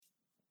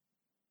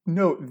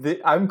No,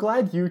 I'm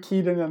glad you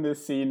keyed in on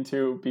this scene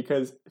too,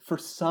 because for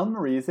some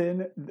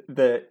reason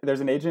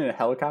there's an agent in a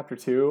helicopter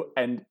too,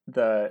 and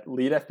the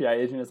lead FBI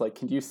agent is like,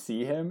 "Can you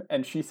see him?"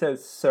 And she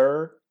says,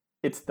 "Sir,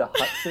 it's the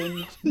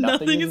Hudson.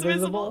 Nothing is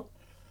visible."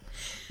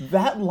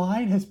 That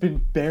line has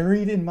been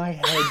buried in my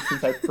head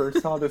since I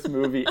first saw this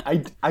movie.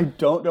 I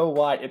don't know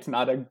why. It's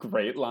not a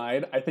great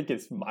line. I think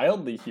it's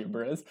mildly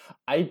humorous.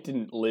 I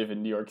didn't live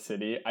in New York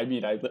City. I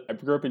mean, I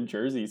grew up in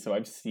Jersey, so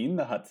I've seen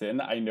the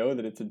Hudson. I know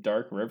that it's a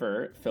dark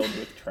river filled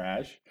with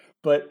trash.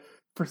 But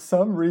for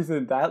some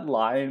reason, that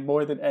line,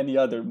 more than any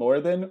other, more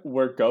than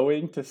 "we're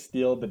going to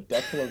steal the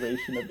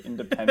Declaration of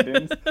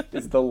Independence,"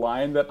 is the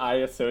line that I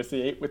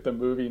associate with the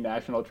movie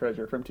National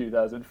Treasure from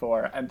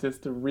 2004. And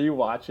just to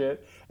rewatch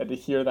it and to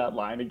hear that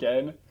line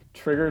again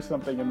triggers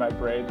something in my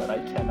brain that I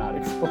cannot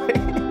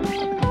explain.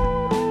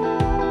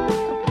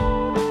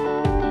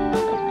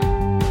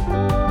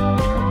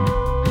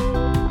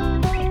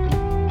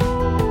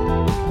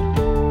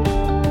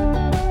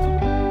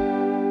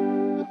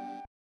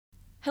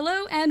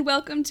 Hello and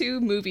welcome to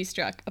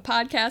Moviestruck, a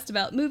podcast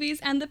about movies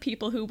and the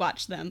people who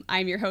watch them.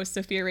 I'm your host,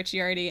 Sophia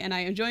Ricciardi, and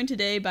I am joined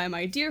today by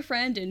my dear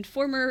friend and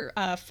former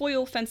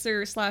foil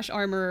fencer /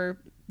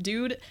 armorer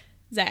dude,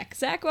 Zach.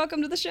 Zach,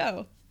 welcome to the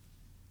show.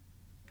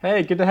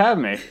 Hey, good to have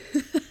me.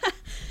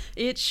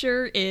 It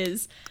sure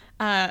is.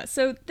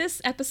 So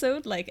this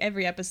episode, like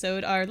every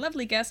episode, our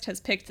lovely guest has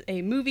picked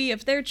a movie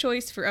of their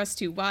choice for us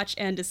to watch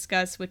and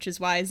discuss, which is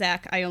why,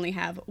 Zach, I only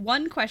have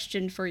one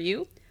question for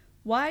you.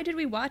 Why did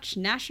we watch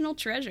National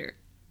Treasure?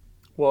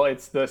 Well,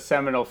 it's the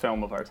seminal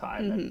film of our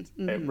time,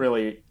 and it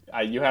really,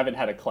 you haven't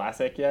had a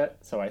classic yet,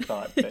 so I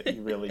thought that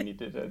you really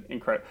needed an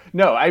incredible...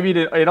 No, I mean,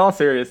 in all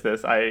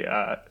seriousness,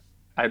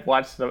 I'd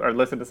watched or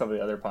listened to some of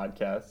the other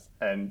podcasts,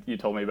 and you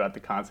told me about the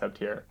concept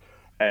here,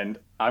 and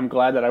I'm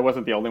glad that I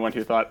wasn't the only one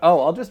who thought,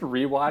 oh, I'll just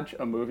rewatch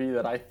a movie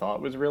that I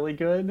thought was really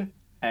good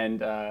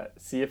and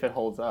see if it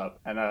holds up.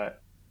 And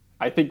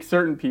I think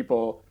certain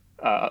people,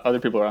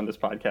 other people around this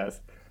podcast,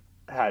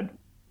 had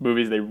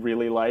movies they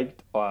really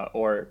liked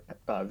or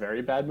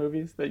very bad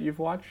movies that you've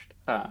watched.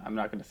 I'm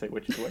not going to say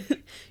which is which.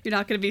 You're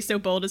not going to be so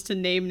bold as to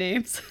name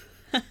names.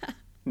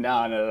 No.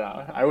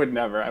 I would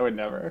never.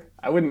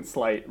 I wouldn't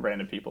slight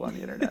random people on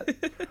the internet.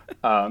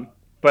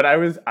 But I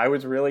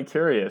was really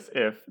curious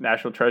if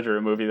National Treasure,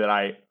 a movie that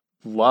I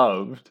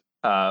loved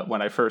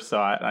when I first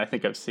saw it, and I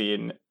think I've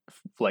seen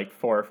like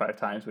 4 or 5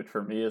 times, which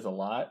for me is a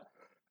lot,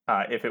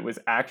 if it was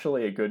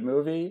actually a good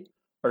movie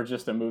or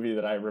just a movie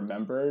that I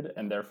remembered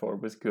and therefore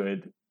was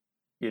good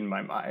in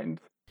my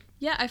mind.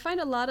 Yeah, I find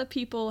a lot of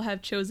people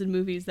have chosen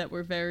movies that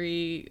were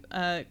very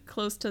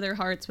close to their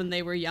hearts when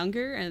they were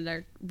younger and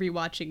are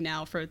rewatching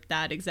now for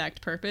that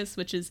exact purpose,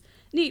 which is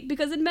neat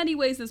because in many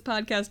ways this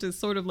podcast is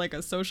sort of like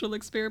a social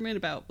experiment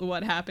about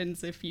what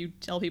happens if you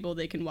tell people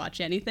they can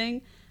watch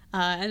anything.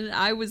 And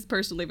I was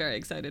personally very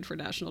excited for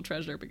National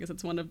Treasure because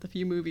it's one of the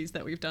few movies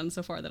that we've done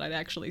so far that I'd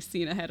actually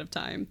seen ahead of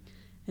time.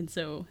 And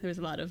so there's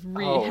a lot of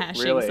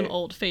rehashing some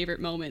old favorite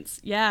moments.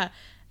 Yeah,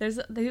 there's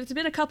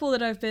been a couple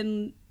that I've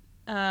been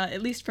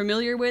at least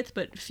familiar with,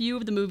 but few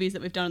of the movies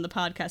that we've done on the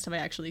podcast have I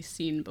actually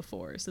seen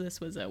before. So this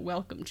was a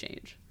welcome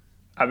change.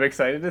 I'm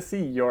excited to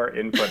see your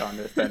input on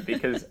this then,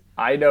 because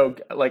I know,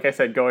 like I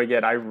said, going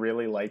in, I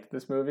really liked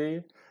this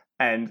movie.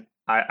 And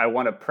I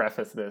want to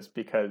preface this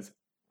because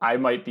I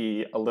might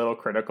be a little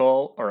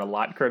critical or a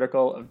lot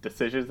critical of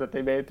decisions that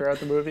they made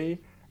throughout the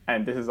movie.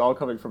 And this is all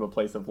coming from a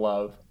place of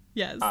love.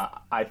 Yes.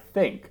 I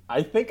think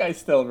I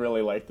still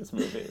really like this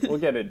movie. We'll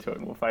get into it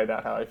and we'll find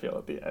out how I feel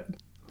at the end.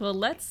 Well,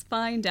 let's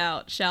find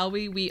out, shall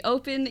we? We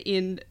open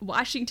in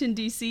Washington,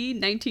 D.C.,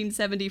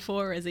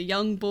 1974, as a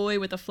young boy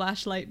with a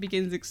flashlight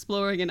begins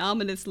exploring an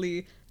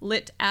ominously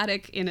lit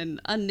attic in an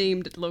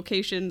unnamed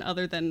location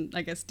other than,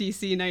 I guess,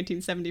 D.C.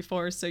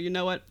 1974. So you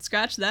know what?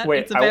 Scratch that. Wait,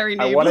 it's a very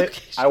named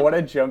location. I want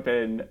to jump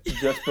in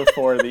just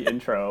before the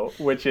intro,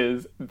 which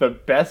is the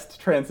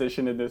best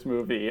transition in this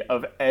movie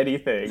of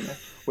anything,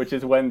 which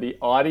is when the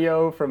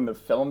audio from the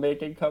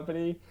filmmaking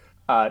company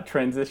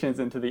transitions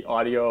into the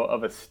audio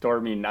of a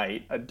stormy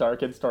night, a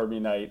dark and stormy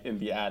night in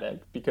the attic,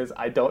 because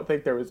I don't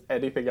think there was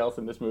anything else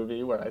in this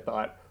movie where I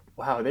thought,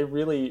 wow, they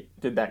really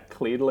did that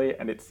cleanly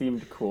and it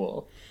seemed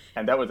cool.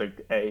 And that was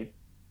a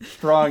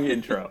strong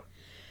intro.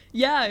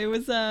 Yeah, it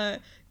was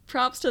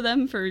props to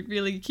them for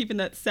really keeping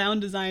that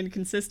sound design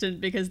consistent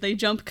because they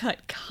jump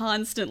cut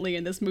constantly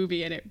in this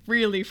movie and it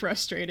really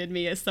frustrated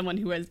me as someone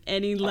who has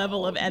any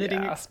level of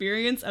editing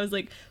experience. I was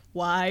like,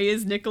 why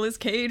is Nicolas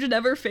Cage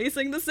never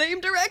facing the same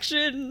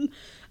direction?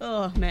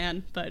 Oh,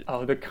 man. But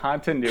the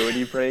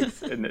continuity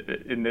breaks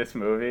in this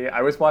movie.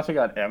 I was watching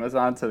on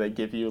Amazon, so they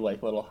give you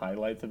like little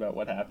highlights about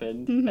what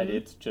happened, and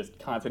it's just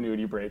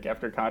continuity break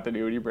after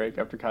continuity break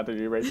after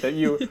continuity break that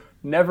you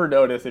never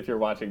notice if you're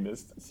watching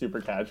this super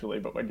casually,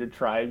 but when you're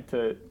trying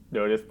to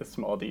notice the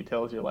small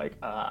details, you're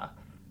like,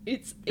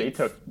 They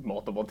took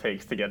multiple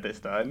takes to get this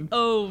done.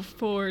 Oh,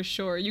 for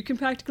sure. You can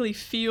practically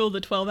feel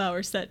the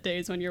 12-hour set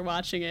days when you're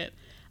watching it.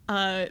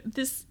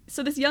 This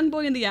young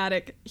boy in the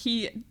attic,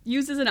 he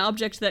uses an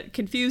object that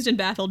confused and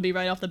baffled me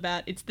right off the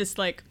bat. It's this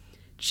like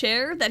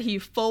chair that he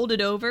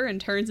folded over and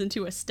turns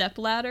into a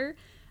stepladder.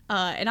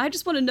 And I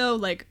just want to know,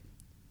 like,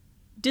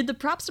 did the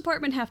props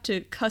department have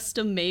to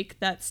custom make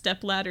that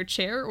stepladder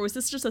chair, or was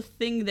this just a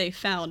thing they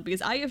found?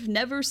 Because I have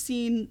never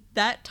seen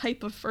that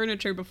type of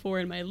furniture before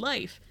in my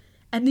life.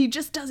 And he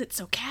just does it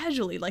so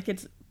casually, like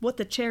it's what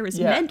the chair is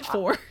meant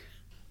for.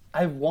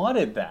 I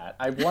wanted that.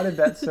 I wanted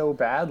that so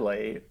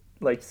badly.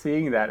 Like,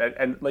 seeing that.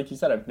 And like you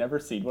said, I've never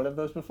seen one of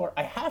those before.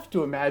 I have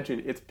to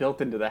imagine it's built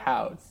into the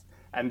house.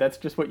 And that's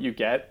just what you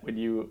get when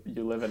you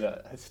live in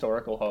a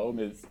historical home.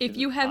 If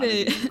you have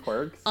a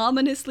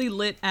ominously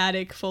lit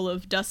attic full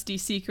of dusty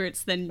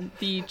secrets, then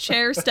the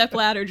chair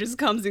stepladder just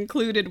comes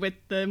included with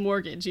the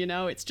mortgage, you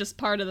know? It's just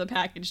part of the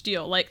package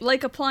deal.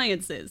 Like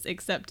appliances,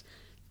 except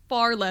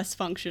far less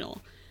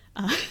functional.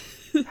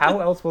 How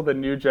else will the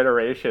new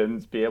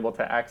generations be able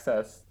to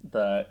access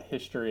the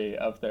history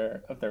of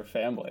their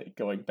family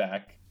going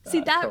back?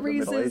 See, that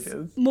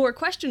raises more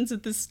questions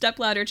with this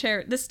stepladder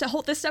chair. This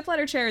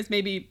stepladder chair is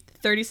maybe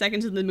 30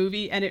 seconds in the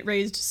movie, and it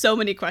raised so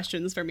many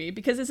questions for me,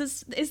 because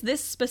is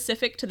this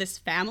specific to this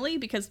family?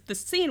 Because the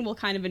scene will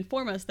kind of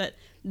inform us that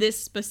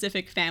this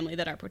specific family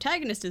that our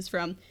protagonist is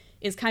from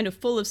is kind of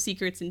full of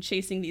secrets and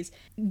chasing these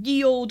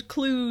ye old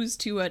clues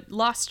to a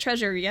lost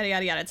treasure, yada,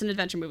 yada, yada. It's an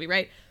adventure movie,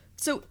 right?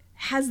 So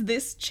has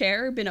this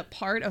chair been a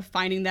part of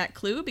finding that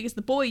clue? Because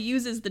the boy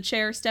uses the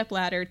chair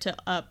stepladder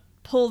to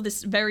pull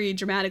this very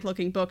dramatic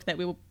looking book that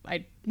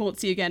I won't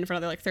see again for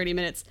another like 30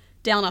 minutes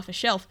down off a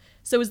shelf.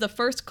 So is the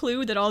first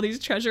clue that all these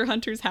treasure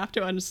hunters have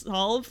to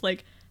unsolve,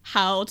 like,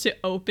 how to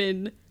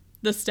open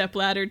the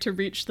stepladder to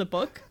reach the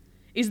book?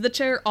 Is the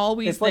chair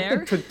always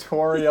there? It's like the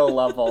tutorial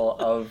level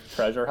of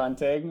treasure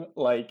hunting.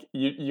 Like,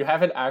 you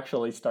haven't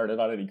actually started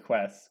on any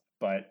quests,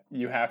 but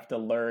you have to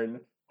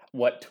learn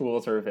what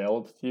tools are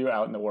available to you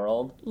out in the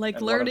world. Like,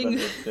 and learning one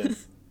of them is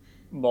this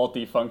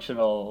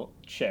multifunctional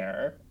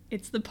chair.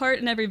 It's the part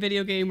in every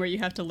video game where you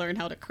have to learn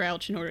how to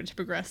crouch in order to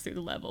progress through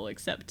the level,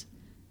 except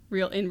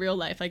in real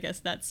life, I guess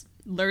that's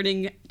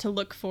learning to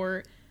look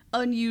for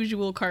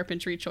unusual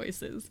carpentry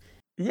choices.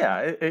 Yeah,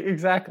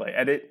 exactly.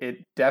 And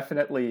it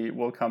definitely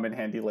will come in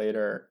handy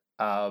later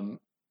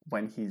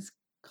when he's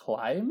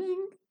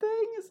climbing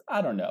things.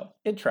 I don't know.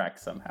 It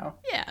tracks somehow.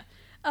 Yeah.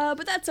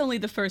 But that's only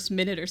the first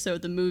minute or so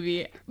of the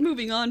movie.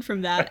 Moving on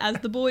from that, as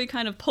the boy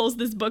kind of pulls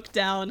this book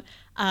down,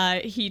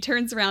 he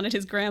turns around and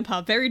his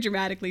grandpa very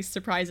dramatically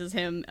surprises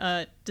him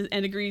and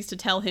agrees to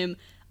tell him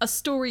a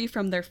story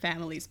from their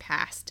family's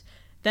past.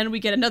 Then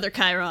we get another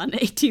Chiron,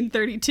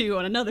 1832,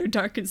 on another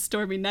dark and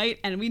stormy night,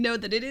 and we know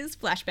that it is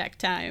flashback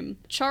time.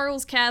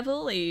 Charles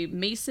Cavill, a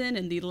Mason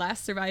and the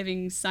last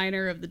surviving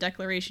signer of the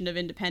Declaration of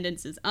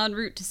Independence, is en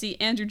route to see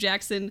Andrew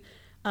Jackson,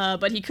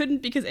 but he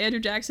couldn't because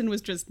Andrew Jackson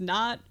was just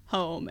not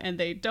home, and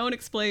they don't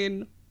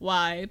explain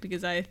why,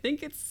 because I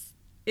think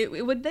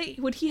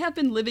would he have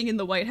been living in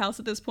the White House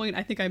at this point?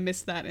 I think I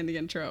missed that in the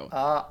intro.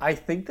 I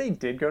think they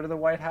did go to the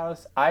White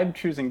House. I'm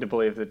choosing to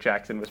believe that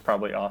Jackson was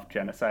probably off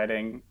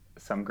genociding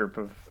some group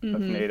of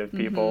native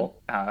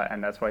people,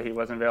 and that's why he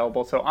wasn't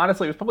available. So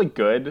honestly, it was probably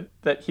good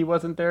that he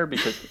wasn't there,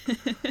 because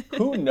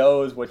who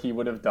knows what he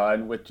would have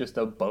done with just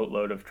a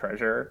boatload of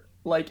treasure.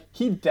 Like,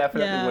 he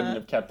definitely wouldn't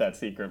have kept that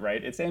secret,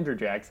 right? It's Andrew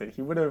Jackson.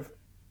 He would have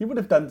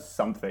done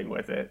something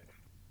with it.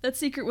 That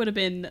secret would have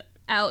been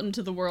out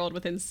into the world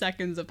within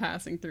seconds of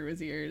passing through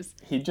his ears.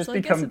 He'd just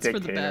become dictator.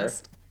 For the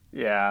best.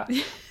 Yeah.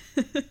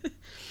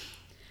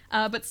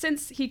 But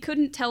since he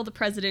couldn't tell the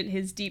president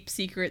his deep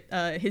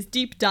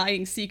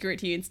dying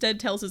secret, he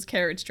instead tells his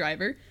carriage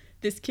driver,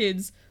 this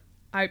kid's,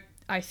 I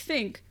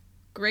think,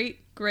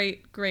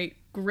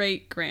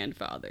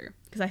 great-great-great-great-grandfather.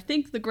 Because I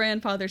think the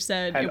grandfather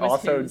said and it was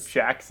also his.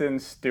 Jackson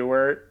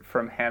Stewart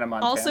from Hannah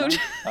Montana. Also,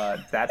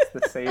 that's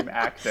the same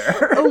actor.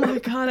 Oh my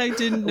god, I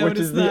didn't notice Which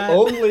is that.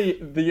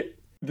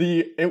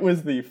 it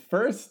was the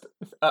first,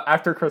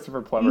 after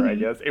Christopher Plummer, I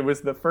guess, it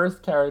was the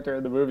first character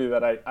in the movie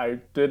that I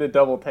did a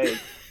double take,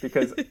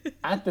 because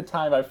at the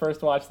time I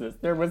first watched this,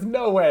 there was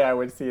no way I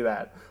would see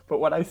that. But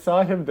when I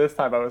saw him this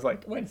time, I was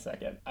like, wait a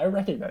second, I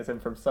recognize him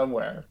from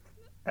somewhere.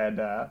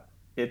 And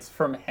it's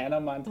from Hannah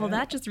Montana. Well,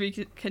 that just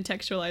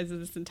recontextualizes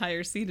this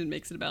entire scene and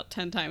makes it about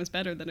 10 times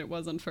better than it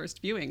was on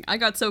first viewing. I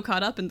got so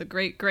caught up in the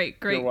great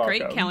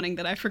counting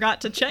that I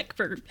forgot to check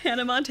for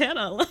Hannah Montana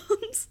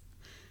alums.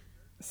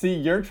 See,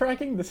 you're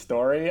tracking the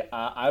story.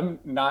 I'm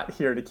not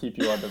here to keep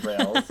you on the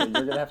rails, so you're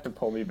going to have to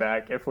pull me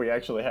back if we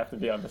actually have to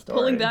be on the story.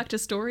 Pulling back to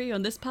story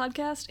on this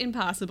podcast?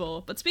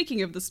 Impossible. But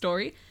speaking of the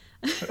story,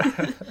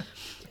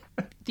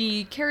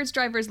 the carriage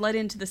drivers led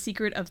into the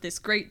secret of this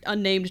great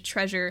unnamed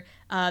treasure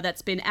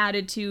that's been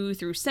added to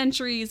through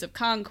centuries of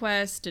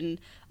conquest and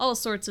all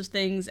sorts of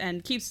things,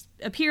 and keeps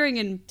appearing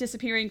and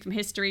disappearing from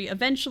history.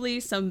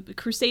 Eventually, some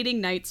crusading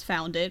knights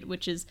found it,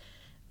 which is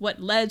what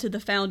led to the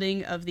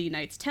founding of the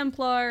Knights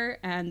Templar,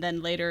 and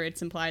then later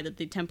it's implied that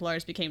the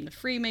Templars became the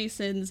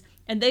Freemasons,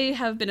 and they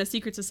have been a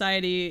secret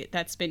society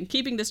that's been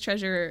keeping this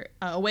treasure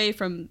away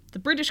from the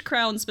British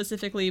crown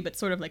specifically, but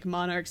sort of like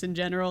monarchs in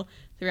general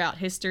throughout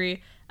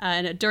history.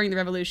 And during the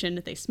Revolution,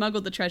 they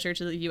smuggled the treasure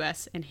to the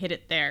US and hid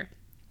it there.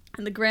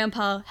 And the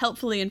grandpa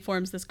helpfully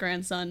informs this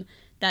grandson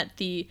that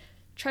the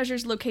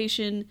treasure's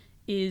location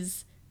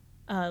is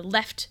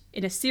left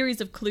in a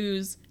series of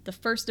clues, the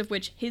first of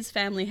which his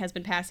family has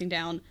been passing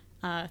down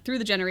through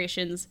the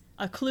generations,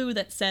 a clue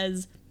that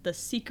says the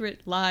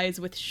secret lies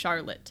with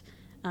Charlotte.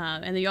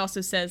 And he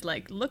also says,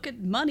 like, look at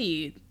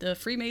money. The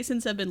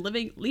Freemasons have been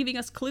leaving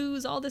us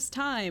clues all this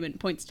time, and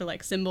points to,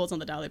 like, symbols on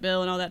the dollar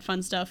bill and all that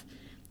fun stuff.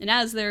 And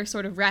as they're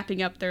sort of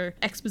wrapping up their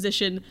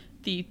exposition,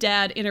 the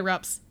dad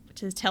interrupts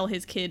to tell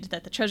his kid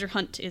that the treasure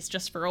hunt is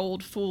just for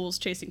old fools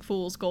chasing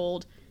fool's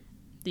gold.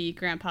 The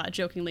grandpa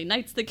jokingly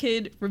knights the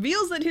kid,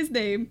 reveals that his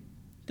name,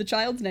 the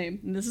child's name,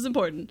 and this is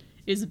important,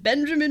 is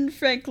Benjamin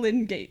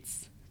Franklin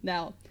Gates.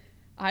 Now,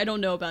 I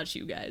don't know about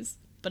you guys,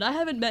 but I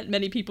haven't met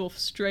many people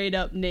straight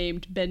up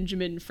named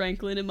Benjamin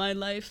Franklin in my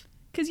life.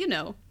 Because, you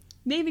know,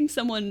 naming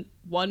someone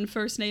one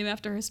first name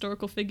after a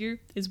historical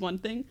figure is one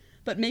thing,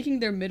 but making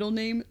their middle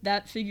name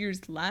that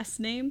figure's last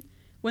name,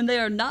 when they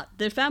are not,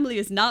 their family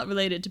is not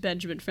related to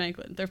Benjamin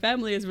Franklin. Their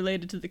family is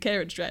related to the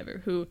carriage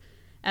driver, who,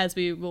 as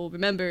we will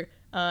remember,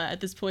 at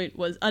this point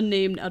was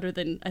unnamed other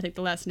than, I think,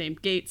 the last name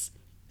Gates.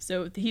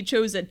 So he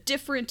chose a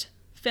different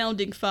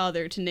founding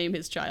father to name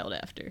his child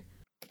after.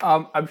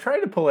 I'm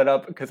trying to pull it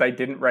up because I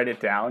didn't write it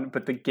down,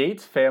 but the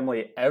Gates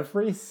family,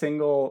 every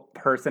single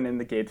person in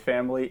the Gates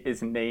family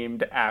is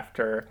named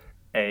after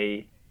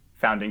a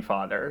founding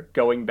father,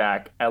 going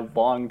back a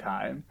long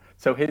time.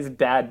 So his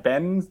dad,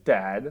 Ben's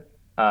dad,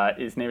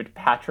 is named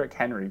Patrick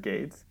Henry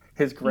Gates.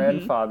 His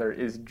grandfather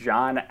is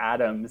John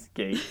Adams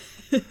Gates.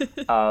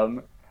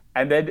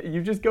 And then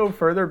you just go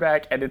further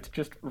back and it's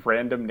just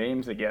random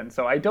names again.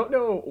 So I don't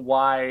know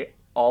why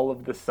all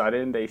of the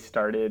sudden they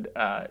started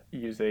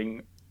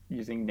using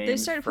names. They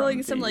started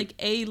pulling some like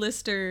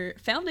A-lister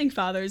founding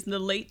fathers in the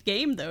late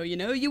game, though, you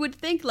know? You would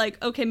think,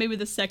 like, okay, maybe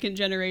the second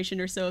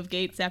generation or so of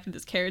Gates after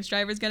this carriage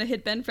driver is going to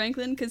hit Ben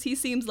Franklin, because he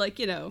seems like,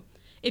 you know,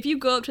 if you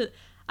go up to...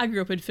 I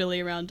grew up in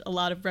Philly around a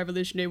lot of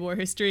Revolutionary War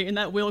history, and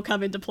that will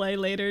come into play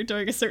later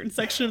during a certain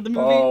section of the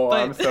movie.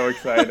 I'm so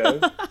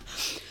excited.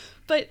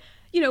 But,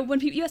 you know,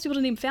 when you ask people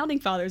to name founding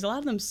fathers, a lot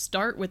of them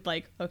start with,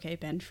 like, okay,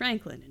 Ben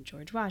Franklin and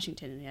George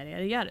Washington and yada,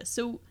 yada, yada.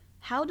 So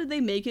how did they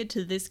make it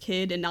to this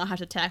kid and not have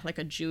to tack like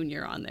a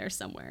junior on there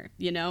somewhere?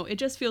 You know, it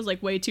just feels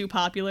like way too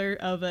popular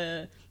of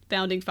a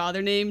founding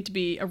father name to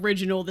be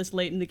original this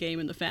late in the game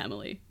in the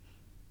family.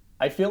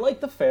 I feel like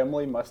the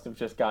family must have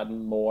just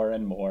gotten more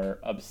and more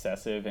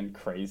obsessive and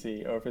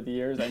crazy over the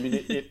years. I mean,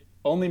 it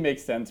only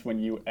makes sense when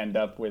you end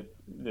up with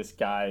this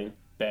guy,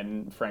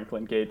 Ben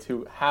Franklin Gates,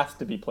 who has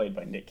to be played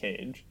by Nick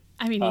Cage.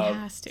 I mean, he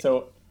has to.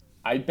 So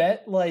I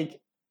bet like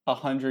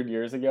 100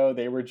 years ago,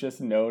 they were just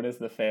known as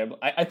the family.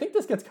 I think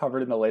this gets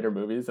covered in the later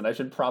movies, and I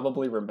should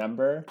probably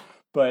remember,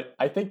 but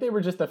I think they were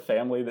just a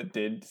family that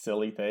did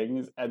silly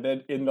things. And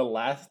then in the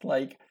last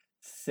like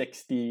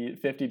 50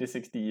 to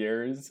 60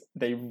 years,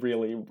 they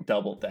really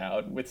doubled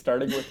down with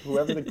starting with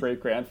whoever the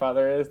great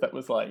grandfather is that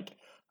was like,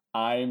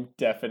 I'm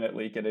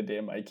definitely going to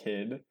name my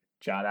kid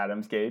John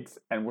Adams Gates,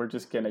 and we're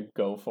just going to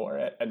go for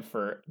it. And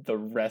for the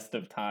rest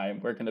of time,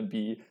 we're going to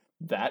be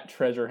that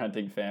treasure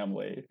hunting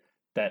family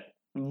that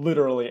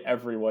literally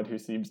everyone who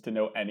seems to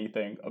know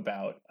anything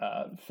about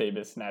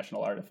famous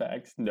national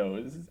artifacts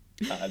knows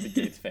the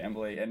Gates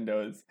family and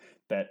knows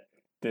that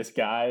this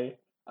guy,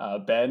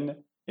 Ben,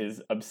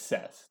 is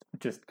obsessed,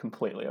 just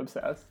completely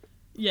obsessed.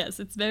 Yes,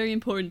 it's very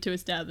important to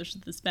establish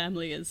that this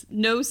family has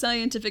no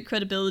scientific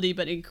credibility,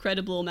 but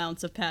incredible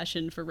amounts of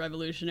passion for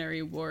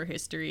Revolutionary War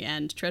history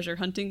and treasure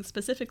hunting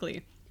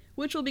specifically,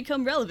 which will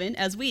become relevant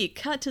as we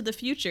cut to the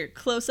future,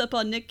 close up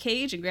on Nick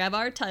Cage and grab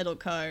our title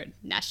card,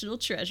 National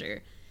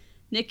Treasure.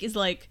 Nick is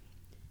like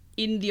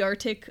in the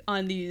Arctic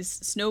on these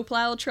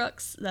snowplow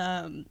trucks.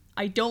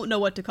 I don't know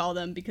what to call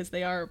them because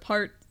they are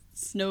part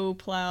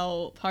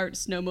snowplow, part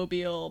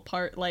snowmobile,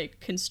 part like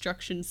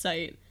construction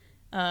site.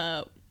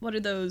 What are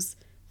those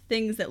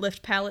things that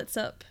lift pallets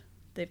up?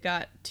 They've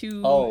got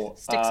two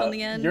sticks on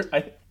the end.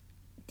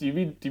 Do you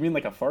mean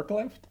like a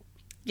forklift?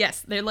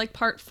 Yes, they're like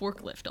part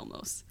forklift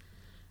almost.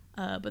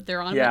 But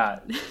they're on. Yeah.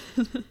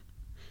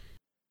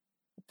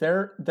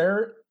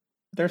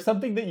 They're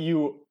something that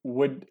you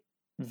would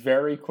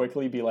very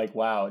quickly be like,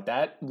 wow,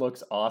 that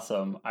looks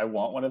awesome. I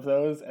want one of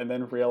those. And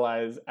then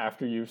realize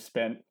after you've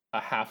spent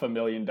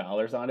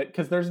 $500,000 on it,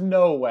 because there's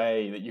no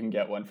way that you can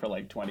get one for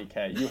like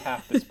 $20,000. You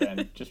have to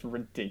spend just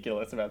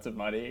ridiculous amounts of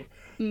money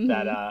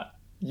that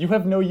you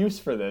have no use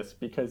for this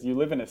because you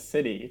live in a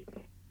city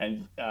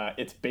and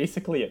it's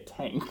basically a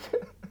tank.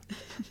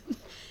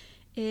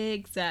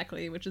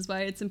 Exactly, which is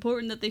why it's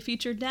important that they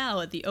featured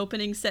now at the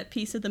opening set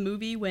piece of the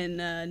movie when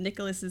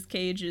Nicolas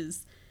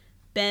Cage's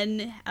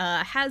Ben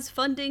has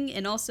funding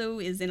and also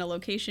is in a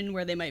location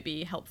where they might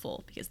be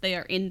helpful because they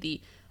are in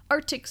the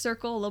Arctic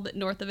Circle, a little bit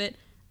north of it,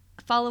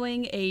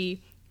 following a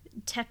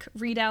tech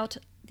readout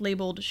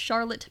labeled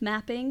Charlotte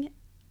Mapping.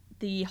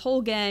 The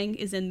whole gang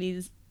is in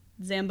these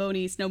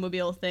Zamboni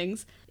snowmobile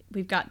things.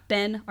 We've got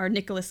Ben, our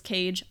Nicolas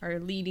Cage, our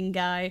leading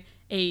guy,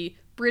 a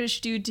British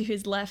dude to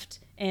his left,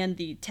 and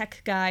the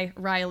tech guy,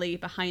 Riley,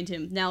 behind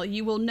him. Now,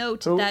 you will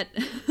note that...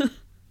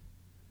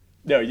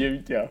 No,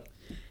 yeah.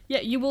 Yeah,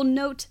 you will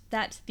note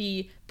that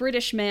the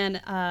British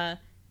man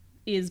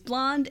is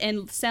blonde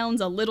and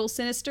sounds a little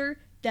sinister.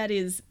 That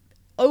is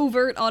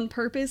overt on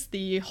purpose.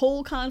 The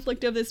whole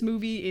conflict of this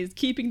movie is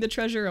keeping the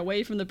treasure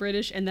away from the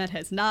British, and that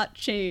has not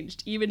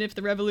changed. Even if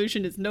the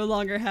revolution is no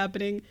longer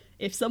happening,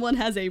 if someone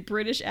has a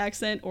British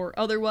accent or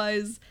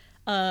otherwise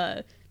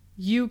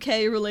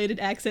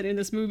UK-related accent in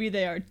this movie,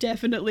 they are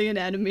definitely an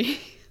enemy.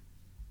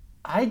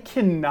 I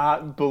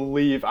cannot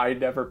believe I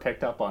never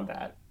picked up on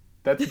that.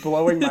 That's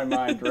blowing my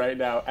mind right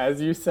now.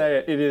 As you say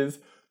it, it is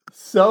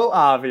so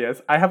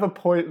obvious. I have a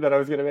point that I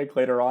was going to make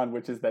later on,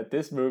 which is that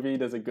this movie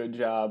does a good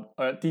job,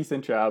 a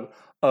decent job,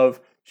 of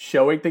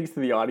showing things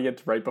to the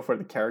audience right before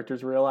the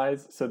characters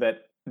realize, so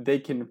that they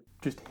can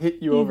just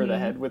hit you over the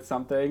head with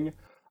something,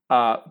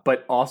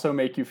 but also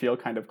make you feel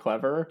kind of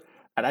clever.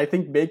 And I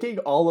think making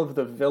all of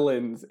the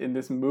villains in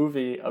this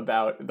movie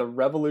about the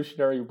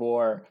Revolutionary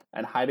War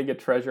and hiding a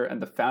treasure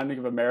and the founding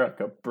of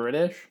America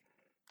British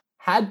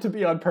had to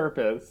be on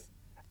purpose.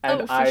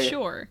 And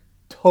sure.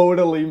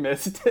 Totally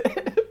missed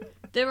it.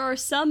 There are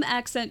some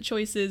accent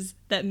choices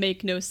that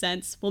make no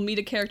sense. We'll meet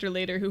a character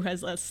later who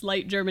has a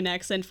slight German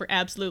accent for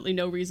absolutely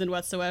no reason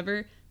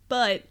whatsoever.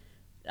 But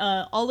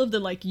all of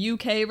the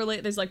UK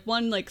related, there's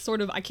one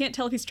sort of, I can't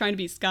tell if he's trying to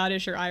be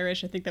Scottish or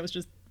Irish. I think that was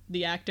just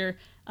the actor.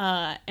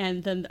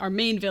 And then our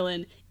main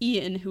villain,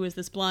 Ian, who is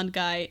this blonde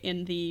guy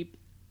in the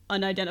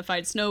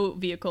unidentified snow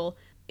vehicle,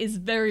 is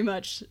very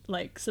much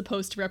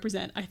supposed to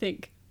represent, I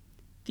think,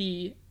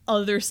 the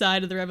other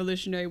side of the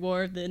Revolutionary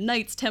War, the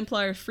Knights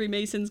Templar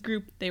Freemasons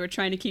group. They were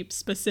trying to keep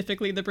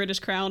specifically the British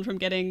crown from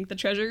getting the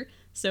treasure,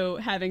 so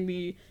having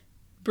the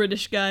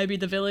British guy be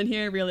the villain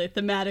here really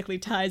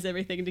thematically ties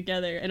everything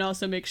together, and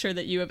also makes sure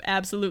that you have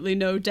absolutely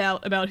no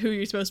doubt about who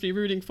you're supposed to be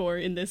rooting for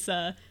in this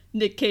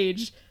Nick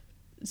Cage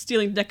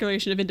stealing the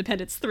Declaration of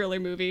Independence thriller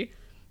movie.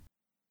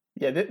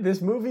 Yeah,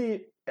 this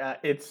movie,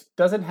 it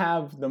doesn't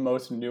have the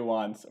most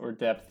nuance or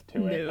depth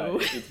to it. No.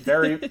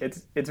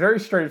 It's very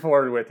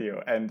straightforward with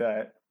you, and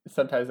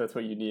sometimes that's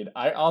what you need.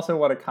 I also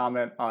want to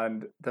comment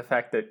on the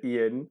fact that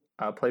Ian,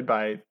 played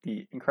by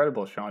the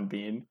incredible Sean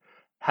Bean,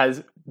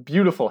 has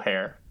beautiful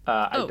hair.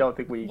 I don't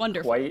think we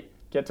quite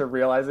get to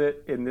realize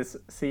it in this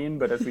scene,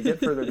 but as we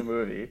get further in the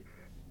movie,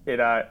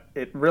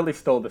 it really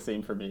stole the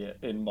scene for me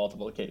in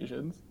multiple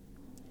occasions.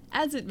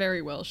 As it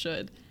very well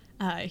should.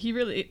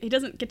 He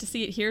doesn't get to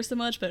see it here so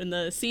much, but in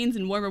the scenes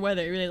in warmer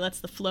weather, he really lets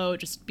the flow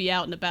just be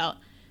out and about.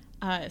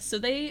 So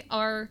they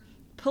are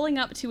pulling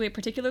up to a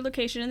particular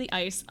location in the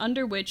ice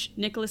under which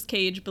Nicolas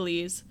Cage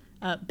believes,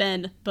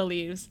 Ben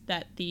believes,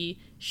 that the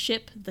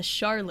ship, the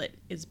Charlotte,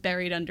 is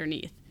buried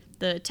underneath.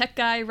 The tech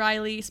guy,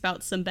 Riley,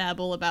 spouts some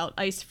babble about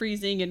ice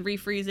freezing and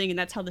refreezing, and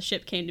that's how the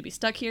ship came to be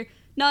stuck here.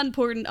 Not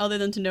important other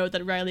than to note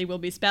that Riley will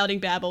be spouting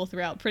babble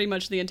throughout pretty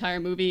much the entire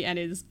movie and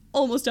is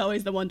almost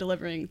always the one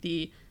delivering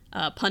the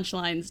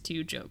punchlines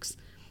to jokes.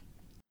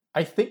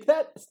 I think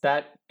that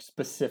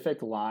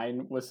specific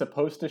line was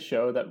supposed to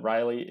show that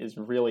Riley is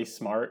really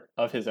smart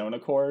of his own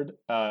accord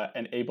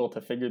and able to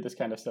figure this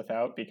kind of stuff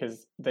out,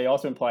 because they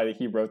also imply that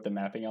he wrote the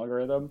mapping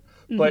algorithm.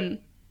 Mm-hmm. But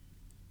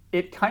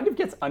it kind of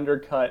gets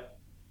undercut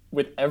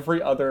with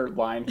every other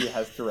line he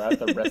has throughout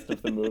the rest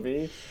of the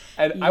movie.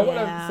 And yeah. I want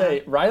to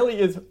say, Riley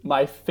is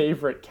my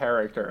favorite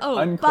character,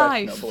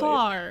 unquestionably. By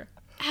far.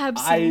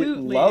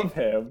 Absolutely. I love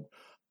him.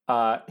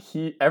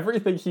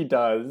 Everything he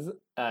does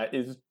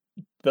is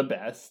the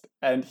best,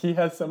 and he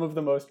has some of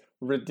the most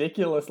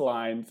ridiculous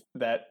lines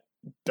that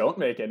don't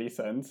make any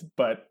sense,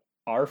 but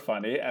are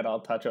funny, and I'll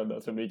touch on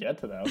those when we get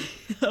to them.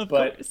 Of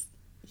course.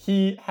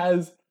 He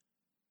has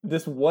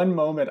this one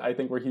moment, I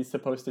think, where he's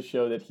supposed to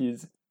show that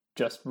he's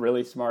just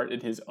really smart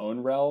in his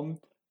own realm,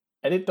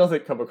 and it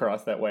doesn't come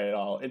across that way at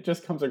all. It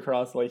just comes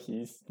across like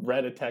he's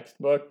read a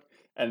textbook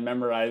and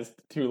memorized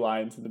 2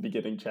 lines in the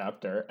beginning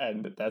chapter,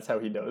 and that's how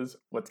he knows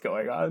what's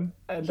going on.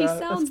 And he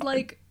sounds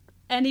like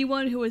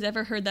anyone who has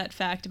ever heard that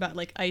fact about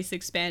ice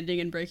expanding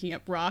and breaking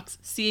up rocks,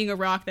 seeing a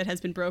rock that has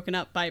been broken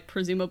up by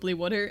presumably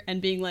water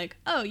and being like,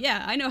 oh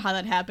yeah, I know how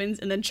that happens,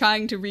 and then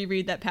trying to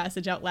reread that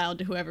passage out loud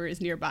to whoever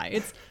is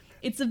nearby.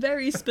 It's a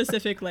very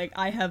specific,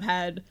 I have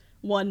had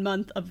 1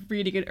 month of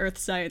reading an earth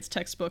science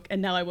textbook,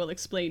 and now I will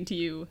explain to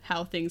you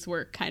how things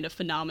work kind of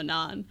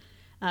phenomenon.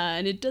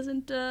 And it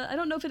doesn't, I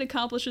don't know if it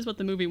accomplishes what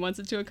the movie wants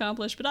it to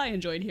accomplish, but I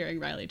enjoyed hearing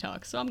Riley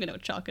talk, so I'm going to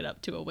chalk it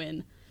up to a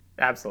win.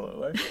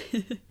 Absolutely.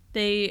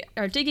 They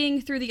are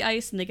digging through the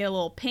ice, and they get a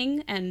little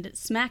ping and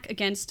smack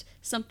against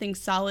something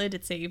solid.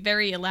 It's a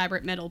very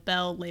elaborate metal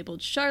bell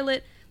labeled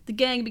Charlotte. The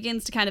gang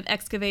begins to kind of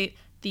excavate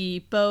the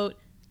boat.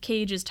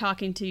 Cage is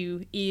talking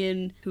to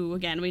Ian, who,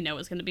 again, we know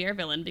is going to be our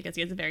villain because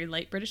he has a very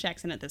light British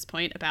accent at this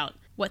point, about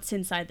what's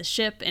inside the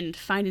ship and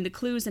finding the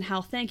clues and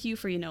how thank you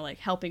for,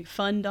 helping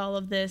fund all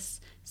of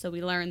this. So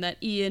we learn that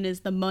Ian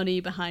is the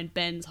money behind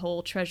Ben's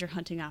whole treasure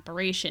hunting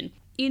operation.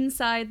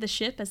 Inside the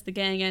ship, as the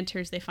gang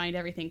enters, they find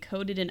everything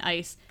coated in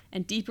ice,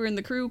 and deeper in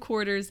the crew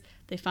quarters,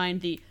 they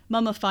find the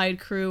mummified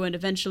crew and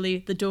eventually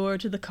the door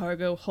to the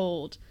cargo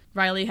hold.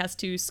 Riley has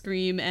to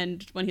scream,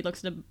 and when he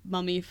looks at a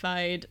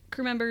mummified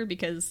crew member,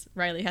 because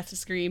Riley has to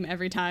scream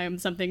every time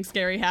something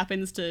scary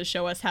happens to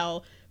show us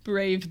how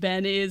brave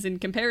Ben is in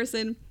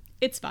comparison,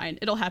 it's fine.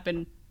 It'll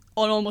happen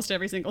on almost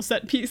every single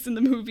set piece in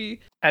the movie.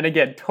 And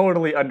again,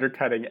 totally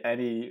undercutting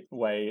any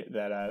way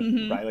that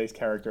Riley's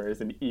character is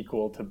an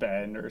equal to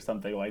Ben or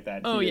something like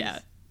that. Oh, he yeah.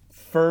 is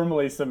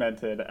firmly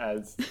cemented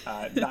as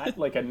not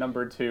like a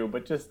number two,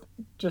 but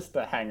just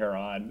a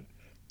hanger-on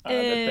that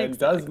Ben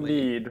does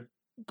need,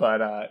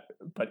 but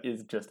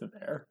is just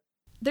there.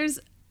 There's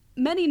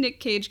many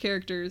Nick Cage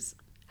characters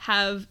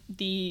have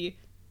the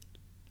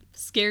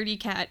scaredy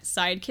cat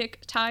sidekick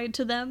tied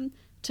to them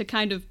to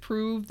kind of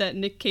prove that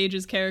Nick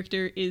Cage's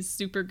character is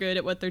super good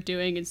at what they're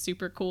doing and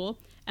super cool.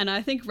 And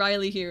I think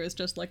Riley here is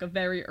just like a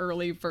very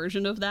early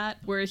version of that,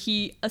 where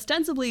he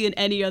ostensibly in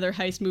any other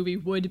heist movie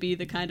would be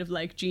the kind of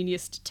like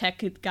genius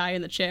tech guy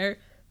in the chair.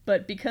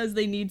 But because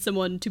they need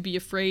someone to be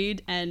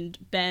afraid, and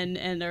Ben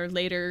and our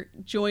later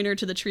joiner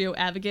to the trio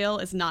Abigail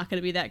is not going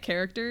to be that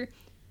character,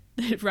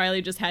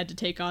 Riley just had to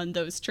take on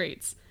those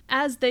traits.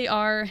 As they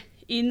are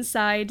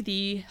inside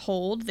the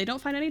hold, they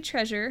don't find any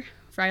treasure.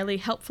 Riley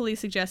helpfully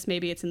suggests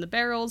maybe it's in the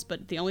barrels,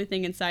 but the only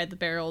thing inside the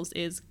barrels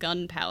is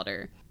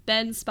gunpowder.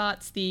 Ben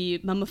spots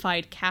the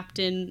mummified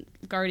captain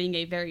guarding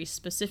a very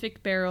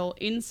specific barrel,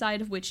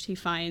 inside of which he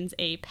finds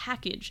a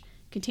package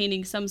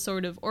containing some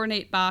sort of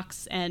ornate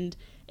box and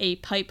a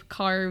pipe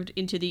carved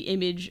into the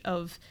image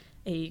of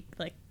a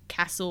like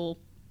castle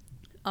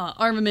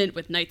armament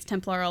with Knights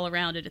Templar all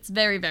around it. It's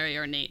very, very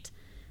ornate.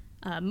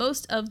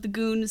 Most of the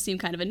goons seem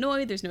kind of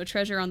annoyed. There's no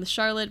treasure on the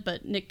Charlotte,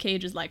 but Nick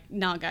Cage is like,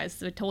 nah,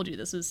 guys, I told you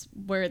this is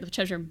where the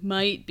treasure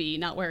might be,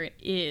 not where it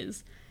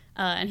is.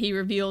 And he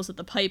reveals that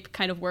the pipe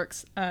kind of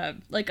works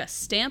like a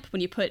stamp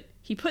when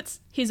he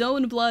puts his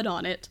own blood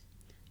on it.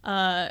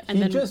 And he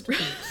then just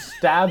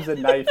stabs a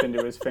knife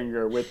into his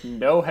finger with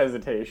no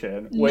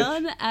hesitation. Which,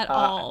 none at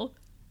all.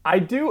 I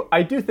do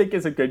think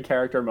is a good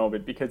character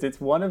moment, because it's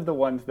one of the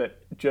ones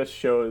that just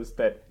shows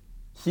that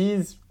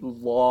he's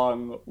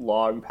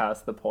long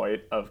past the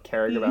point of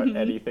caring about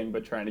anything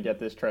but trying to get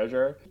this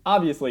treasure.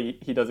 Obviously,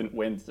 he doesn't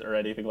wince or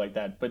anything like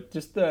that, but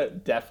just the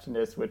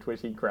deftness with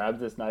which he grabs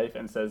this knife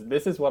and says,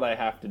 this is what I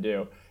have to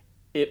do.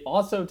 It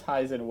also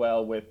ties in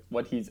well with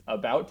what he's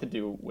about to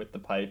do with the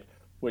pipe,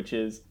 which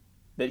is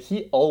that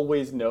he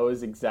always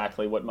knows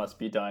exactly what must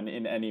be done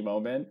in any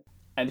moment.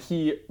 And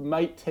he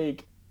might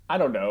take, I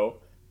don't know,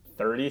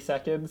 30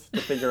 seconds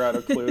to figure out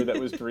a clue that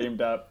was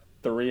dreamed up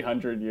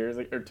 300 years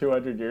or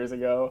 200 years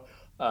ago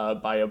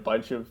by a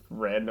bunch of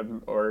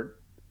random or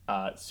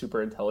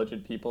super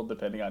intelligent people,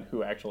 depending on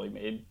who actually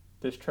made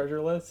this treasure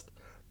list.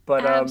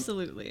 But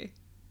absolutely,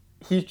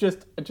 he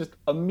just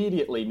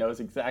immediately knows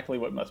exactly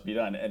what must be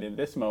done, and in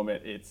this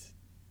moment, it's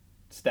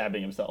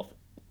stabbing himself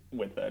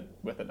with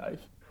a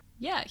knife.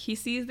 Yeah, he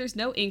sees there's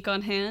no ink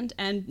on hand,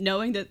 and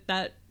knowing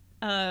that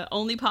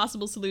only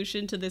possible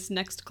solution to this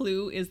next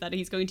clue is that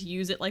he's going to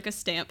use it like a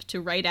stamp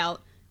to write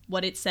out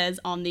what it says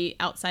on the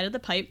outside of the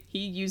pipe. He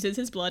uses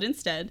his blood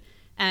instead,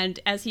 and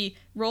as he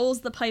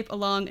rolls the pipe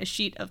along a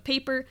sheet of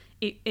paper,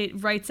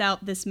 it writes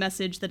out this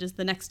message that is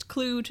the next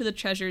clue to the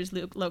treasure's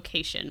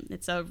location.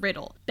 It's a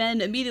riddle.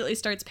 Ben immediately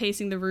starts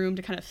pacing the room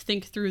to kind of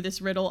think through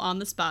this riddle on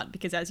the spot,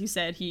 because as you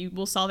said, he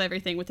will solve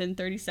everything within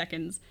 30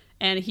 seconds,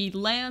 and he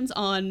lands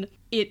on,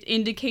 it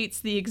indicates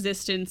the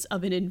existence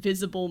of an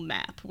invisible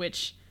map,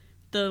 which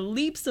the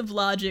leaps of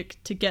logic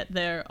to get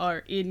there are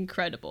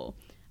incredible.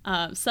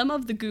 Some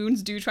of the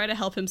goons do try to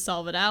help him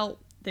solve it out.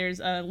 There's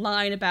a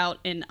line about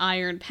an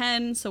iron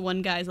pen, so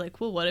one guy's like,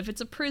 well, what if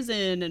it's a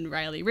prison? And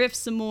Riley riffs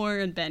some more,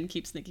 and Ben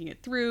keeps thinking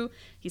it through.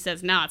 He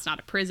says, nah, it's not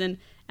a prison.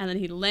 And then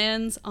he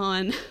lands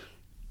on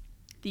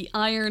the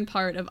iron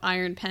part of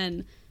iron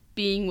pen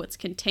being what's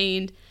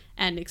contained,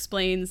 and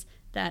explains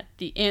that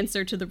the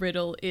answer to the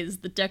riddle is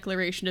the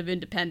Declaration of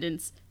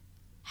Independence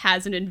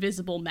has an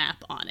invisible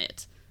map on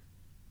it.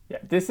 Yeah,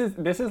 this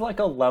is like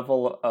a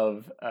level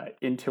of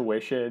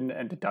intuition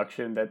and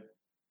deduction that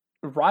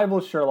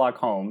rivals Sherlock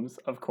Holmes,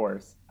 of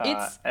course.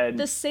 It's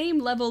the same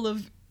level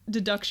of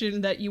deduction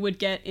that you would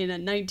get in a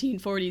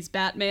 1940s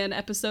Batman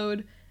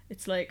episode.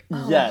 It's like,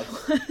 oh,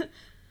 yes.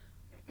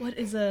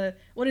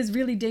 what is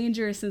really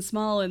dangerous and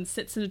small and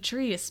sits in a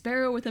tree? A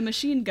sparrow with a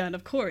machine gun,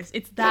 of course.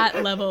 It's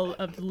that level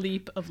of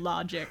leap of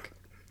logic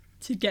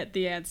to get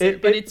the answer,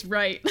 but it's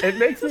right. It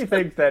makes me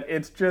think that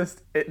it's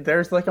just,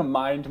 there's like a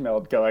mind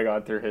meld going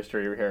on through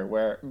history here,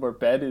 where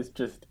Ben is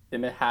just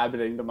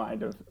inhabiting the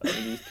mind of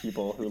these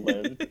people who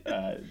lived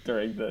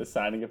during the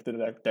signing of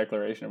the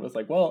Declaration. It was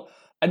like, well,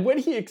 and when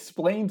he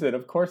explains it,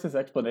 of course his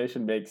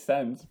explanation makes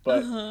sense,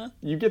 but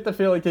you get the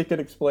feeling he could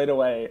explain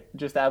away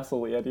just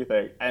absolutely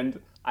anything.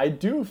 And I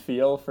do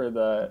feel for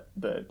the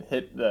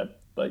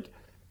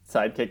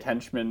sidekick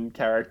henchman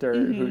character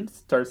who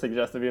starts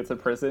suggesting it's a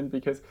prison,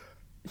 because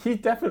he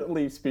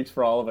definitely speaks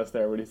for all of us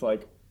there when he's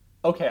like,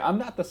 okay, I'm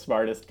not the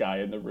smartest guy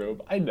in the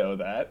room. I know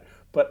that,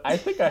 but I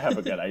think I have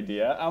a good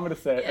idea. I'm going to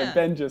say it. Yeah. And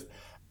Ben just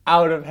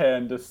out of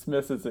hand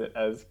dismisses it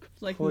as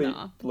Like,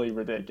 completely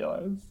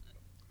ridiculous.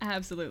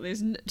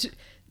 Absolutely.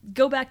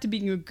 Go back to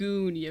being a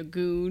goon, you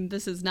goon.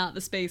 This is not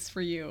the space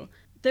for you.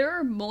 There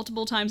are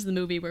multiple times in the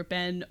movie where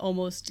Ben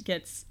almost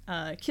gets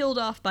killed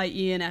off by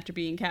Ian after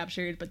being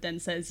captured, but then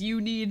says, "You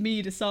need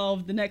me to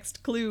solve the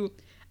next clue."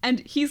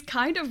 And he's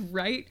kind of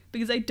right,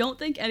 because I don't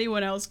think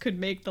anyone else could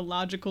make the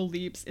logical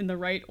leaps in the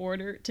right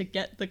order to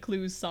get the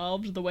clues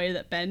solved the way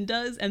that Ben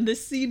does, and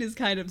this scene is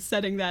kind of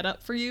setting that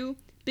up for you,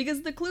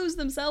 because the clues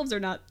themselves are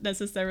not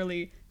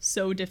necessarily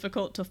so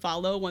difficult to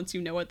follow once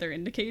you know what they're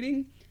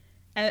indicating.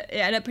 And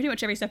at pretty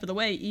much every step of the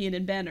way, Ian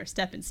and Ben are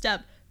step in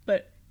step,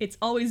 but it's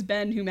always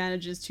Ben who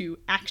manages to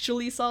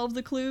actually solve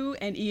the clue,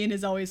 and Ian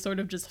is always sort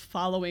of just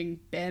following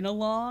Ben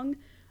along.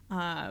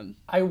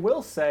 I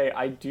will say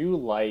I do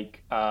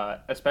like,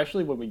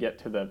 especially when we get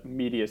to the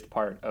meatiest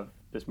part of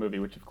this movie,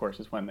 which of course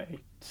is when they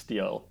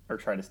steal or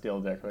try to steal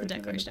the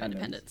Declaration of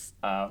Independence.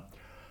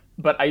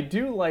 But I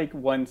do like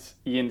once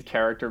Ian's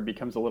character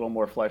becomes a little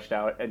more fleshed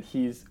out and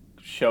he's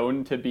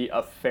shown to be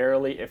a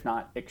fairly, if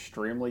not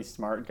extremely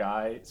smart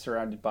guy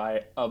surrounded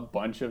by a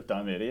bunch of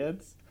dumb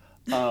idiots.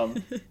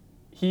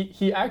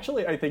 He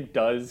actually, I think,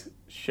 does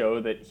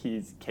show that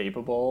he's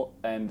capable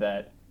and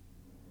that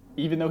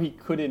even though he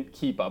couldn't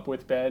keep up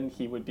with Ben,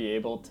 he would be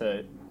able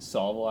to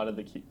solve a lot of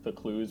the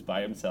clues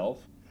by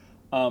himself.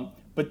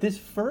 But this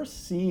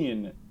first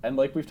scene, and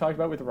like we've talked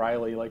about with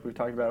Riley, like we've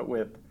talked about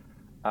with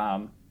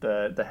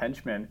the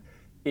henchman,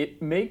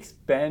 it makes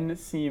Ben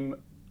seem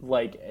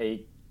like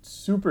a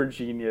super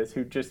genius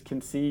who just can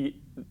see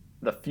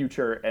the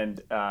future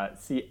and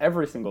see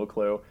every single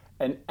clue,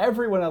 and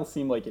everyone else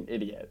seem like an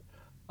idiot.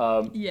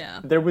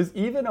 There was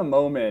even a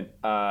moment,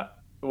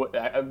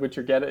 which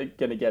you're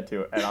gonna get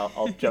to, and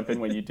I'll jump in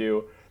when you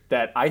do,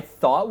 that I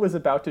thought was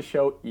about to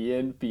show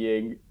Ian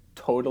being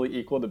totally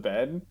equal to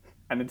Ben,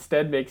 and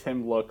instead makes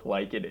him look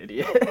like an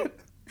idiot.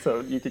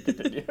 So you can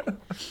continue.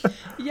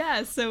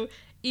 Yeah, so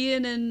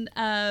Ian and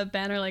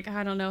Ben are like,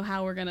 I don't know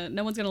how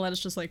no one's gonna let us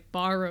just like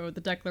borrow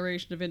the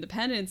Declaration of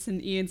Independence.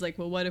 And Ian's like,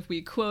 well, what if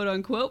we quote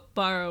unquote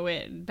borrow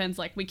it? And Ben's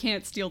like, we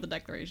can't steal the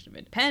Declaration of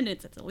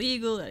Independence. It's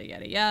illegal, yada,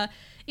 yada, yada.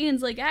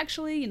 Ian's like,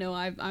 actually,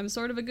 I'm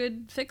sort of a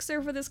good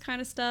fixer for this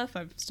kind of stuff.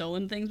 I've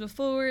stolen things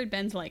before. And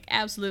Ben's like,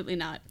 absolutely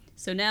not.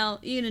 So now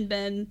Ian and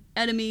Ben,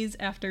 enemies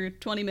after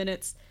 20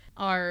 minutes,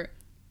 are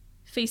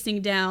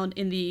facing down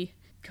in the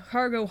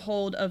cargo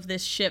hold of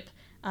this ship.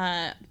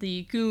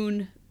 The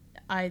goon,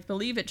 I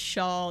believe it's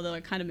Shaw, though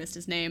I kind of missed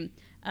his name,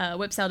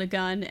 whips out a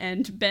gun,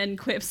 and Ben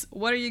quips,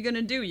 "What are you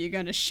gonna do? You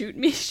gonna shoot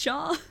me,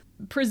 Shaw?"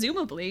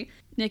 Presumably.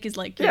 Nick is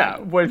like, yeah,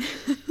 which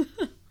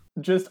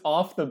just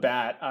off the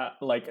bat,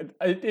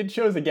 it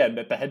shows again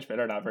that the henchmen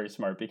are not very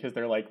smart, because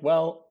they're like,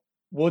 well,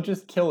 we'll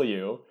just kill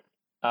you.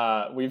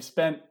 We've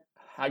spent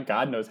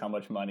God knows how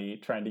much money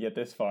trying to get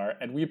this far,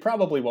 and we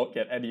probably won't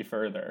get any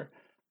further.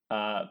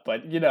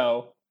 But,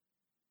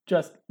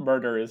 just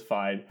murder is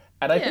fine.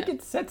 And I think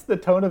it sets the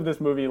tone of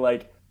this movie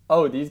like,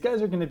 oh, these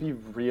guys are going to be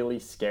really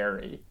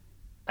scary.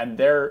 And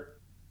they're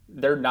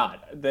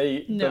not.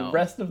 The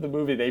rest of the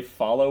movie, they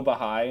follow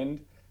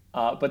behind.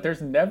 But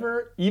there's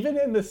never, even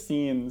in the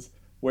scenes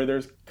where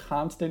there's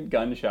constant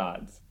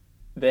gunshots,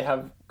 they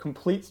have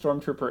complete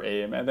stormtrooper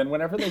aim. And then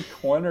whenever they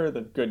corner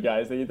the good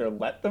guys, they either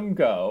let them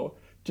go,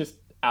 just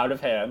out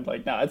of hand,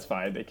 like, no, it's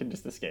fine, they can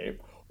just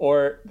escape.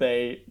 Or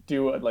they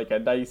do like a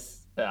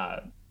nice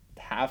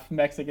half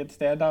Mexican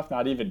standoff,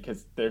 not even,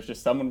 because there's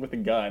just someone with a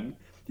gun,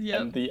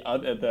 and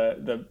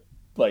the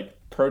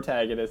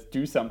protagonists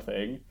do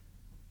something,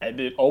 and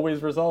it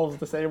always resolves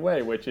the same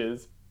way, which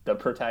is the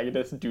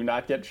protagonists do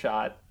not get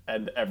shot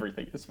and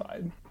everything is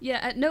fine. Yeah,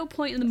 at no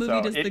point in the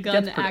movie does the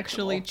gun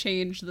actually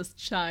change the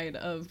side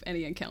of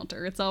any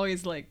encounter. It's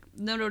always like,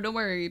 no, don't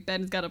worry,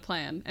 Ben's got a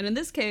plan. And in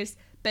this case,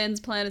 Ben's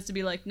plan is to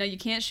be like, no, you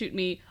can't shoot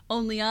me,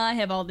 only I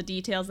have all the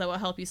details that will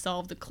help you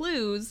solve the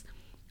clues.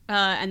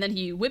 And then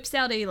he whips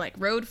out a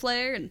road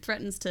flare and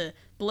threatens to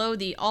blow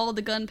all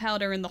the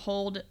gunpowder in the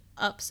hold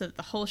up so that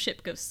the whole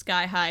ship goes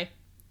sky high.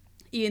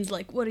 Ian's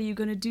like, what are you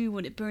gonna do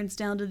when it burns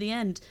down to the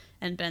end?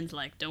 And Ben's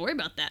like, don't worry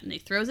about that. And he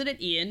throws it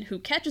at Ian, who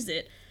catches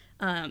it.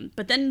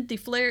 But then the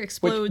flare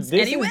explodes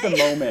anyway. This is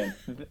the moment,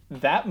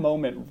 that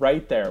moment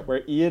right there,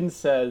 where Ian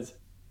says,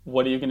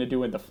 what are you gonna do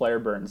when the flare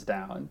burns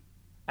down?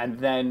 And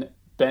then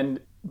Ben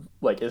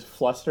is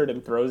flustered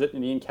and throws it,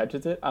 and Ian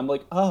catches it. I'm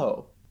like,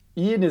 oh,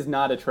 Ian is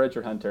not a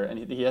treasure hunter,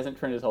 and he hasn't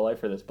trained his whole life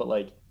for this,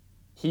 but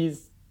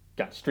he's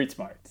got street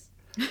smarts,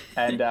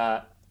 and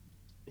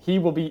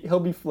he'll be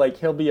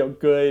a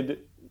good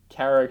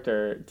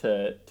character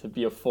to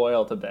be a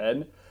foil to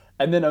Ben.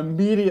 And then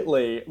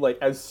immediately,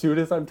 as soon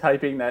as I'm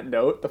typing that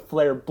note, the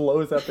flare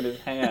blows up in his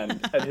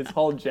hand, and his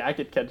whole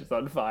jacket catches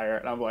on fire,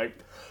 and I'm like,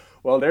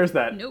 well, there's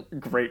that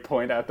great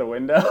point out the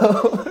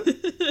window.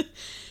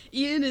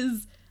 Ian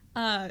is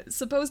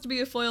supposed to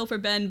be a foil for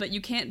Ben, but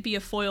you can't be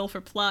a foil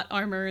for plot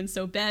armor, and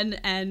so Ben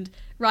and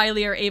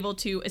Riley are able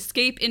to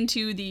escape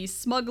into the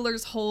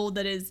smuggler's hold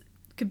that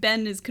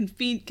Ben is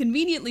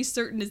conveniently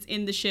certain is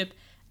in the ship,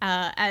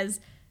 as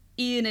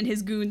Ian and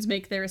his goons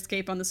make their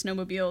escape on the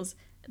snowmobiles.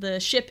 The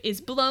ship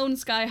is blown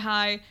sky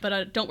high,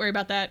 but don't worry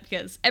about that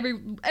because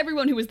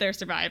everyone who was there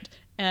survived.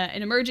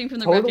 And emerging from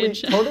the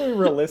wreckage, totally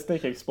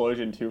realistic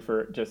explosion too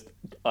for just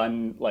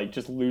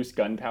just loose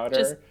gunpowder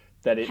just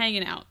that it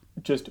hanging out,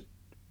 just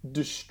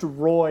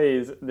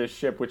destroys the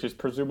ship, which is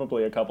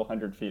presumably a couple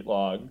 100 feet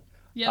long.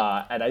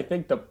 Yep. And I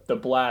think the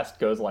blast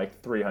goes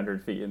like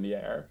 300 feet in the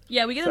air.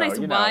 Yeah, we get a nice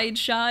wide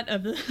shot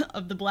of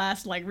the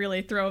blast, like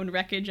really throwing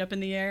wreckage up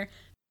in the air.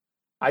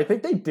 I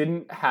think they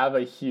didn't have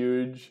a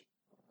huge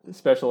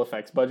special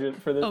effects budget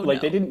for this.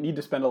 They didn't need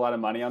to spend a lot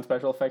of money on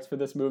special effects for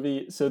this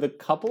movie. So the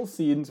couple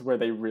scenes where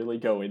they really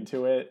go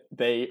into it,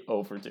 they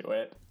overdo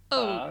it.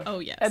 Oh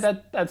yes.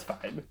 And that's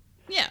fine.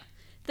 Yeah.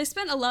 They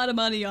spent a lot of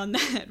money on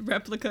that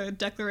replica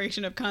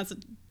declaration of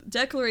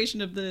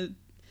the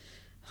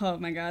oh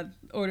my god,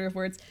 order of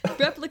words.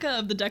 Replica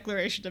of the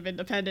Declaration of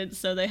Independence,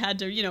 so they had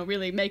to,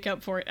 really make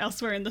up for it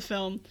elsewhere in the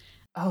film.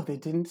 Oh, they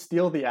didn't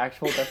steal the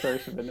actual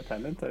Declaration of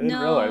Independence? I didn't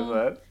realize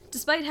that.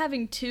 Despite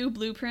having 2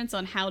 blueprints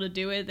on how to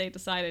do it, they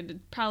decided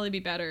it'd probably be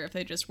better if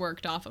they just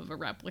worked off of a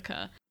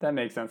replica. That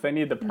makes sense. They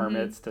need the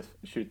permits to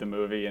shoot the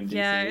movie in DC.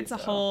 Yeah, it's a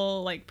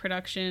whole,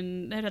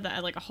 production. They had to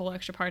add, a whole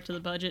extra part to the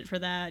budget for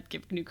that,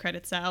 give new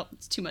credits out.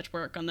 It's too much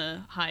work on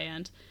the high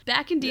end.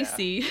 Back in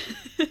DC,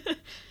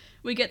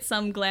 we get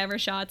some glamour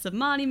shots of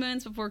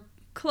monuments before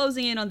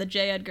closing in on the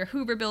J. Edgar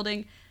Hoover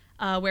building,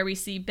 where we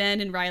see Ben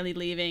and Riley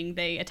leaving.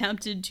 They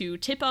attempted to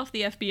tip off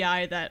the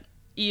FBI that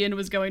Ian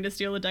was going to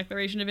steal the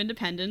Declaration of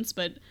Independence,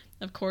 but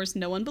of course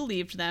no one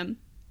believed them.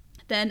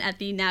 Then at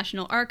the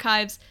National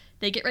Archives,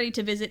 they get ready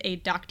to visit a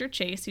Dr.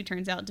 Chase, who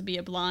turns out to be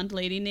a blonde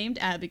lady named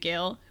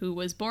Abigail, who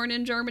was born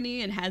in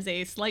Germany and has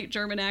a slight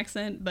German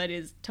accent, but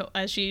is,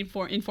 as she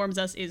informs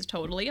us, is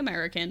totally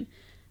American.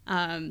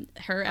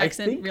 Her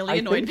accent really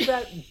annoyed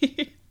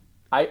me.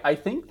 I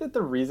think that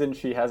the reason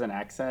she has an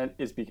accent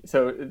is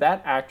because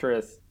that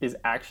actress is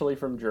actually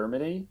from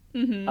Germany,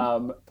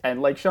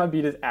 and Sean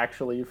Bean is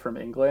actually from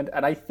England,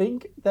 and I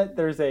think that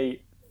there's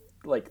a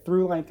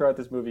through line throughout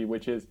this movie,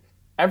 which is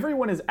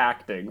everyone is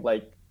acting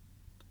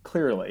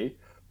clearly,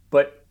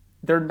 but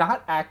they're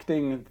not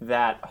acting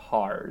that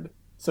hard,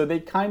 so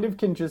they kind of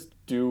can just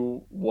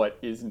do what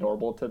is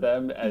normal to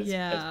them as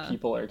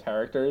people or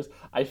characters.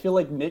 I feel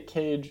like Nick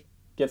Cage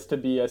gets to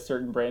be a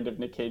certain brand of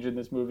Nick Cage in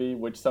this movie,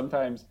 which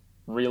sometimes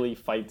really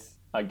fights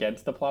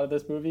against the plot of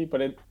this movie,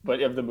 but in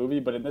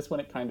this one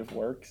it kind of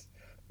works,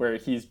 where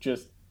he's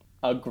just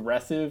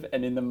aggressive,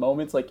 and in the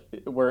moments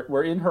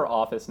we're in her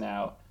office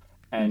now,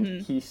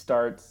 and he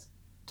starts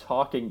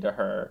talking to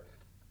her,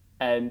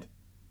 and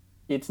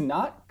it's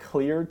not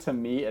clear to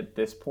me at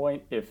this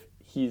point if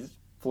he's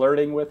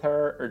flirting with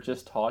her or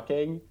just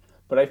talking,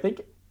 but I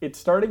think it's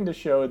starting to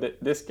show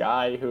that this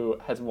guy who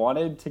has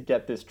wanted to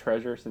get this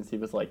treasure since he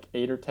was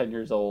 8 or 10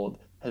 years old,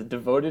 has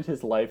devoted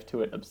his life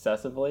to it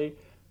obsessively,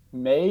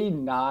 may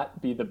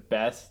not be the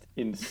best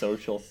in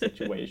social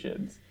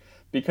situations.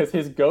 Because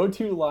his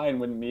go-to line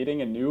when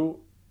meeting a new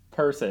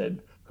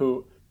person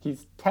who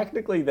he's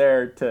technically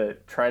there to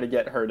try to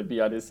get her to be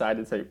on his side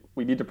and say,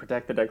 we need to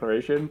protect the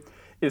Declaration,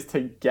 is to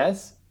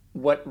guess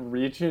what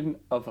region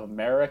of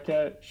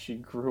America she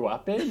grew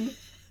up in.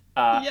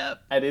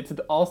 Yep. And it's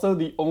also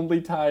the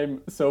only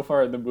time so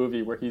far in the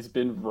movie where he's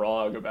been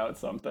wrong about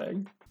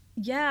something.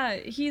 Yeah,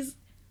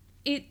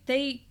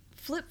 they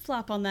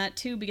flip-flop on that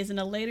too, because in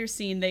a later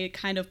scene they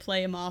kind of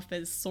play him off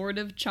as sort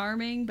of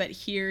charming, but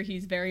here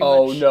he's very much...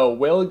 Oh no,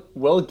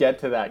 we'll get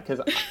to that, because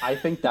I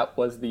think that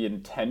was the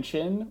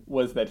intention,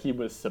 was that he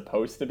was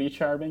supposed to be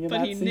charming in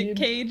that scene. But he Nick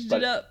Caged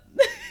it up.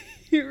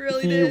 He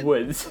really did. He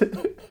was...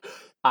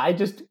 I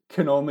just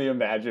can only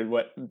imagine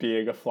what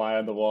being a fly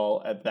on the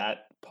wall at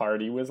that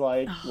party was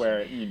like,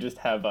 where you just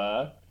have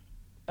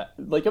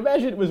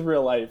imagine it was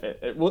real life.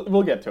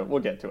 We'll get to it.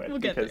 We'll get to it.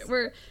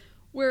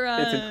 We're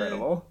it's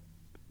incredible.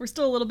 We're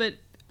still a little bit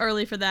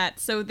early for that.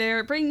 So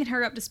they're bringing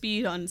her up to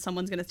speed on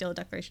someone's going to steal the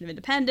Declaration of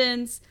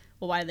Independence.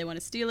 Well, why do they want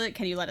to steal it?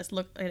 Can you let us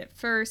look at it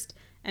first?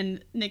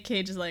 And Nick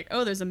Cage is like,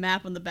 oh, there's a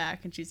map on the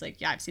back. And she's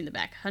like, yeah, I've seen the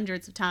back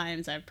hundreds of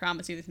times. I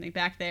promise you there's something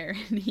back there.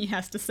 And he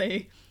has to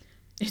say,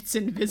 it's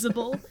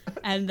invisible.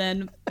 And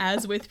then,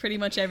 as with pretty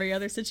much every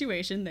other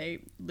situation, they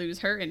lose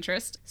her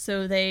interest.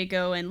 So they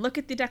go and look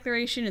at the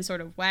Declaration and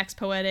sort of wax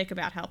poetic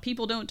about how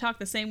people don't talk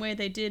the same way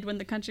they did when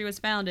the country was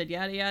founded,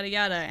 yada, yada,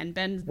 yada. And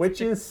Ben... Which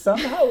is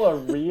somehow a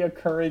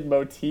reoccurring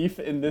motif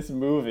in this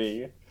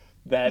movie,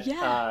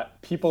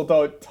 that people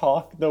don't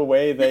talk the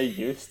way they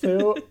used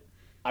to.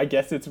 I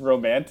guess it's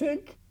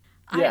romantic?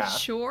 Yeah. I'm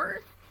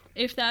sure.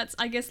 If that's,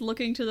 I guess,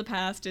 looking to the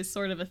past is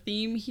sort of a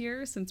theme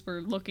here, since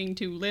we're looking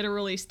to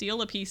literally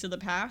steal a piece of the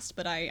past,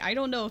 but I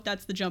don't know if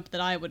that's the jump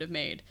that I would have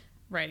made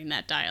writing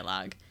that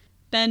dialogue.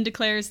 Ben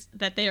declares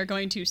that they are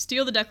going to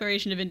steal the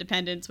Declaration of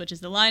Independence, which is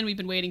the line we've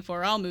been waiting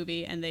for all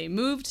movie, and they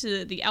move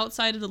to the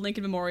outside of the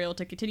Lincoln Memorial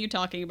to continue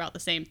talking about the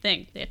same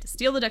thing. They have to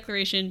steal the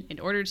Declaration in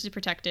order to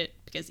protect it,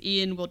 because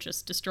Ian will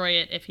just destroy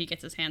it if he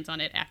gets his hands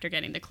on it after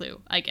getting the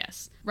clue, I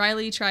guess.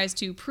 Riley tries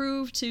to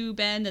prove to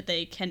Ben that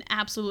they can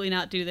absolutely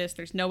not do this.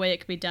 There's no way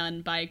it can be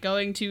done by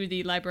going to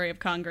the Library of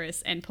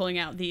Congress and pulling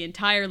out the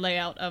entire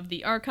layout of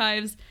the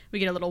archives. We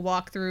get a little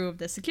walkthrough of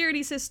the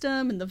security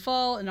system and the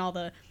vault and all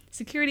the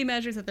security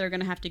measures that they're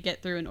going to have to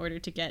get through in order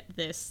to get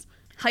this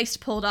heist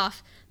pulled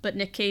off. But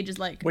Nick Cage is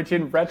like... Which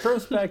in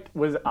retrospect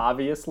was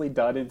obviously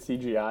done in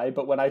CGI,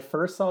 but when I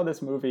first saw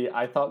this movie,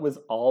 I thought was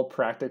all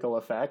practical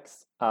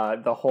effects.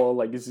 The whole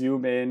like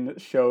zoom in,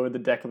 show the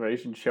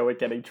Declaration, show it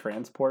getting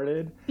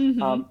transported.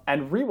 And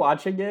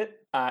rewatching it,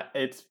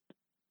 it's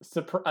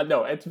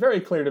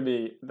very clear to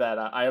me that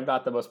I am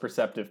not the most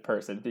perceptive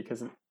person,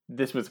 because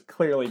this was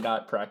clearly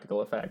not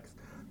practical effects.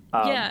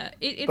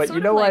 It's but sort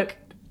you know of like...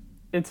 what?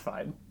 It's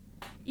fine.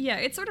 Yeah,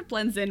 it sort of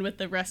blends in with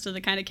the rest of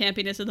the kind of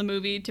campiness of the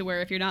movie, to where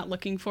if you're not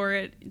looking for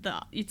it,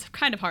 it's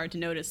kind of hard to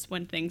notice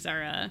when things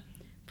are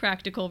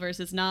practical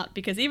versus not,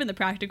 because even the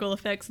practical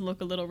effects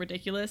look a little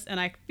ridiculous, and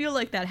I feel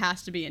like that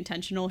has to be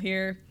intentional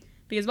here,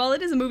 because while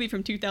it is a movie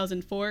from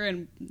 2004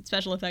 and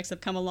special effects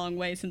have come a long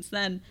way since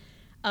then,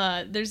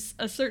 there's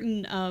a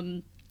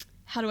certain,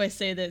 how do I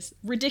say this,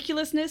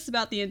 ridiculousness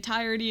about the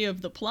entirety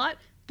of the plot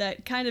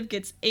that kind of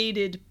gets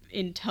aided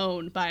in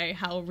tone by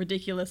how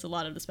ridiculous a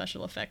lot of the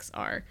special effects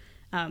are.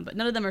 But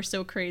none of them are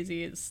so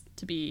crazy as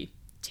to be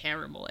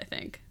terrible, I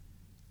think.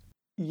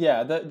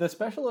 Yeah, the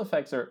special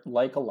effects are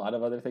like a lot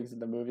of other things in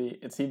the movie.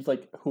 It seems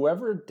like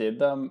whoever did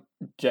them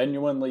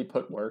genuinely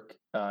put work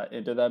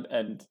into them,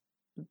 and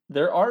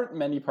there aren't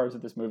many parts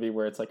of this movie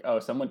where it's like, oh,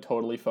 someone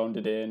totally phoned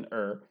it in,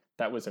 or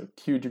that was a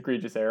huge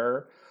egregious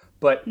error.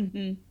 But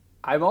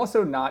I'm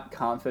also not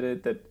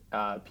confident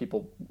that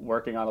people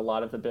working on a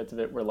lot of the bits of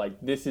it were like,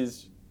 this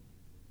is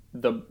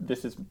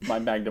my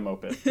magnum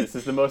opus. This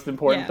is the most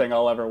important thing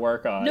I'll ever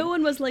work on. No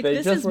one was like,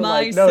 this is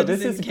my like, no,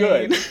 this is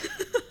good.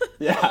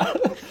 Yeah,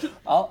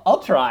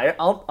 I'll try.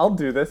 I'll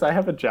do this. I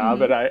have a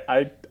job and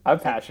I'm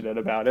passionate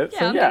about it.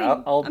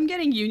 Yeah, so I'm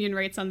getting union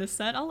rates on this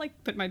set. I'll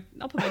put my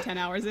 10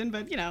 hours in,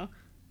 but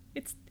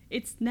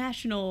it's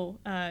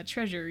national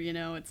treasure.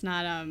 It's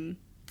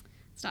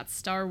not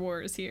Star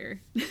Wars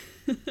here.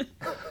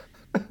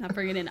 Not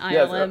bringing in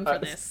ILM for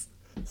this.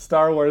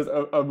 Star Wars,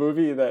 a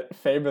movie that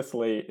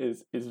famously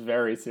is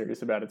very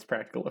serious about its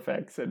practical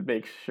effects and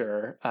makes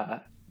sure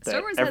that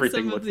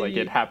everything looks like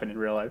it happened in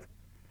real life.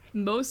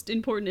 Most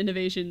important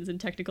innovations in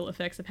technical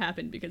effects have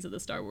happened because of the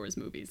Star Wars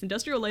movies.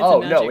 Industrial Lights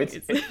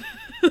and Magic.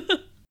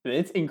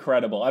 It's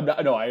incredible.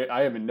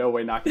 I am in no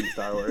way knocking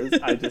Star Wars.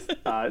 I just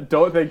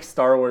don't think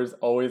Star Wars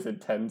always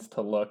intends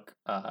to look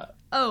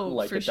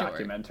like a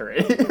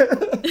documentary.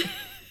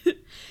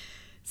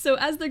 So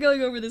as they're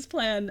going over this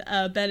plan,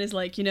 Ben is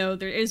like,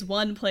 there is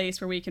one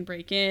place where we can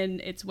break in.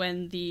 It's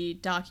when the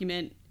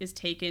document is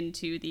taken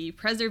to the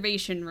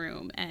preservation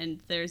room,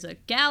 and there's a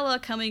gala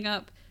coming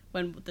up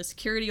when the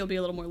security will be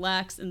a little more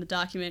lax in the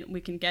document. We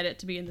can get it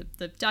to be in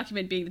the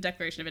document being the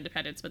Declaration of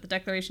Independence, but the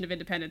Declaration of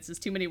Independence is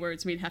too many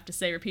words we'd have to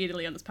say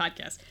repeatedly on this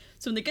podcast.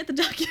 So when they get the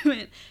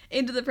document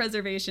into the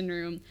preservation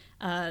room,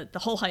 the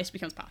whole heist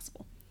becomes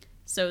possible.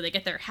 So they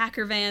get their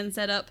hacker van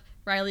set up.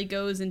 Riley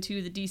goes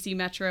into the DC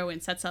Metro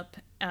and sets up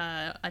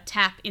a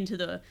tap into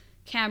the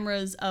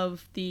cameras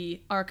of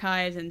the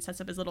archives and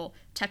sets up his little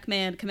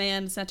TechMan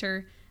command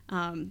center.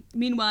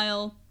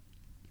 Meanwhile,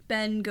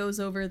 Ben goes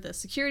over the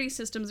security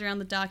systems around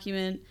the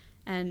document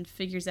and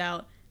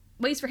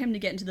waits for him to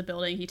get into the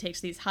building. He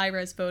takes these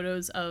high-res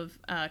photos of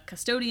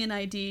custodian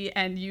ID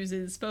and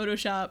uses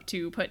Photoshop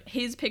to put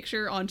his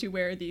picture onto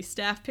where the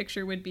staff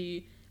picture would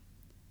be.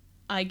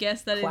 I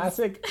guess that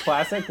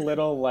classic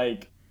little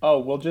like, oh,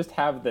 we'll just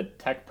have the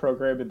tech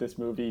program in this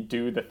movie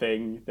do the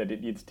thing that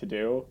it needs to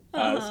do.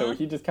 So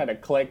he just kind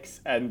of clicks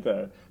and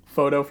the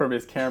photo from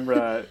his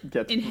camera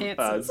gets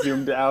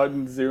zoomed out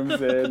and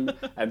zooms in,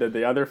 and then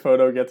the other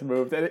photo gets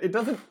moved. And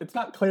it's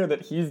not clear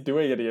that he's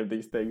doing any of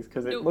these things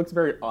because it looks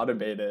very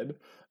automated.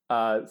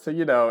 I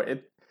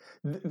wanted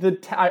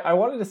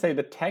to say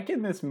the tech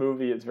in this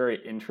movie is very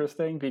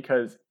interesting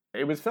because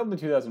it was filmed in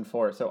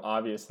 2004, so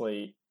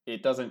obviously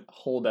it doesn't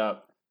hold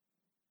up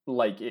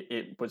like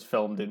it was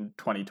filmed in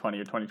 2020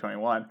 or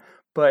 2021,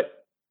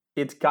 but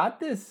it's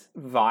got this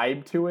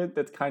vibe to it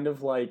that's kind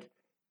of like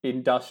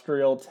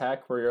industrial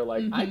tech where you're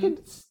like, I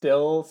can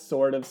still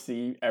sort of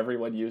see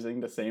everyone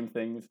using the same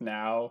things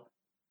now,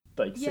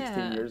 like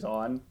 16 years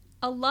on.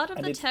 A lot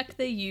of the tech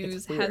they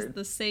use has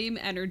the same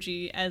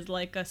energy as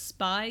like a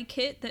spy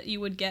kit that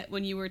you would get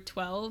when you were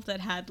 12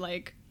 that had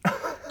like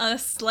a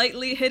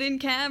slightly hidden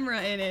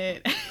camera in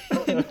it.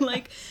 And,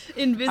 like,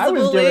 invisible I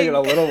was giving ink. it a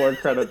little more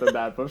credit than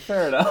that, but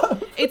fair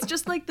enough. It's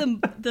just like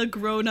the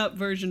grown-up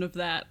version of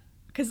that.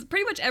 Because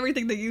pretty much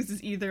everything they use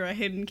is either a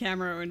hidden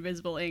camera or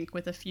invisible ink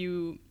with a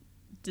few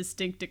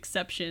distinct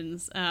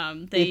exceptions.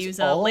 They use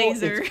a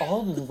laser. It's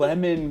all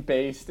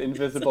lemon-based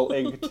invisible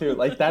ink too.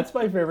 Like that's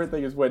my favorite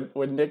thing is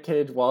when Nick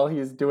Cage, while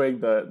he's doing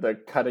the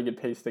cutting and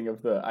pasting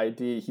of the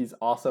ID, he's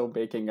also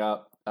making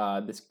up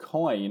this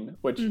coin,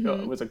 which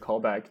was a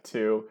callback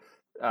to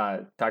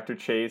Dr.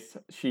 Chase.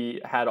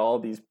 She had all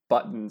these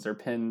buttons or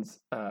pins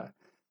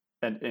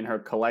and in her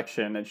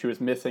collection, and she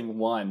was missing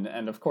one.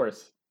 And of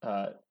course,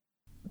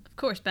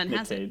 Ben Nick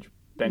has Cage, it.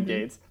 Ben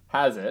Gates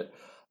has it.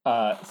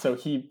 So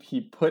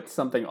he puts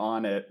something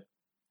on it,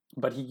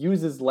 but he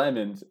uses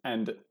lemons,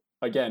 and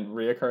again,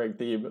 reoccurring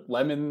theme,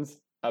 lemons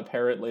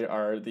apparently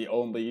are the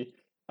only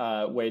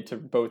way to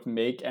both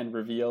make and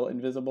reveal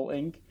invisible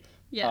ink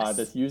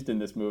that's used in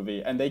this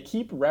movie. And they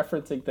keep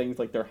referencing things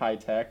like they're high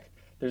tech.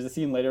 There's a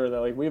scene later where they're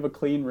like, we have a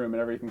clean room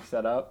and everything's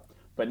set up.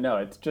 But no,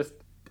 it's just,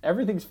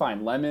 everything's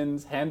fine.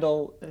 Lemons,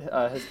 handle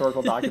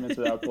historical documents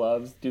without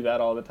gloves, do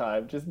that all the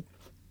time. Just,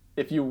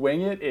 if you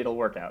wing it, it'll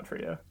work out for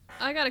you.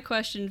 I got a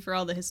question for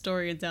all the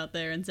historians out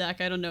there, and Zach,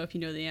 I don't know if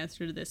you know the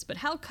answer to this, but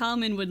how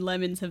common would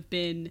lemons have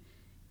been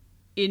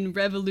in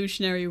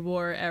Revolutionary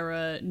War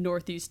era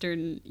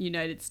northeastern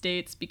United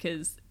States?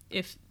 Because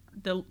if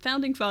the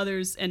Founding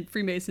Fathers and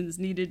Freemasons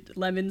needed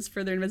lemons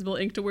for their invisible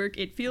ink to work,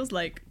 it feels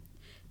like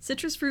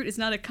citrus fruit is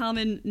not a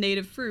common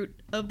native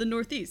fruit of the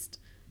Northeast.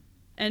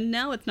 And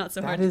now it's not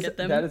so hard to get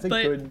them. That is a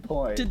good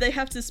point. Did they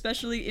have to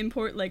specially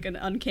import like an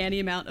uncanny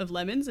amount of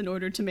lemons in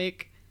order to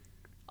make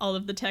all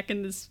of the tech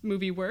in this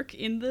movie work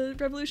in the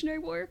Revolutionary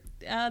War?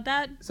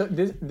 So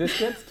this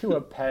gets to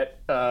a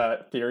pet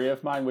theory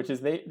of mine, which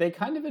is they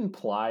kind of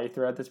imply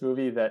throughout this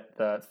movie that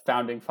the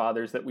founding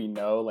fathers that we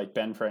know, like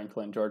Ben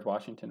Franklin, George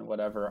Washington,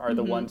 whatever, are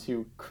the ones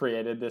who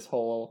created this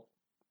whole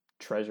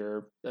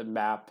treasure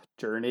map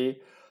journey.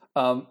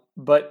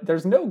 But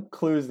there's no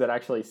clues that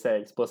actually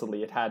say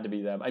explicitly it had to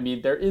be them. I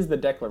mean, there is the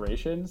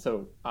Declaration,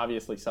 so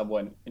obviously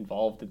someone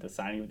involved in the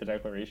signing of the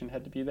Declaration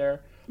had to be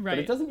there. Right. But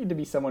it doesn't need to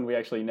be someone we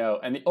actually know.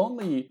 And the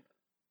only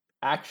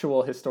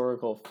actual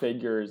historical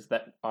figures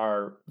that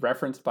are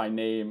referenced by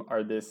name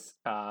are this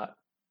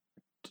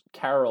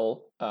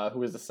Carol,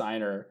 who is a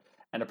signer,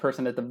 and a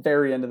person at the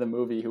very end of the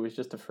movie who was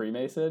just a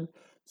Freemason.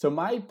 So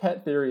my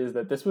pet theory is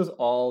that this was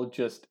all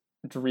just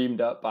dreamed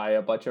up by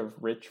a bunch of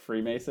rich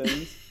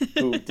Freemasons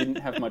who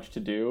didn't have much to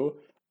do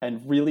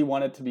and really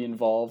wanted to be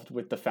involved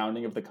with the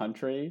founding of the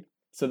country.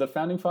 So the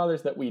founding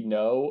fathers that we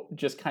know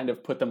just kind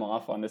of put them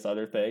off on this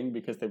other thing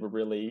because they were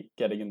really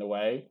getting in the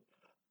way.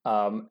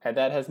 And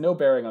that has no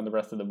bearing on the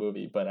rest of the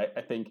movie. But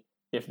I think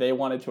if they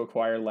wanted to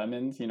acquire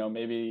lemons,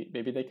 maybe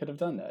they could have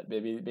done that.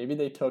 Maybe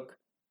they took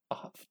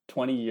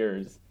 20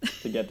 years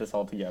to get this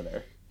all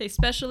together. They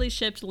specially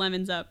shipped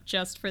lemons up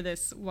just for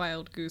this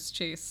wild goose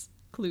chase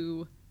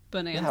clue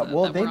bonanza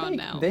that we're on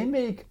now. They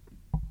make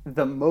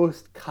the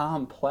most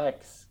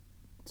complex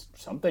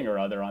something or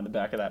other on the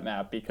back of that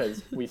map,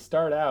 because we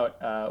start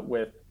out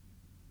with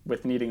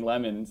needing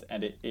lemons,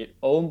 and it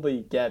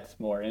only gets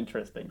more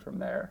interesting from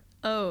there.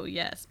 Oh,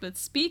 yes. But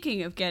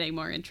speaking of getting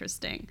more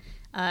interesting,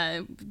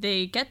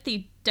 they get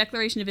the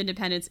Declaration of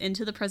Independence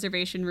into the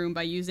preservation room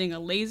by using a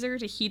laser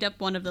to heat up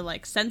one of the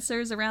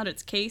sensors around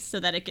its case so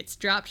that it gets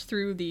dropped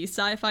through the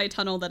sci-fi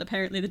tunnel that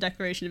apparently the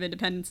Declaration of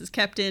Independence is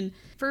kept in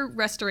for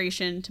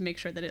restoration to make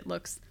sure that it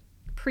looks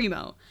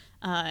primo.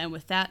 And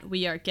with that,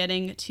 we are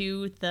getting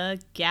to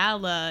the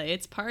gala.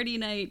 It's party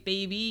night,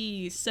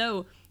 baby.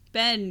 So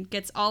Ben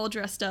gets all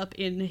dressed up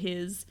in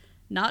his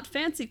not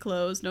fancy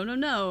clothes,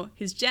 no,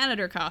 his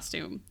janitor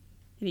costume.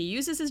 And he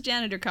uses his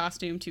janitor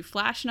costume to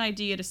flash an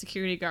ID at a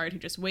security guard who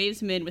just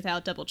waves him in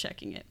without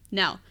double-checking it.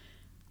 Now,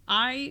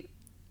 I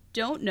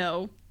don't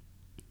know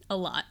a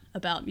lot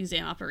about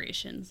museum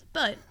operations,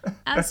 but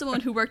as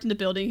someone who worked in the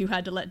building who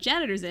had to let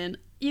janitors in,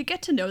 you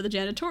get to know the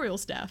janitorial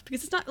staff,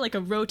 because it's not like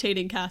a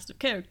rotating cast of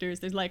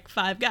characters. There's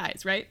 5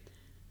 guys, right?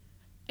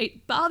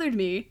 It bothered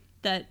me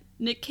that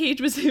Nick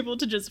Cage was able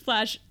to just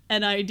flash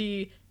an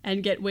ID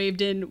and get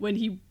waved in when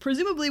he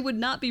presumably would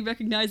not be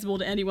recognizable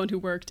to anyone who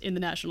worked in the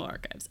National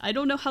Archives. I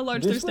don't know how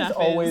large their staff is. This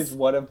was always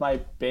one of my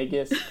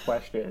biggest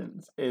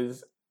questions,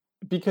 is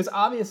because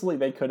obviously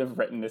they could have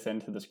written this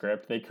into the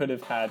script. They could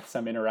have had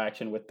some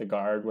interaction with the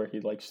guard where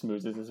he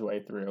smoozes his way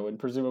through, and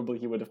presumably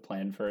he would have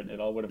planned for it and it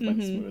all would have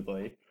went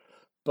smoothly.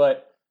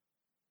 But,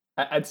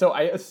 and so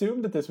I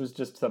assumed that this was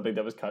just something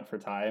that was cut for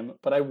time,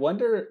 but I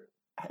wonder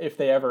if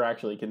they ever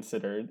actually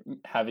considered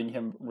having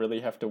him really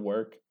have to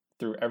work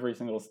through every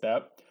single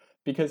step,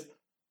 because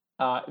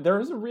there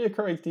is a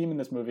reoccurring theme in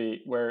this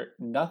movie where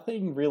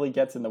nothing really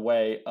gets in the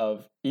way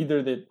of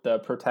either the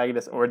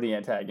protagonist or the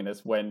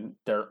antagonist when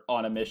they're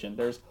on a mission.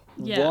 There's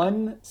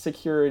one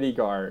security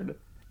guard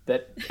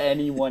that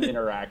anyone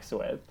interacts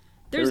with.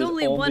 There's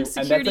only one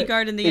security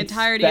guard in the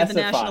entirety of the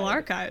National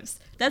Archives.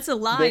 That's a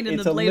line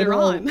later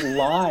on. It's a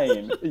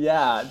line,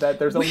 yeah, that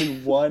there's only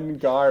one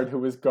guard who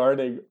was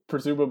guarding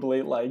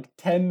presumably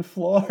 10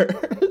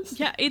 floors.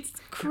 Yeah, it's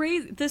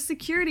crazy. The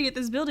security at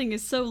this building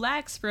is so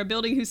lax for a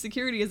building whose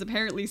security is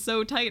apparently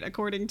so tight,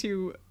 according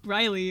to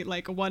Riley,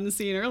 one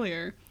scene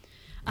earlier.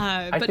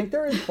 I think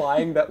they're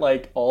implying that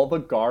all the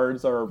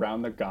guards are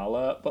around the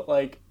gala, but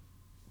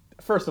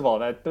first of all,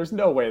 that there's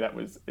no way that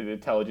was an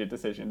intelligent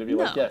decision to be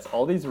like, No. yes,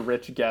 all these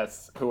rich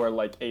guests who are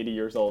like 80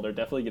 years old are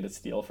definitely going to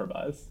steal from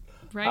us.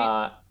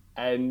 Right?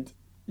 And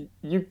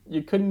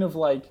you couldn't have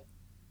like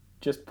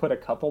just put a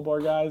couple more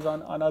guys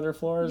on other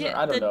floors, or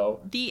I don't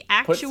know. The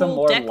Put some actual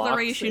more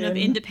Declaration locks of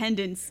in.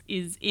 Independence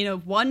is in a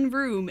one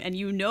room, and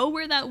you know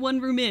where that one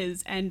room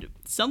is, and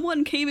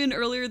someone came in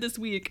earlier this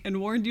week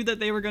and warned you that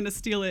they were going to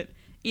steal it.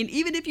 And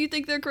even if you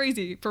think they're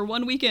crazy, for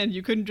one weekend,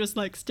 you couldn't just,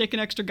 like, stick an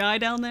extra guy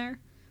down there?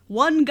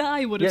 One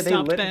guy would have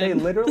stopped Ben. They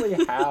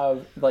literally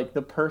have, like,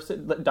 the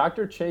person,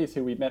 Dr. Chase,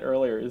 who we met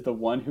earlier, is the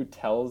one who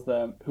tells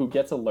them, who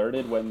gets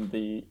alerted when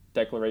the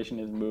Declaration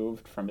is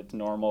moved from its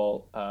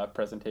normal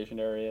presentation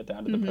area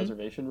down to the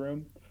preservation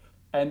room.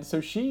 And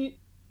so she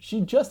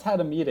just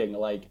had a meeting,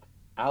 like,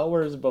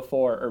 hours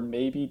before, or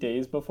maybe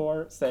days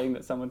before, saying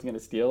that someone's going to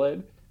steal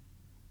it.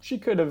 She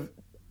could have,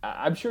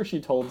 I'm sure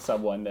she told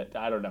someone that,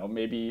 I don't know,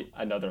 maybe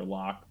another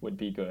lock would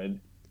be good,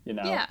 you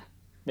know? Yeah.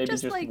 Maybe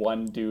just like,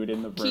 one dude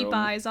in the room. keep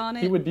eyes on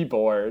it. He would be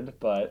bored,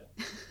 but...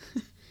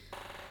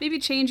 Maybe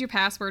change your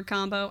password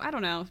combo. I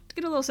don't know.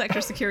 Get a little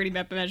extra security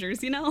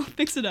measures, you know?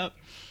 Fix it up.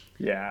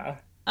 Yeah.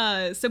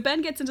 So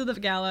Ben gets into the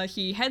gala.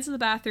 He heads to the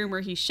bathroom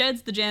where he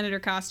sheds the janitor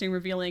costume,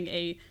 revealing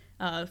a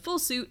full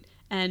suit,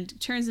 and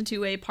turns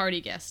into a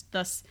party guest,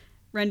 thus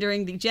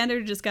rendering the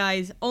janitor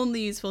disguise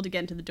only useful to get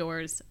into the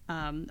doors.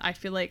 I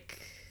feel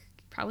like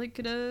probably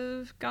could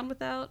have gone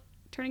without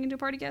turning into a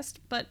party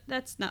guest, but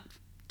that's not...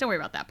 Don't worry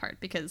about that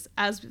part, because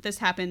as this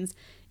happens,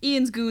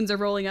 Ian's goons are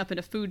rolling up in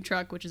a food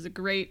truck, which is a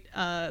great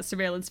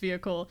surveillance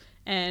vehicle,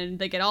 and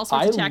they get all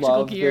sorts of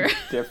tactical gear. I love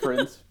the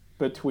difference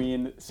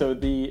between... So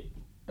the...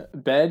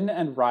 Ben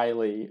and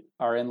Riley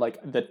are in, like,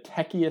 the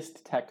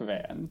techiest tech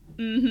van.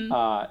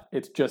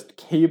 It's just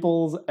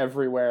cables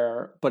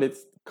everywhere, but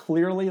it's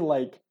clearly,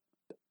 like,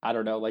 I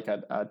don't know, like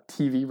a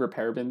TV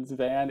repairman's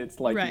van. It's,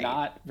 like,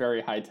 not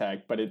very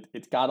high-tech, but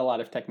it's got a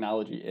lot of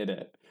technology in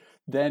it.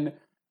 Then...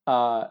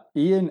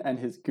 Ian and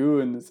his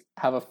goons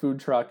have a food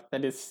truck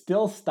that is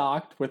still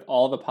stocked with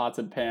all the pots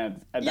and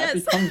pans, and that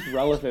becomes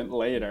relevant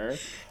later.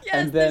 Yes,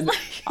 and then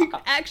there's like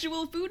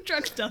actual food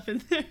truck stuff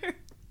in there.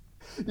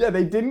 Yeah,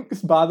 they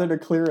didn't bother to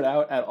clear it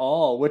out at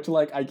all, which,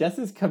 like, I guess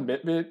is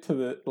commitment to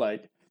the,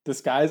 like,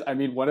 disguise. I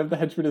mean, one of the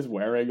henchmen is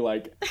wearing,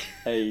 like,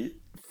 a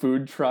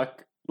food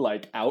truck,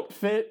 like,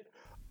 outfit,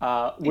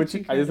 which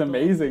is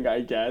amazing,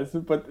 I guess.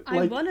 But, like,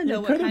 I want to know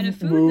what kind of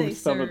food they serve.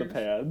 Some of the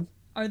pans.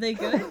 Are they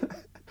good?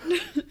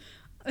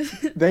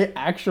 They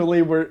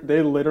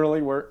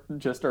literally were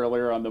just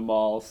earlier on the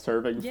mall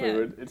serving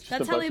food. It's just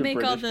that's a how bunch they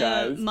make of British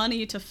all the guys.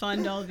 money to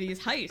fund all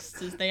these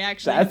heists, is they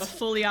actually have a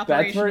fully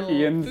operational That's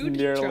where Ian's food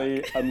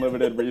nearly truck.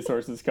 unlimited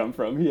resources come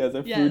from. He has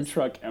a food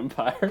truck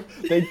empire.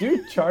 They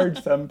do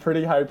charge some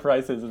pretty high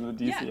prices in the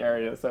DC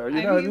area, so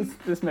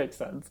this makes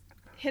sense.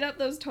 Hit up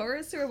those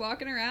tourists who are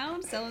walking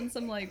around selling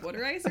some, like,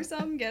 water ice or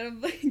something,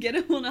 get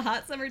them on a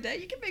hot summer day.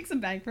 You can make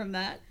some bank from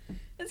that.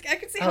 I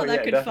could see how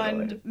that could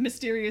fund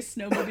mysterious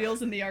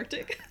snowmobiles in the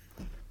Arctic.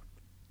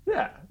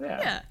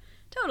 Yeah,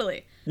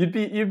 totally. You'd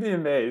be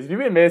amazed. You'd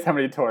be amazed how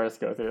many tourists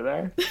go through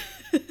there.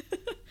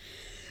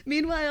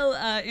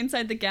 Meanwhile,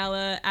 inside the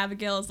gala,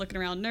 Abigail is looking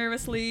around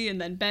nervously,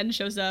 and then Ben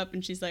shows up,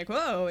 and she's like,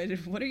 "Whoa,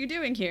 what are you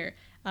doing here?"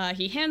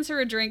 He hands her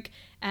a drink,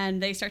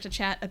 and they start to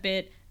chat a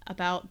bit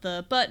about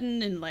the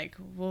button and, like,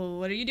 well,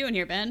 what are you doing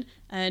here, Ben?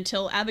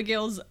 Until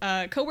Abigail's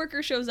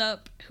coworker shows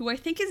up, who I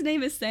think his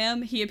name is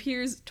Sam. He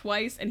appears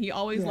twice, and he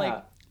always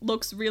like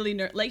looks really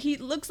like he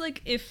looks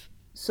like if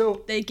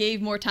they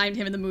gave more time to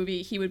him in the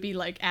movie, he would be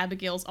like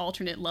Abigail's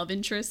alternate love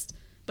interest,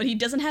 but he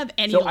doesn't have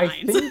any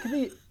lines. I think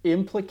the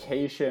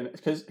implication,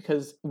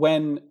 because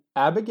when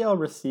Abigail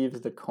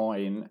receives the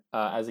coin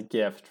as a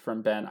gift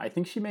from Ben, I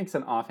think she makes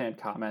an offhand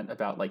comment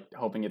about, like,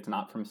 hoping it's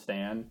not from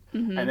Stan.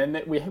 And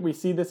then we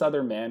see this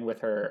other man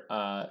with her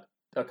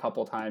a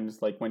couple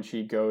times, like when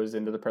she goes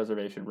into the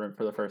preservation room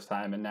for the first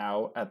time, and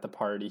now at the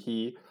party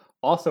he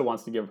also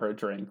wants to give her a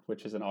drink,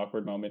 which is an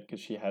awkward moment because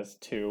she has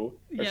two,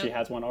 or she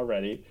has one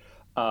already.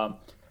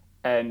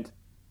 And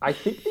I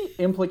think the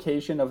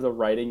implication of the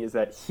writing is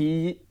that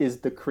he is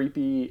the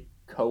creepy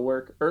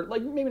coworker, or,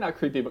 like, maybe not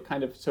creepy, but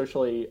kind of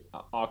socially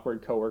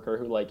awkward coworker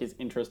who, like, is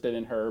interested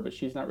in her, but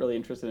she's not really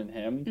interested in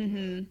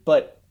him.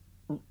 But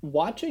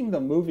watching the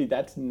movie,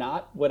 that's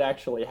not what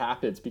actually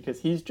happens, because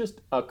he's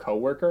just a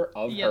coworker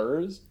of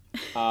hers.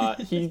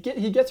 He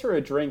gets her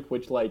a drink,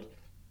 which, like,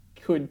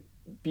 could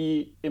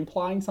be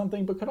implying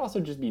something, but could also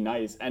just be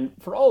nice. And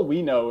for all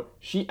we know,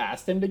 she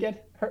asked him to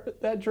get her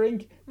that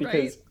drink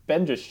because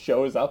Ben just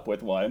shows up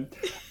with one.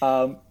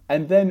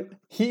 And then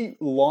he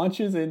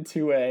launches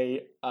into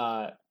a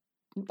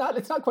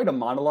it's not quite a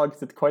monologue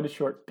because it's quite a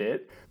short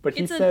bit, but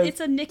he says it's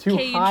a Nick to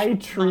Cage high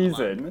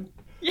treason. monologue.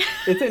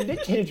 It's a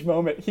Nick Cage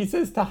moment. He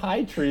says to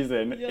high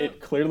treason. It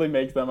clearly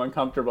makes them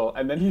uncomfortable.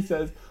 And then he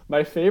says,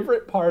 my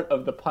favorite part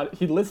of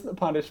he lists the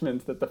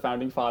punishments that the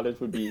founding fathers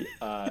would be,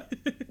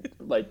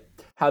 like,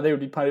 how they would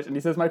be punished. And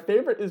he says, my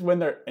favorite is when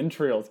their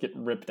entrails get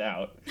ripped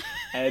out.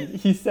 And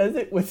he says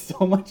it with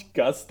so much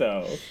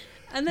gusto.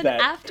 And then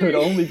that after could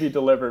only be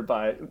delivered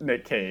by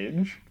Nick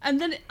Cage. And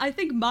then I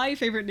think my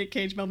favorite Nick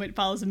Cage moment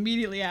follows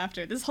immediately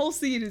after. This whole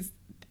scene is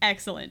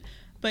excellent.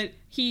 But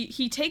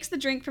he takes the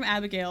drink from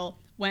Abigail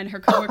when her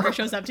coworker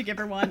shows up to give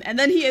her one, and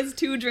then he has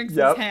 2 drinks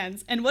in his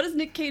hands. And what does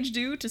Nick Cage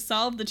do to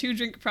solve the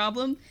 2-drink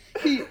problem?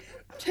 He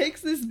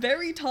takes this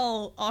very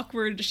tall,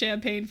 awkward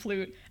champagne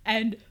flute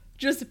and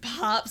just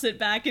pops it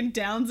back and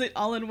downs it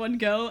all in one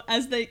go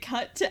as they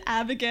cut to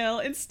Abigail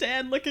and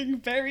Stan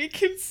looking very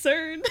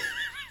concerned.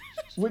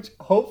 Which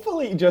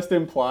hopefully just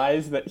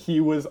implies that he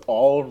was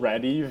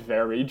already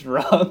very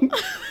drunk.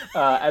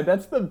 And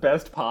that's the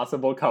best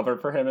possible cover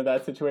for him in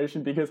that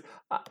situation, because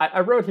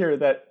I wrote here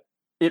that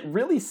it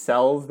really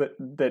sells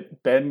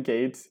that Ben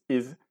Gates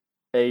is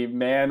a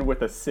man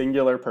with a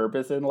singular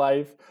purpose in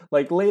life.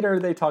 Like, later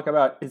they talk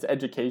about his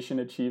education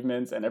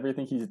achievements and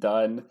everything he's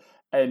done,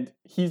 and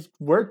he's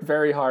worked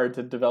very hard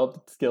to develop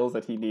the skills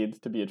that he needs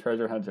to be a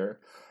treasure hunter.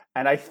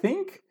 And I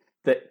think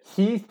that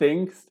he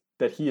thinks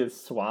that he is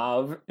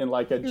suave in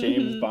like a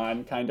James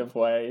Bond kind of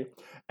way,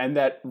 and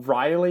that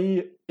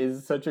Riley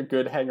is such a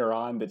good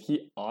hanger-on that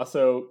he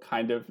also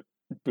kind of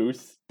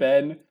boosts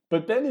Ben.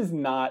 But Ben is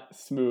not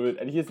smooth,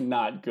 and he is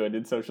not good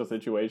in social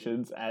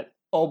situations at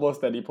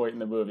almost any point in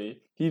the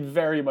movie. He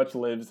very much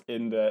lives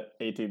in the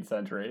 18th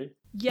century.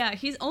 Yeah,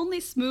 he's only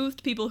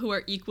smoothed people who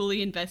are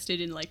equally invested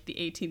in, like, the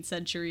 18th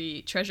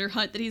century treasure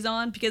hunt that he's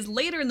on, because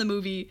later in the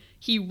movie,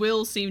 he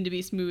will seem to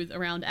be smooth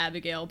around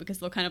Abigail, because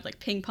they'll kind of, like,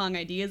 ping-pong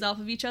ideas off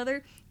of each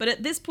other. But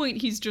at this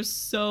point, he's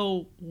just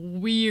so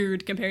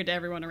weird compared to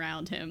everyone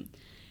around him.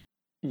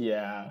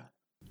 Yeah.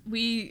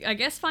 We, I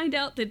guess, find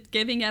out that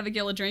giving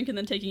Abigail a drink and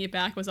then taking it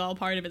back was all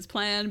part of his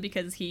plan,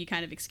 because he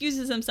kind of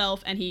excuses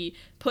himself and he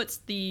puts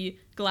the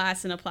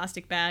glass in a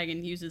plastic bag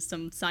and uses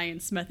some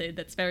science method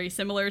that's very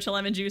similar to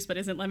lemon juice but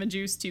isn't lemon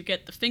juice to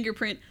get the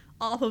fingerprint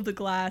off of the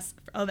glass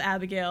of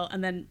Abigail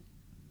and then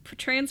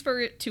transfer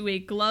it to a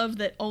glove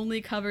that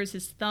only covers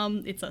his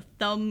thumb. It's a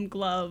thumb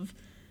glove.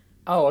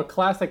 Oh, a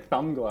classic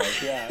thumb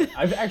glove, yeah.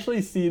 I've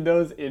actually seen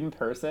those in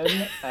person.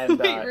 And,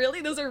 Wait, really?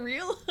 Those are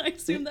real? I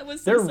assume that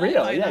was they're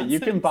real, yeah. Nonsense. You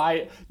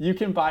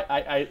can buy,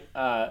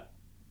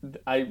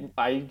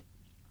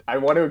 I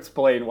want to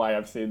explain why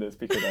I've seen this,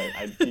 because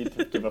I need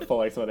to give a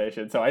full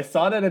explanation. So I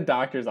saw it at a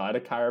doctor's, at a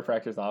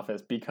chiropractor's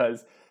office,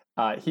 because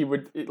he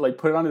would like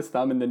put it on his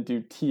thumb and then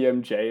do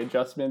TMJ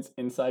adjustments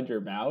inside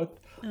your mouth.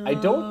 Oh. I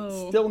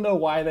don't still know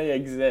why they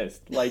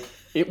exist. Like,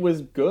 it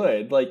was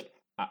good. Like,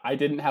 I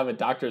didn't have a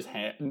doctor's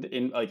hand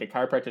in, like, a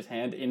chiropractor's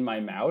hand in my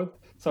mouth,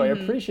 so I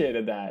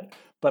appreciated that.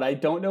 But I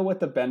don't know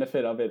what the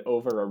benefit of it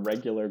over a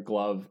regular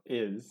glove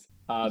is.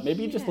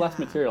 Maybe just less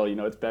material,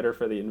 it's better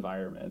for the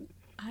environment.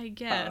 I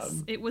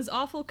guess. It was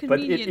awful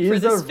convenient for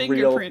this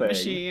fingerprint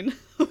machine.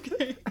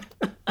 Okay.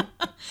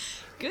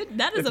 Good.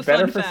 That is a fun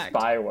fact. It's better for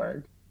spy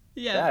work.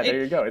 Yeah,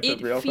 there you go. It's a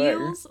real thing. It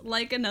feels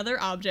like another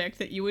object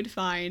that you would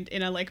find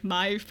in a, like,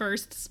 My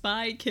First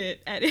Spy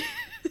kit that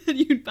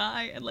you'd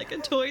buy at, like, a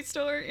toy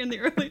store in the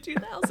early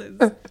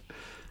 2000s.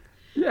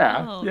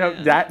 Yeah,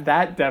 Man.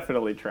 that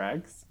definitely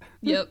tracks.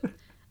 Yep.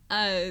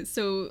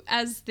 So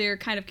as they're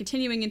kind of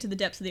continuing into the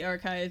depths of the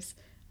archives,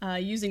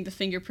 using the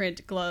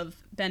fingerprint glove,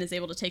 Ben is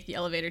able to take the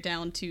elevator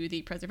down to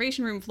the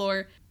preservation room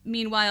floor.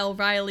 Meanwhile,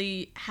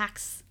 Riley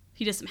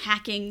he does some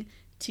hacking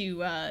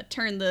to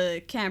turn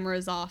the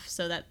cameras off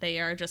so that they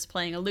are just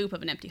playing a loop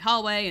of an empty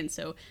hallway, and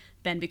so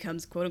Ben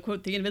becomes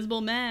quote-unquote the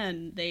Invisible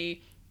Man.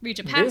 They reach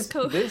a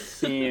passcode. This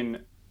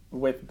scene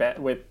with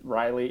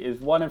Riley is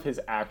one of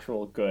his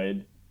actual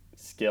good,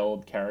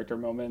 skilled character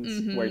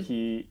moments, where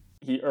he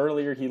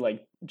earlier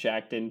like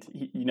jacked into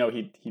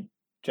he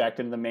jacked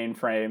into the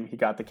mainframe, he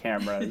got the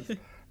cameras,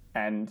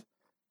 and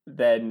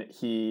then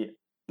he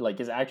like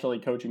is actually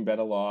coaching Ben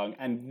along,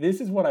 and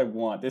this is what I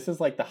want. This is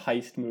like the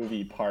heist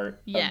movie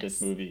part of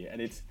this movie,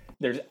 and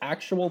there's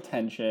actual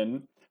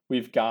tension.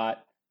 We've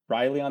got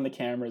Riley on the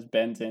cameras,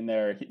 Ben's in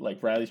there,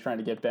 Riley's trying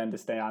to get Ben to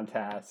stay on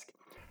task,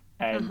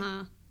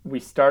 and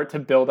we start to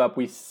build up.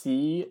 We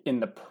see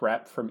in the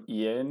prep from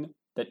Ian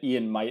that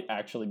Ian might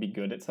actually be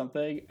good at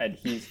something, and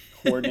he's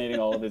coordinating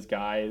all of his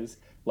guys.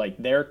 Like,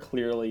 they're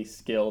clearly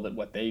skilled at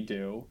what they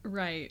do,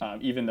 right?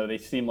 Even though they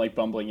seem like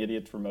bumbling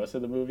idiots for most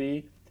of the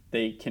movie,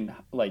 they can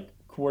like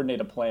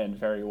coordinate a plan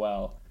very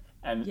well.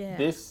 And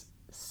this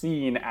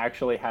scene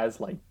actually has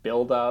like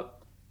build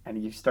up,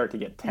 and you start to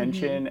get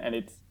tension, and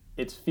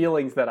it's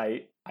feelings that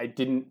I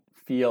didn't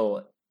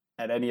feel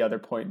at any other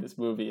point in this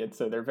movie, and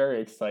so they're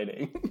very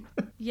exciting.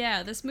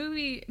 Yeah, this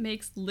movie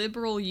makes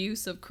liberal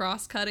use of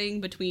cross-cutting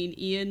between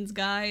Ian's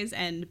guys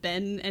and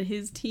Ben and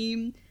his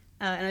team,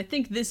 and I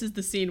think this is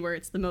the scene where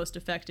it's the most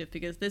effective,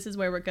 because this is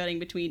where we're cutting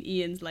between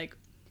Ian's like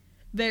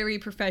very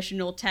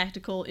professional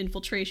tactical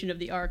infiltration of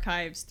the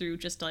archives through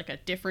just like a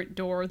different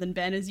door than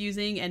Ben is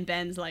using, and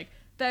Ben's like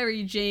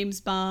very James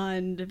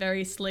Bond,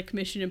 very slick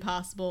Mission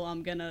Impossible,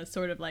 I'm gonna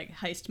sort of like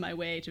heist my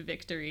way to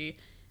victory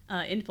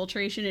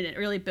infiltration, and it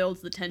really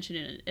builds the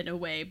tension in a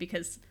way,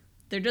 because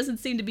there doesn't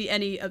seem to be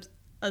any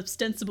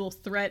ostensible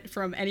threat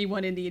from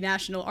anyone in the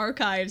National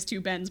Archives to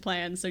Ben's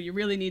plan, so you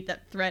really need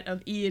that threat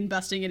of Ian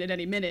busting in at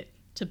any minute.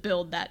 to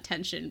build that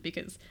tension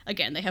because,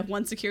 again, they have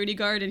one security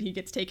guard and he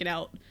gets taken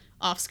out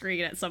off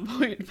screen at some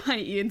point by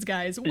Ian's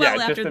guys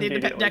after the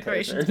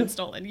decoration's been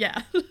stolen.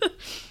 Yeah.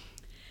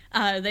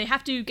 They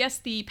have to guess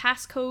the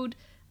passcode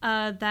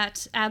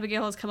that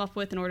Abigail has come up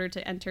with in order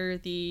to enter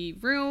the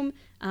room.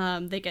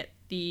 They get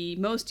the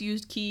most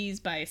used keys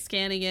by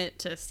scanning it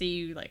to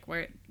see like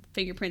where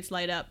fingerprints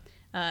light up.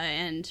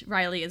 And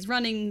Riley is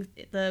running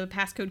the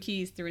passcode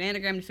keys through an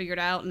anagram to figure it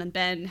out, and then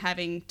Ben,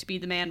 having to be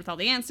the man with all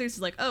the answers,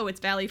 is like, oh, it's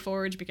Valley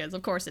Forge, because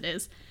of course it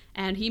is.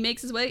 And he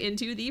makes his way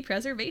into the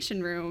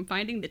preservation room,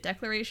 finding the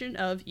Declaration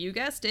of, you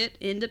guessed it,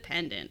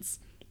 Independence.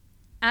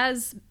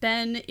 As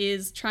Ben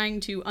is trying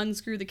to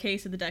unscrew the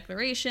case of the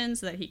Declaration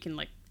so that he can,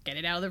 like, get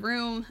it out of the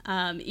room,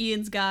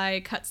 Ian's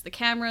guy cuts the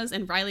cameras,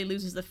 and Riley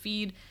loses the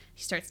feed.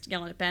 He starts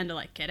yelling at Ben to,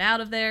 like, get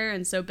out of there,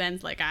 and so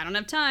Ben's like, I don't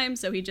have time,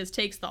 so he just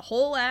takes the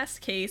whole ass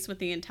case with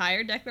the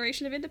entire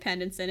Declaration of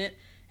Independence in it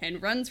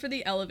and runs for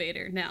the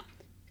elevator. Now,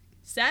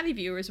 savvy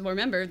viewers will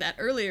remember that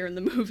earlier in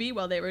the movie,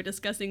 while they were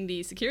discussing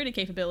the security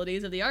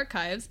capabilities of the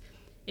archives,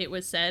 it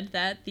was said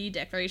that the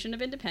Declaration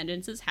of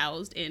Independence is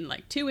housed in,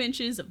 like, 2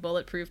 inches of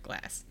bulletproof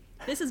glass.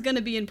 This is going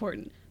to be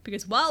important,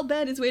 because while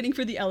Ben is waiting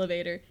for the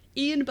elevator,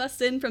 Ian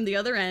busts in from the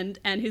other end,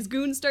 and his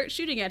goons start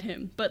shooting at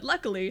him. But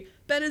luckily,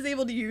 Ben is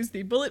able to use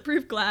the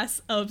bulletproof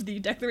glass of the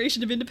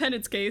Declaration of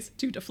Independence case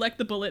to deflect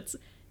the bullets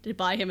to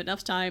buy him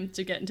enough time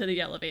to get into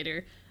the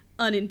elevator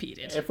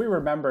unimpeded. If we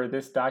remember,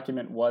 this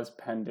document was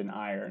penned in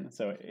iron,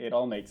 so it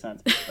all makes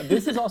sense.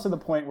 This is also the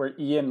point where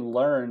Ian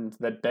learned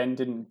that Ben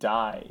didn't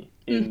die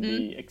in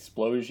the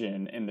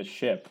explosion in the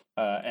ship,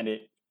 and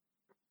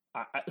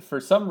for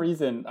some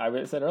reason,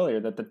 I said earlier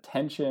that the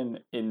tension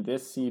in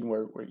this scene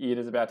where Ian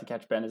is about to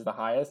catch Ben is the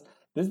highest.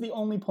 This is the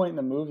only point in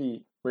the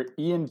movie where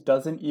Ian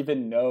doesn't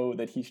even know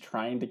that he's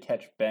trying to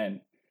catch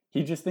Ben.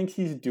 He just thinks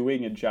he's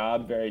doing a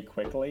job very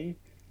quickly.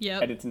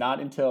 Yep. And it's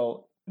not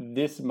until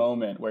this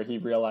moment where he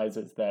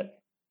realizes that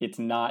it's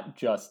not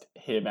just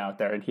him out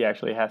there and he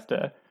actually has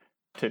to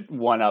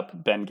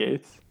one-up Ben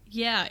Gates.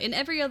 Yeah, in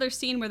every other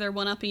scene where they're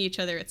one-upping each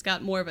other, it's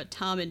got more of a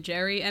Tom and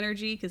Jerry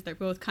energy because they're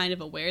both kind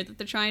of aware that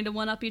they're trying to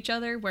one-up each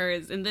other,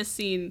 whereas in this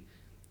scene,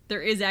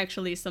 there is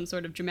actually some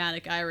sort of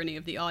dramatic irony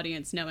of the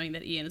audience knowing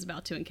that Ian is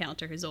about to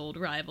encounter his old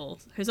rival,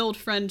 his old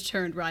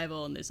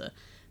friend-turned-rival, and there's a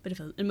bit of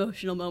an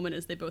emotional moment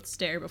as they both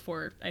stare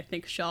before, I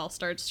think, Shaw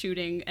starts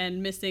shooting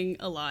and missing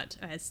a lot,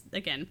 as,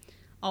 again,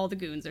 all the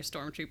goons are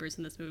stormtroopers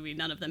in this movie.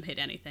 None of them hit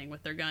anything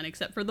with their gun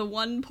except for the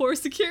one poor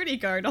security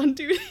guard on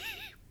duty.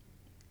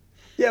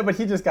 Yeah, but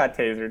he just got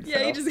tasered.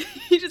 Yeah, so.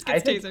 he just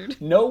gets tasered.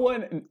 No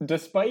one,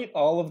 despite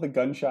all of the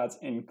gunshots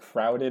in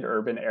crowded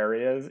urban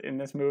areas in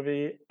this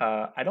movie,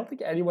 I don't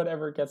think anyone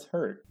ever gets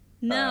hurt.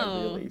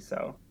 No. Really,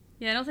 so.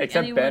 Yeah, I don't think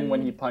Except Ben,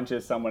 when he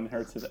punches someone,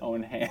 hurts his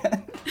own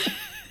hand.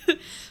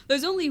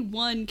 There's only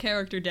one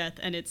character death,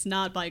 and it's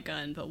not by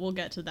gun, but we'll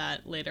get to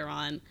that later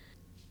on.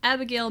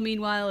 Abigail,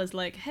 meanwhile, is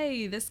like,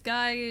 hey, this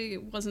guy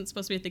wasn't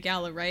supposed to be at the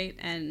gala, right?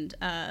 And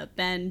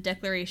Ben,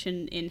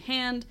 Declaration in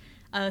hand,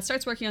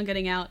 starts working on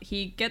getting out.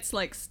 He gets,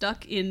 like,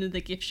 stuck in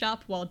the gift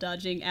shop while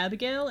dodging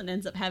Abigail and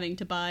ends up having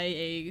to buy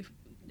a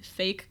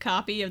fake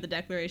copy of the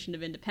Declaration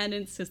of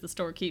Independence because the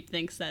storekeep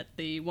thinks that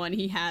the one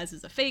he has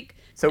is a fake.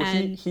 So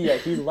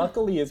he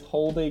luckily is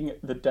holding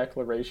the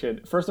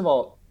Declaration. First of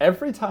all,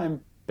 every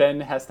time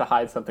Ben has to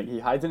hide something, he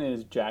hides it in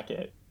his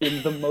jacket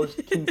in the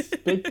most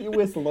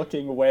conspicuous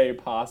looking way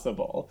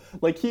possible.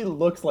 Like, he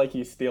looks like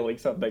he's stealing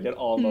something at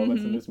all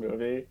moments in this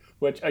movie,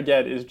 which,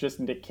 again, is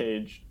just Nick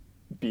Cage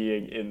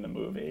being in the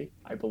movie,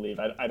 I believe.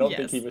 I don't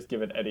think he was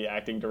given any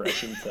acting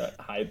direction to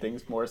hide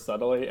things more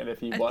subtly, and if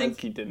he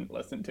he didn't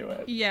listen to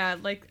it. Yeah,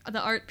 like,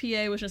 the art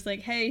PA was just like,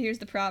 hey, here's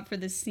the prop for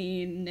this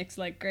scene. Nick's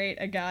like, great,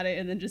 I got it,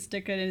 and then just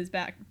stick it in his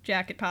back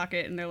jacket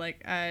pocket, and they're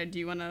like, do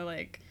you want to,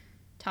 like,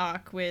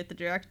 talk with the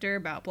director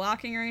about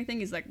blocking or anything?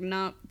 He's like,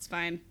 no, it's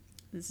fine.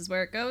 This is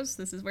where it goes.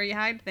 This is where you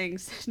hide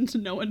things.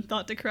 No one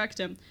thought to correct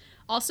him.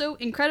 Also,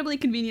 incredibly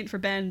convenient for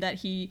Ben that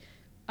he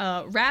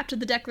wrapped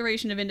the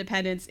Declaration of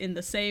Independence in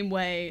the same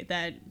way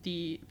that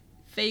the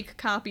fake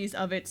copies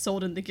of it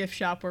sold in the gift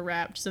shop were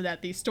wrapped, so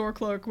that the store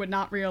clerk would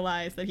not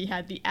realize that he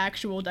had the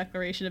actual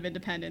Declaration of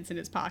Independence in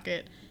his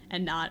pocket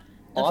and not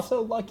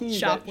also lucky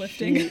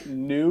shoplifting. That she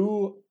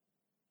knew.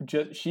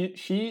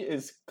 She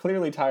is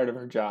clearly tired of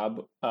her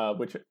job,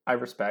 which I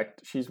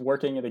respect. She's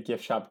working at a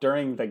gift shop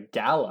during the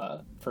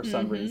gala for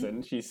some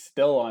reason. She's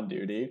still on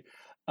duty.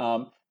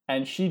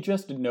 And she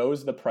just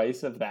knows the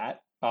price of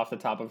that off the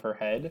top of her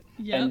head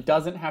and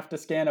doesn't have to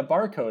scan a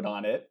barcode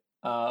on it,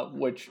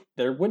 which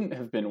there wouldn't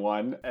have been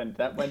one, and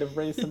that might have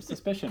raised some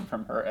suspicion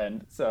from her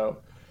end. So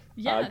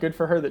good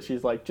for her that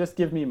she's like, just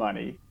give me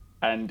money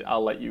and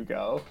I'll let you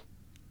go.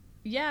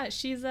 Yeah,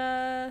 she's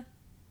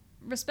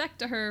respect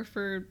to her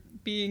for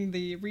being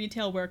the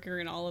retail worker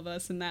in all of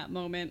us in that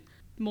moment.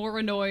 More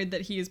annoyed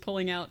that he is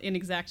pulling out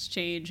inexact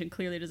change and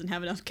clearly doesn't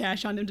have enough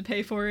cash on him to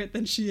pay for it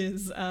than she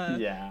is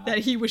that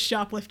he was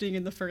shoplifting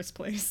in the first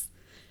place.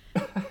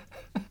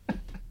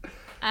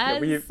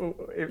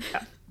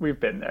 We've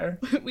been there.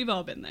 We've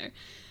all been there.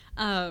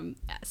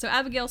 So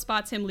Abigail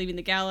spots him leaving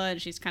the gala,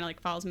 and she's kind of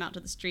like follows him out to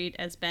the street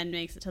as Ben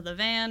makes it to the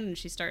van, and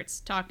she starts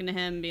talking to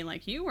him, being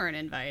like, "You weren't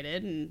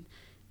invited." And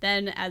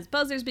then as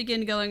buzzers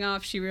begin going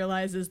off, she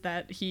realizes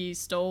that he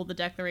stole the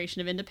Declaration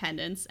of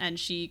Independence, and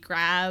she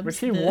grabs Which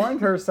he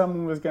warned her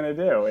someone was going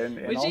to do. In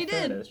which all he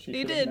fairness, did.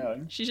 He did.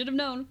 She should have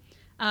known.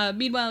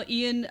 Meanwhile,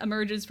 Ian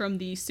emerges from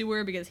the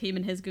sewer because him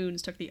and his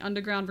goons took the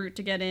underground route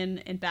to get in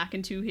and back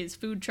into his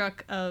food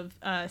truck of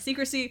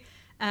secrecy.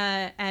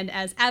 And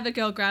as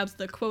Abigail grabs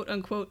the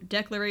quote-unquote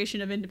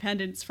Declaration of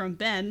Independence from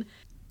Ben,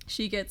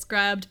 she gets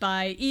grabbed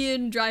by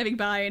Ian driving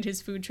by in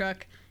his food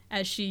truck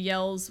as she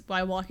yells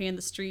while walking in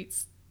the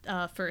streets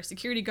for a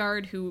security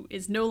guard who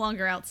is no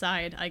longer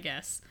outside, I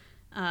guess.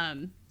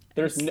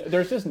 There's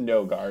just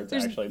no guards,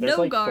 actually. There's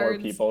no like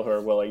guards. 4 people who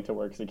are willing to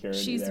work security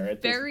She's there.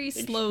 It's very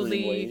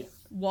slowly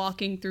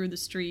walking through the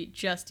street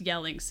just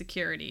yelling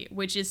security,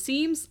 which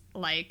seems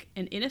like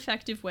an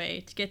ineffective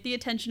way to get the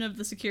attention of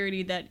the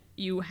security that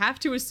you have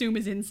to assume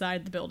is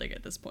inside the building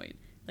at this point.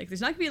 Like,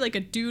 there's not gonna be like a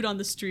dude on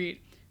the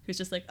street who's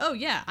just like, "Oh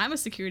yeah, I'm a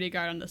security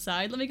guard on the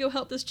side, let me go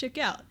help this chick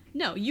out."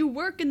 No, you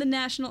work in the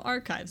National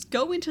Archives.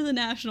 Go into the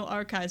National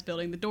Archives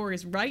building, the door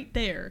is right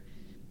there,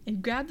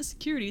 and grab the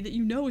security that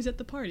you know is at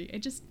the party.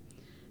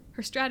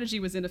 Her strategy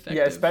was ineffective.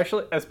 Yeah,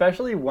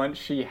 especially once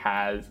she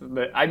has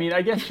I mean,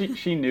 I guess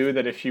she knew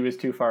that if she was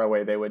too far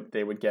away, they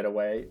would get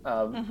away.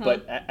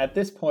 But at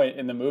this point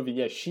in the movie,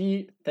 yeah,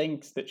 she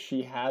thinks that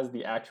she has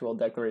the actual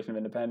Declaration of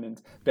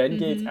Independence. Ben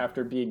Gates,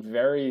 after being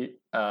very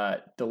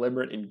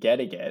deliberate in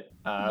getting it,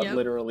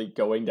 literally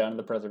going down to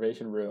the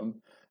preservation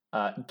room,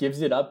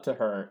 gives it up to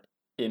her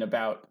in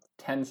about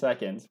 10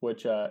 seconds,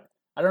 which I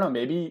don't know,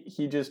 maybe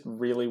he just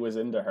really was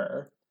into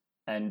her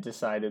and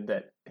decided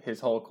that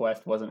his whole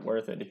quest wasn't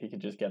worth it if he could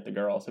just get the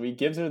girl. So he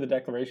gives her the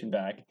Declaration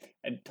back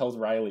and tells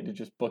Riley to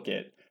just book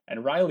it.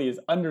 And Riley is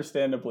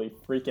understandably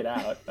freaking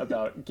out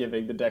about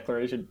giving the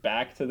Declaration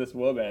back to this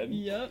woman.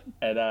 Yep.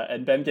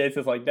 And Ben Gates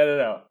is like,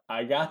 no,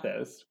 I got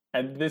this.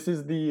 And this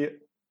is the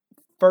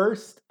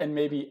first, and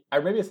maybe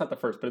it's not the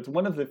first, but it's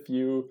one of the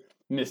few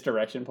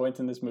misdirection points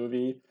in this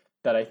movie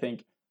that I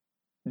think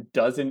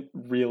doesn't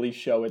really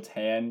show its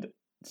hand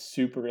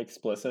super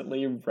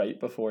explicitly right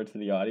before to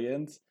the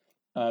audience.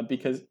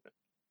 Because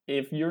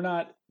if you're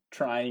not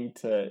trying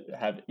to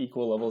have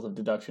equal levels of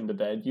deduction to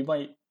Ben, you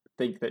might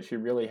think that she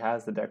really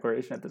has the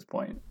Declaration at this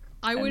point.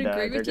 I would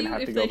agree with you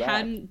if they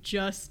hadn't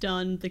just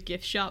done the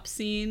gift shop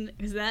scene,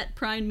 because that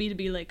primed me to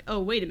be like,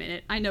 oh, wait a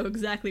minute, I know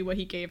exactly what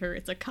he gave her.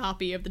 It's a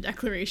copy of the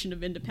Declaration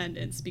of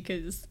Independence,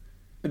 because...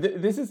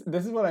 This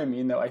is what I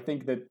mean, though. I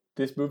think that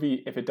this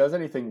movie, if it does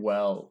anything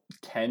well,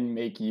 can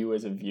make you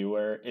as a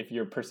viewer, if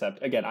you're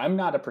perceptive... Again, I'm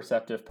not a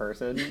perceptive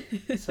person,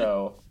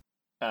 so...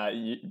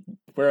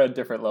 we're at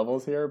different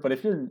levels here, but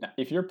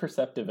if you're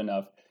perceptive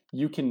enough,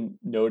 you can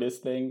notice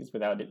things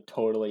without it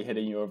totally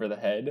hitting you over the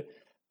head.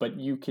 But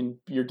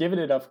you're given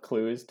enough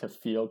clues to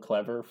feel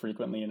clever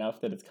frequently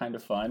enough that it's kind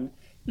of fun.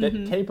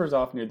 That tapers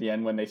off near the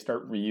end when they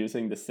start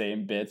reusing the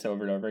same bits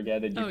over and over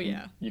again,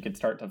 and you can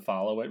start to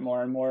follow it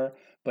more and more.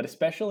 But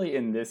especially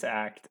in this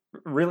act,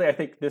 really, I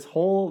think this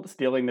whole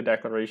stealing the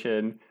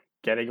Declaration,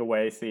 getting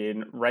away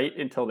scene, right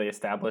until they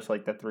establish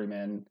like the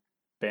 3-man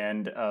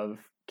band of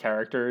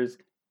characters,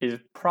 is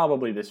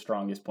probably the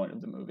strongest point of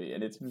the movie,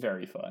 and it's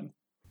very fun.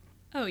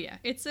 Oh yeah,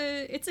 it's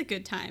a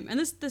good time. And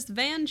this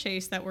van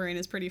chase that we're in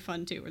is pretty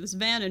fun too, or this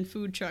van and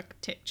food truck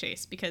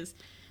chase, because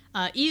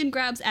Ian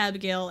grabs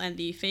Abigail and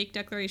the fake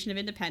Declaration of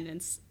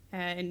Independence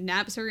and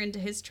nabs her into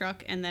his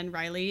truck, and then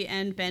Riley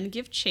and Ben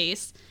give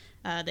chase.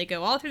 They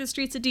go all through the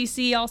streets of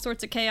DC, all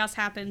sorts of chaos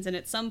happens, and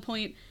at some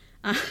point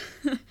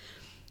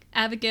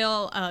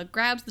Abigail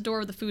grabs the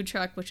door of the food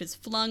truck, which is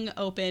flung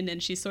open,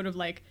 and she's sort of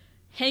like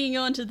hanging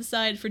on to the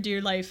side for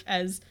dear life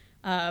as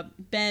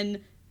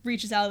Ben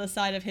reaches out of the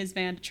side of his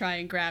van to try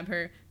and grab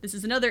her. This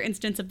is another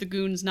instance of the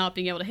goons not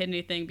being able to hit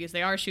anything because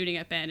they are shooting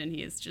at Ben and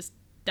he is just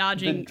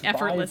dodging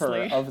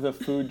effortlessly. The driver of the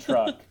food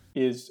truck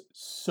is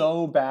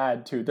so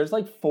bad too. There's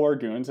like 4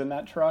 goons in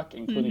that truck,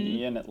 including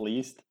Ian at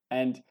least.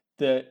 And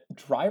the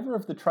driver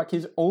of the truck,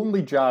 his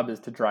only job is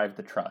to drive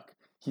the truck.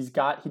 He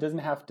doesn't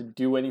have to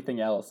do anything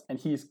else, and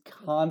he's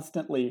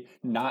constantly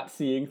not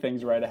seeing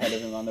things right ahead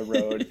of him on the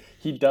road.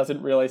 He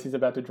doesn't realize he's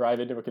about to drive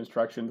into a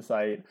construction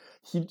site.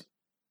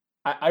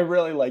 I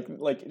really like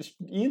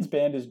Ian's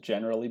band is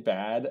generally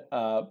bad,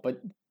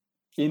 but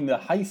in the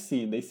heist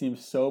scene, they seem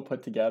so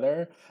put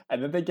together,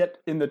 and then they get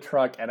in the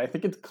truck, and I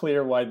think it's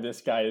clear why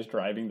this guy is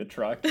driving the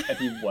truck, and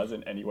he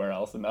wasn't anywhere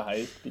else in the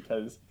heist,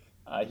 because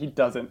he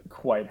doesn't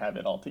quite have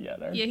it all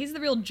together. Yeah, he's the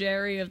real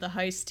Jerry of the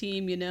heist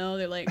team, you know?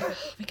 They're like, oh,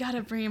 we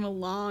gotta bring him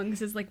along.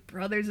 His like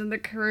brothers in the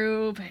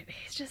crew, but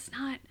he's just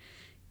not...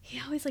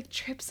 He always like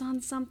trips on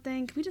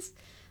something. Can we just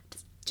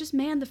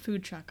man the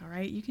food truck, all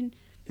right? You can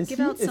give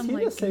out some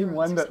like... Is he the same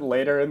one that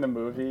later in the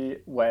movie,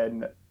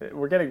 when...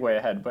 We're getting way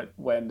ahead, but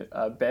when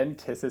Ben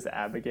kisses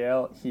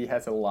Abigail, he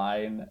has a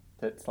line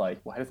that's like,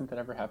 why doesn't that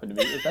ever happen to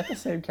me? Is that the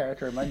same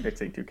character, or am I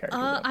mixing 2 characters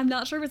up? I'm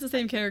not sure if it's the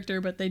same character,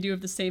 but they do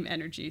have the same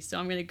energy, so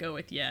I'm going to go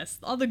with yes.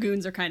 All the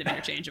goons are kind of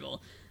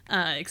interchangeable.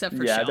 except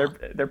for Yeah, Shaw.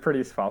 they're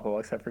pretty swappable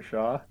except for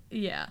Shaw.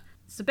 Yeah.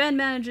 So Ben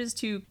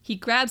he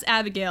grabs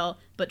Abigail,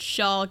 but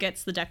Shaw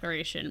gets the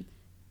Declaration.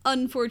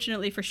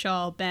 Unfortunately for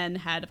Shaw, Ben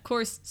had, of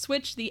course,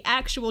 switched the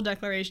actual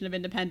Declaration of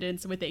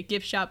Independence with a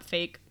gift shop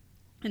fake.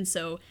 And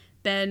so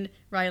Ben,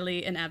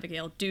 Riley, and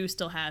Abigail do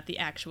still have the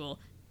actual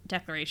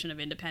Declaration of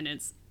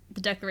Independence. The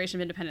Declaration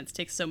of Independence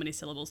takes so many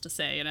syllables to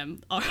say, and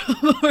I'm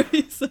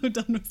already so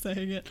done with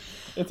saying it.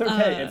 It's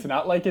okay. It's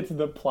not like it's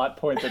the plot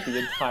point that the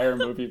entire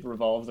movie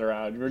revolves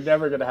around. You're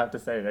never going to have to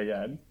say it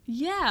again.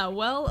 Yeah,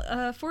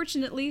 well,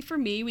 fortunately for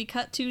me, we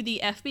cut to the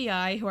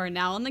FBI, who are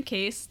now on the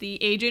case.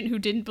 The agent who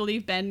didn't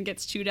believe Ben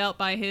gets chewed out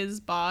by his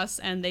boss,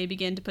 and they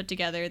begin to put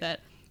together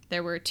that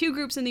there were 2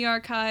 groups in the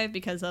archive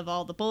because of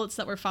all the bullets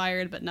that were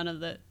fired, but none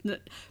of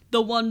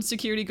the one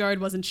security guard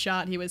wasn't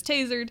shot, he was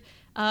tasered.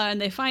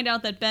 And they find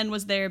out that Ben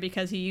was there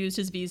because he used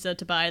his visa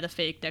to buy the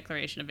fake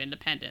Declaration of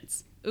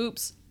Independence.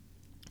 Oops.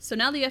 So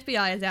now the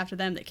FBI is after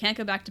them. They can't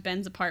go back to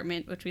Ben's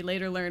apartment, which we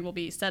later learn will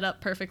be set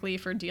up perfectly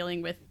for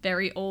dealing with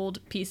very old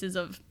pieces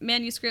of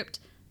manuscript.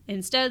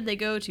 Instead, they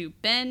go to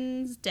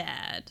Ben's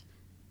dad.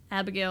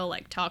 Abigail,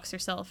 talks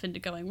herself into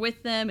going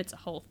with them. It's a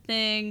whole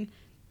thing.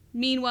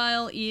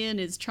 Meanwhile, Ian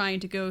is trying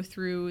to go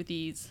through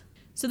these...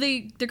 So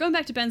they're going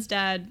back to Ben's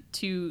dad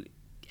to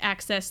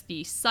access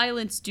the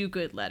Silence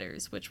Do-Good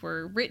letters, which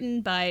were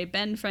written by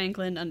Ben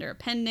Franklin under a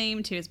pen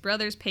name to his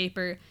brother's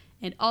paper,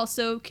 and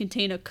also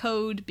contain a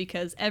code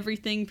because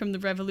everything from the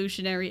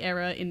Revolutionary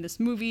era in this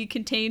movie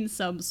contains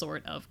some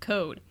sort of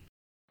code.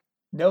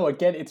 No,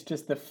 again, it's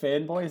just the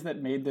fanboys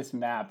that made this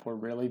map were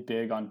really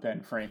big on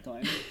Ben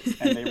Franklin.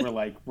 And they were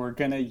like, we're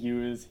going to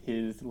use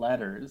his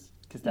letters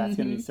because that's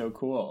going to be so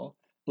cool.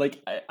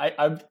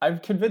 I'm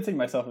convincing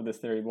myself of this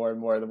theory more and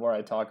more the more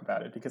I talk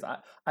about it, because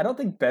I don't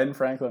think Ben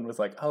Franklin was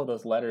like, oh,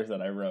 those letters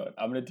that I wrote,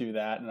 I'm going to do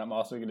that, and I'm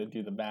also going to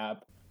do the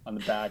map on the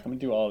back. I'm going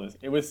to do all of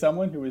this. It was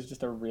someone who was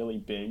just a really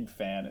big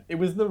fan. It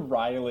was the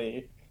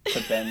Riley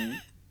to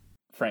Ben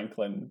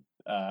Franklin,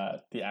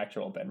 the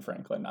actual Ben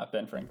Franklin, not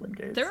Ben Franklin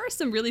Gates. There are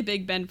some really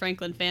big Ben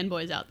Franklin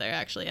fanboys out there,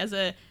 actually. As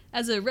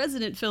a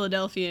resident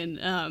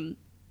Philadelphian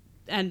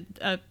and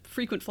a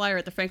frequent flyer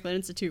at the Franklin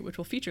Institute, which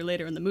we'll feature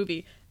later in the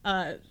movie,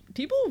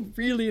 people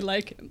really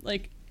like him.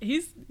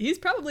 He's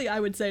probably, I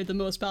would say, the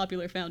most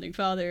popular founding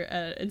father,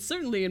 and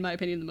certainly, in my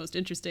opinion, the most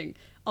interesting.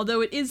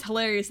 Although it is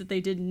hilarious that they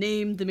did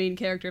name the main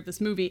character of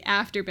this movie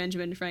after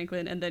Benjamin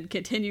Franklin and then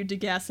continued to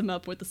gas him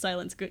up with the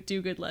Silence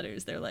Do-Good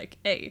letters. They're like,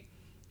 hey,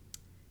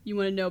 you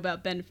want to know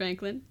about Ben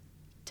Franklin?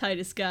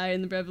 Tightest guy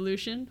in the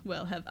Revolution?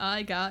 Well, have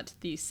I got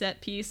the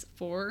set piece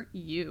for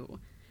you.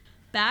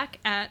 Back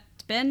at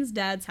Ben's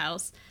dad's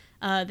house,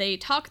 they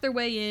talk their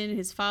way in.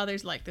 His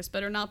father's like, this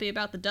better not be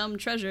about the dumb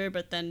treasure,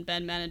 but then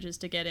Ben manages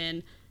to get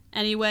in.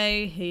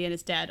 Anyway, he and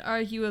his dad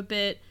argue a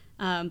bit,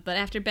 but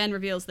after Ben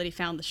reveals that he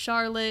found the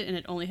Charlotte and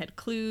it only had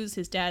clues,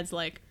 his dad's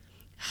like,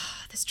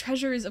 this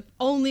treasure is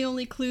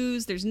only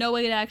clues. There's no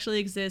way it actually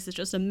exists. It's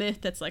just a myth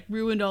that's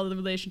ruined all the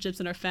relationships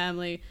in our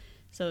family.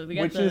 So we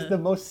got Which is the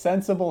most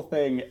sensible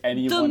thing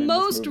anyone in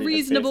this movie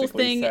reasonable has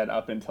basically thing said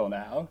up until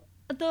now.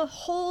 The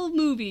whole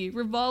movie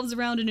revolves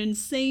around an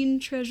insane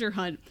treasure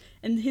hunt,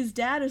 and his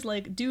dad is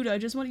like, dude, I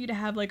just want you to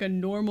have a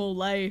normal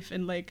life,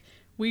 and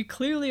we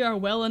clearly are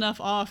well enough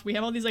off. We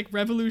have all these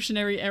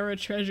Revolutionary era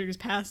treasures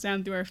passed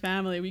down through our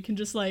family. We can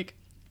just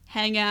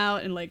hang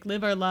out and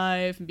live our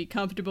life and be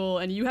comfortable,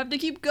 and you have to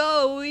keep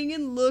going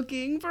and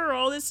looking for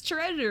all this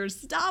treasure.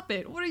 Stop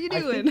it. What are you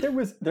doing? I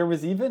think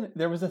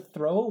there was a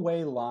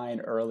throwaway line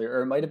earlier,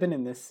 or it might have been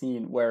in this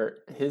scene, where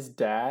his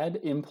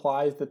dad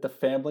implies that the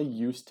family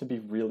used to be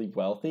really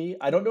wealthy.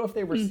 I don't know if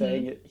they were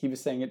saying it, he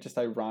was saying it just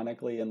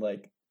ironically and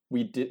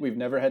we've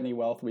never had any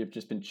wealth, we've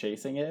just been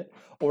chasing it,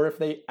 or if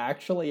they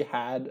actually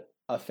had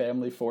a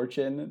family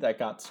fortune that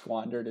got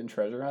squandered in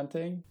treasure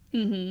hunting.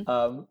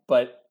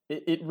 But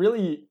it's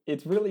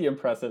really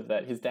impressive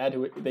that his dad,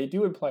 who they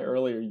do imply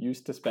earlier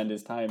used to spend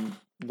his time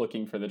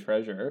looking for the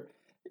treasure,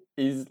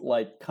 is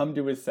come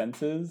to his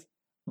senses,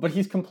 but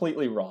he's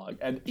completely wrong.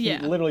 And he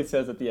literally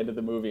says at the end of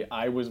the movie,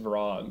 I was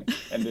wrong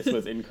and this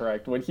was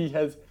incorrect, when he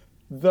has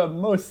the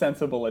most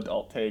sensible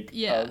adult take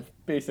of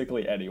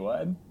basically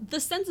anyone. The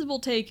sensible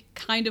take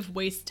kind of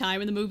wastes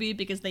time in the movie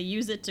because they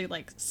use it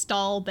to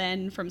stall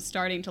Ben from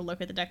starting to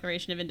look at the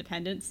Declaration of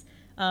Independence.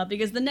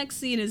 Because the next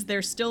scene is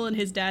they're still in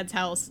his dad's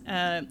house,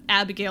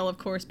 Abigail, of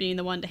course, being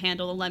the one to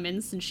handle the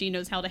lemons, and she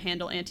knows how to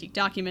handle antique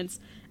documents,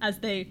 as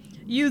they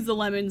use the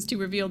lemons to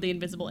reveal the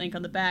invisible ink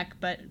on the back,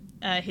 but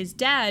his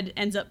dad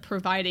ends up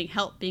providing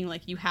help, being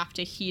like, you have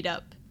to heat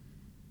up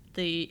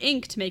the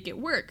ink to make it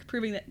work,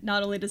 proving that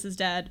not only does his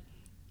dad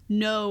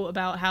know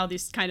about how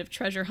this kind of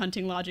treasure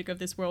hunting logic of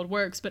this world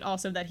works, but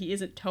also that he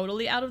isn't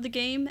totally out of the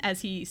game,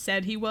 as he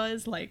said he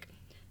was,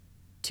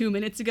 2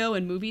 minutes ago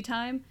in movie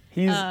time.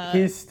 He's got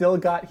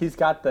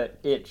the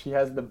itch. He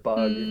has the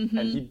bug,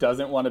 and he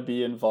doesn't want to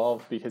be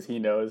involved because he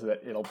knows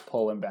that it'll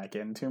pull him back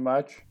in too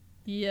much.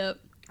 Yep.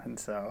 And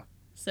so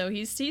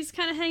he's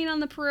kind of hanging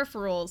on the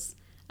peripherals.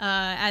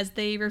 as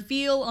they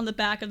reveal on the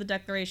back of the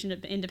Declaration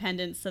of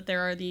Independence that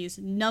there are these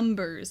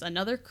numbers,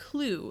 another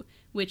clue,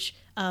 which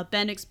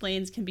Ben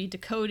explains can be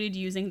decoded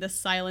using the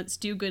silent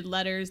do-good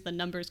letters. The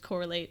numbers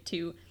correlate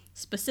to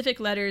specific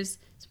letters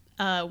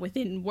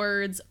within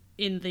words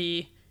in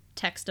the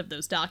text of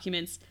those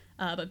documents.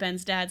 But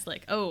Ben's dad's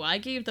like, oh, I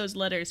gave those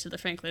letters to the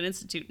Franklin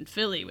Institute in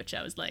Philly, which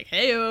I was like,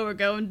 hey, we're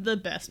going to the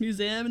best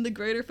museum in the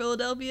greater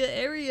Philadelphia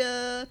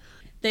area.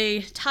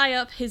 They tie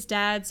up his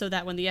dad so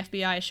that when the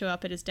FBI show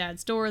up at his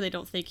dad's door, they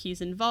don't think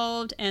he's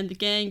involved, and the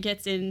gang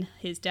gets in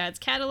his dad's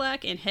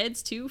Cadillac and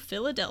heads to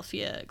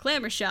Philadelphia.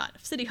 Glamour shot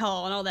of City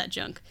Hall and all that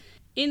junk.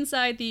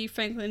 Inside the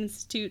Franklin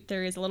Institute,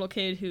 there is a little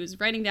kid who's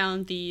writing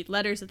down the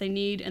letters that they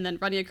need and then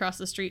running across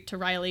the street to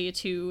Riley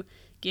to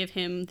give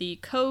him the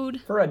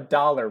code. For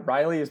 $1,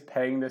 Riley is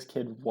paying this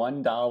kid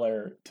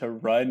 $1 to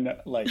run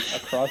like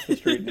across the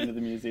street into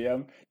the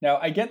museum. Now,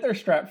 I get they're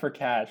strapped for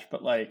cash,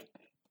 but like,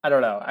 I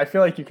don't know. I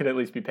feel like you could at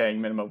least be paying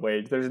minimum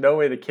wage. There's no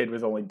way the kid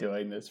was only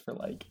doing this for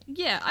like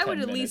I would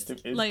at minutes. least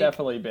It's like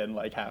definitely been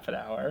like half an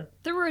hour.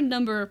 There were a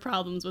number of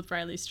problems with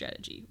Riley's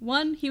strategy.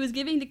 One, he was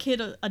giving the kid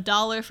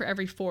 $1 for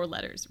every 4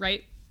 letters,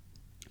 right?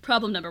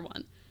 Problem number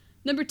 1.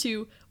 Number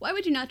 2, why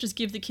would you not just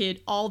give the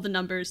kid all the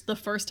numbers the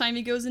first time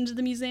he goes into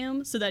the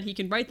museum so that he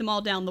can write them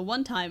all down the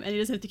one time and he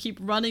doesn't have to keep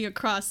running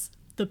across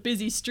the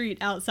busy street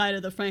outside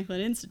of the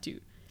Franklin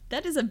Institute?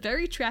 That is a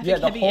very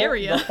traffic-heavy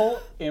area.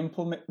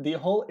 The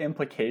whole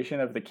implication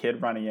of the kid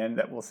running in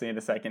that we'll see in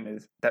a second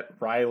is that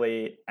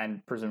Riley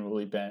and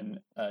presumably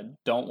Ben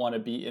don't want to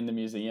be in the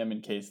museum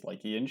in case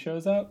like Ian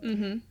shows up.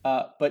 Mm-hmm.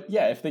 But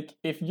yeah,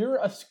 if you're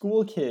a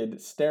school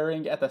kid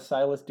staring at the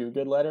Silas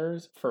Dogood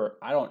letters for,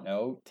 I don't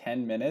know,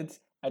 10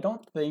 minutes, I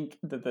don't think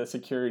that the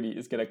security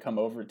is going to come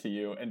over to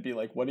you and be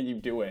like, what are you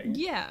doing?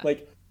 Yeah.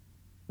 Like,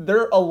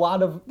 there's a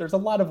lot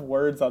of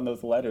words on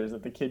those letters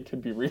that the kid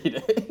could be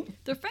reading.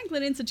 The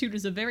Franklin Institute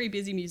is a very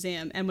busy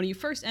museum, and when you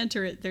first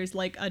enter it, there's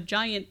like a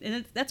giant,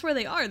 and that's where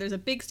they are. There's a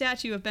big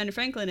statue of Ben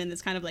Franklin in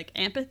this kind of like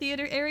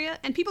amphitheater area,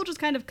 and people just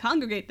kind of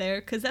congregate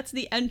there because that's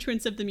the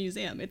entrance of the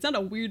museum. It's not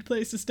a weird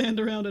place to stand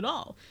around at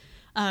all.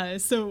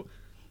 So,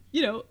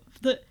 you know,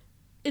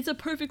 it's a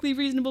perfectly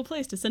reasonable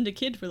place to send a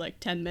kid for like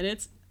 10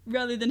 minutes.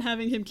 Rather than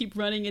having him keep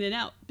running in and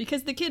out.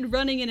 Because the kid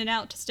running in and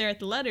out to stare at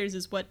the letters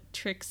is what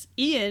tricks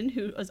Ian,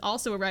 who is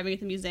also arriving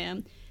at the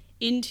museum,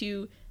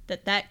 into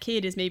that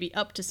kid is maybe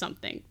up to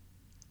something.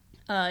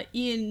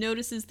 Ian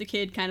notices the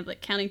kid kind of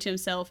like counting to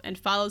himself and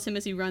follows him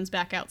as he runs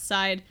back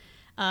outside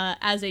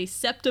as a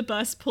SEPTA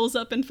bus pulls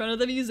up in front of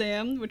the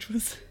museum, which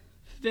was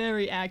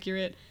very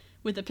accurate,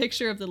 with a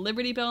picture of the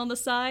Liberty Bell on the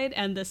side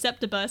and the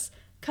SEPTA bus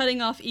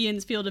cutting off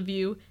Ian's field of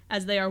view,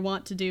 as they are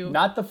wont to do.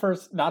 Not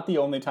the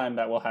only time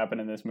that will happen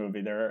in this movie.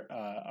 There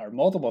are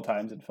multiple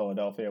times in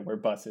Philadelphia where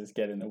buses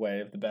get in the way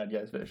of the bad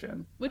guy's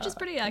vision. Which is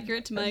pretty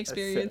accurate to my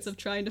experience of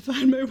trying to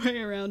find my way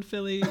around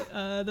Philly,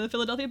 the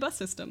Philadelphia bus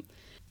system.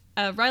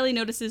 Riley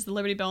notices the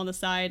Liberty Bell on the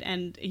side,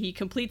 and he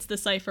completes the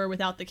cipher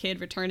without the kid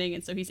returning,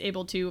 and so he's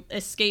able to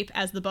escape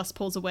as the bus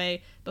pulls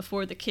away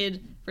before the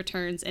kid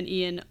returns, and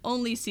Ian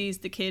only sees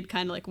the kid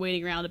kind of like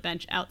waiting around a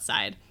bench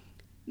outside.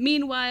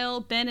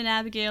 Meanwhile, Ben and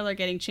Abigail are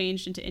getting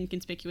changed into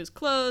inconspicuous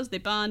clothes. They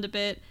bond a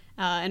bit,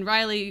 and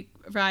Riley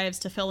arrives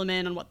to fill him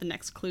in on what the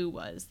next clue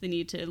was. They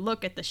need to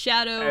look at the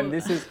shadow. And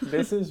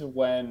this is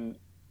when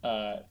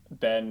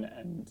Ben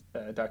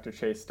and Dr.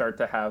 Chase start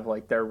to have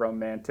like their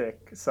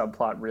romantic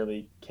subplot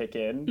really kick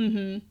in.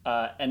 Mm-hmm.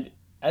 And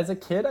as a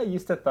kid, I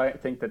used to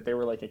think that they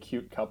were like a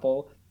cute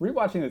couple.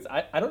 Rewatching this,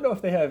 I don't know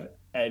if they have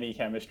any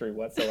chemistry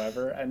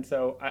whatsoever. And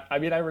so, I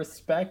mean, I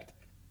respect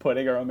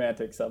putting a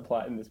romantic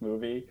subplot in this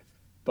movie,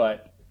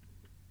 but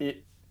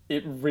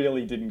it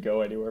really didn't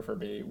go anywhere for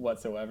me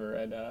whatsoever,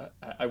 and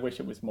I wish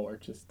it was more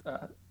just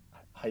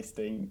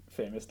heisting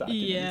famous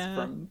documents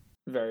from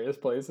various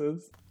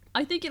places.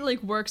 I think it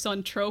like works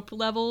on trope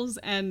levels,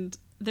 and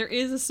there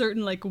is a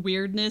certain like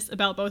weirdness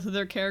about both of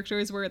their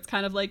characters where it's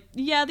kind of like,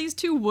 yeah, these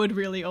two would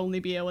really only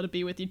be able to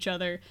be with each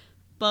other,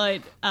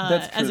 but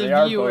That's true. as a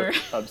they viewer, are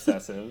both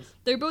obsessives.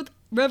 They're both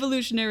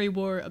Revolutionary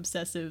War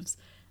obsessives.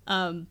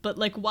 But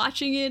like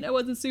watching it, I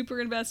wasn't super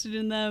invested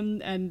in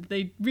them, and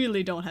they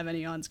really don't have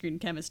any on-screen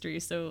chemistry.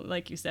 So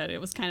like you said, it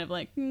was kind of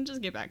like,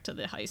 just get back to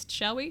the heist,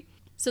 shall we?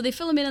 So they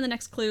fill him in on the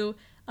next clue.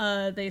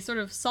 They sort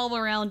of solve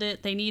around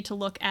it. They need to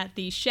look at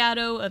the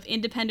shadow of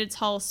Independence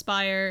Hall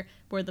spire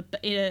where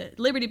the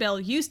Liberty Bell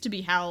used to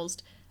be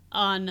housed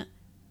on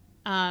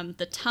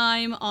the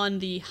time on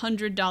the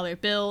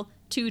 $100 bill,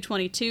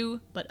 222,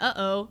 but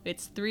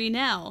it's 3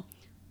 now.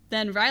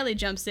 Then Riley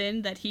jumps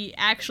in that he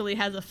actually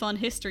has a fun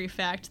history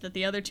fact that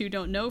the other two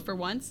don't know for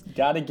once.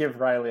 Gotta give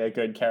Riley a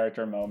good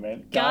character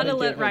moment. Gotta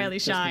let Riley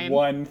shine. Just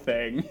one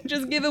thing.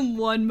 Just give him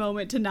one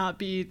moment to not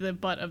be the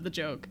butt of the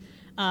joke.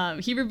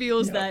 He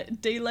reveals that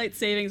daylight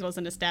savings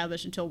wasn't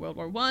established until World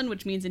War I,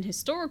 which means in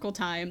historical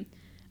time,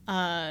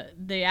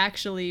 they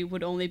actually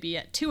would only be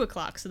at 2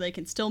 o'clock, so they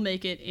can still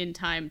make it in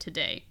time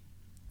today.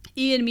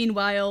 Ian,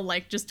 meanwhile,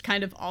 like just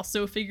kind of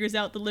also figures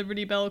out the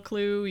Liberty Bell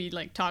clue. He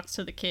like talks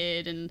to the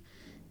kid and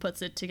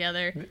puts it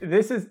together.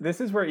 This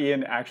is where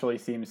Ian actually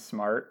seems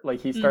smart.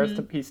 Like he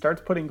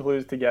starts putting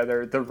clues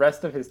together. The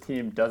rest of his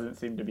team doesn't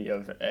seem to be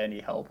of any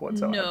help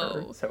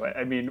whatsoever. No. So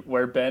I mean,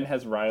 where Ben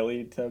has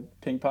Riley to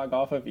ping pong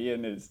off of,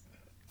 Ian is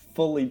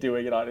fully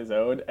doing it on his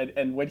own.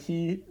 And when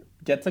he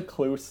gets a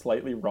clue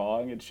slightly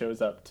wrong, it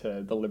shows up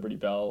to the Liberty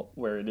Bell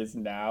where it is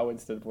now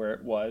instead of where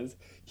it was.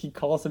 He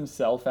calls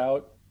himself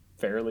out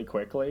fairly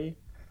quickly.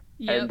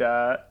 Yep.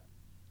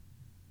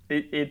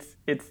 And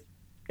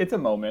it's a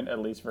moment, at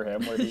least for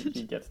him, where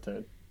he gets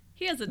to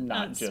he has a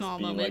not just small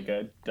be moment. like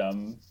a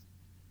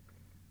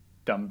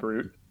dumb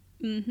brute.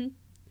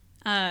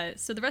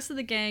 So the rest of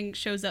the gang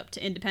shows up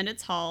to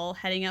Independence Hall,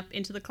 heading up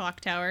into the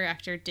clock tower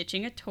after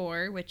ditching a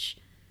tour, which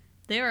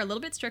they are a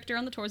little bit stricter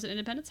on the tours at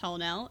Independence Hall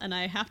now, and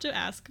I have to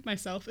ask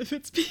myself if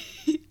it's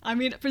I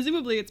mean,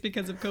 presumably it's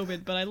because of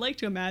COVID, but I like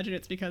to imagine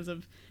it's because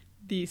of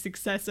the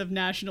success of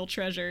National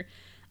Treasure.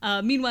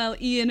 Meanwhile,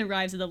 Ian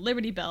arrives at the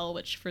Liberty Bell,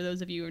 which, for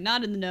those of you who are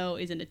not in the know,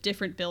 is in a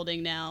different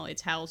building now.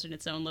 It's housed in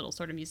its own little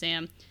sort of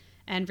museum,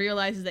 and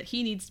realizes that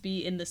he needs to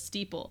be in the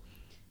steeple.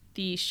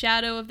 The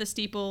shadow of the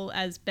steeple,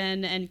 as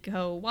Ben and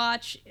Co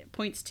watch,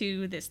 points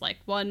to this, like,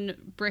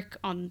 one brick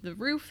on the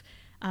roof,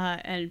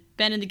 and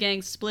Ben and the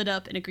gang split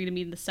up and agree to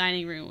meet in the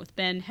signing room, with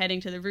Ben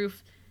heading to the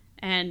roof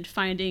and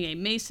finding a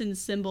Mason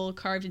symbol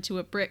carved into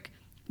a brick,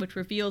 which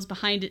reveals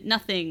behind it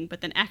nothing, but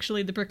then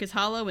actually the brick is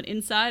hollow, and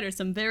inside are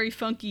some very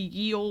funky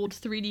ye old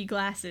 3D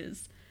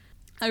glasses.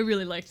 I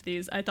really liked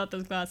these. I thought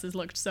those glasses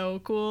looked so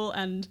cool,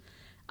 and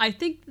I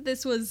think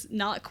this was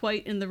not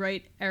quite in the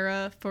right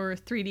era for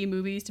 3D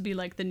movies to be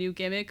like the new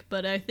gimmick,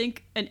 but I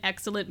think an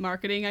excellent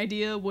marketing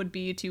idea would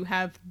be to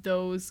have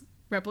those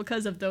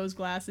replicas of those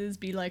glasses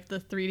be like the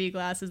 3D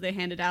glasses they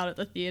handed out at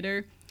the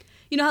theater.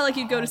 You know how, like,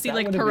 you'd go to see,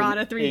 like,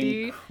 Piranha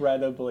 3D?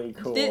 Incredibly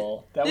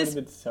cool. That would have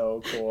been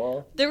so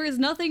cool. There is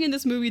nothing in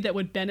this movie that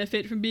would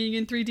benefit from being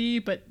in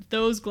 3D, but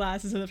those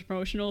glasses and the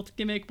promotional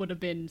gimmick would have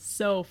been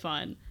so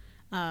fun.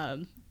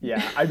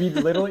 Yeah, I mean,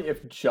 literally,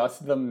 if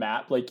just the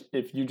map, like,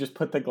 if you just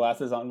put the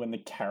glasses on when the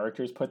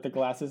characters put the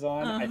glasses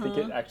on, I think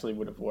it actually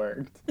would have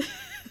worked.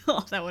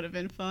 Oh, that would have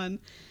been fun.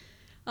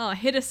 Oh,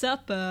 hit us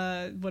up.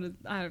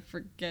 I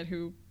forget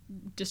who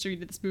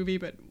distributed this movie,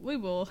 but we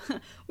will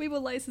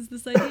license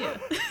this idea.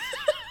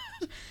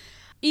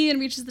 Ian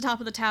reaches the top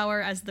of the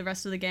tower as the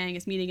rest of the gang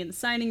is meeting in the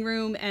signing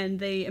room, and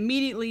they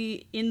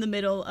immediately, in the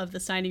middle of the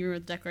signing room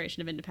of the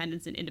Declaration of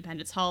Independence in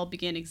Independence Hall,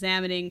 begin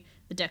examining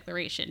the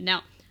Declaration.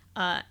 Now,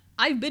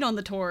 I've been on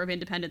the tour of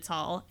Independence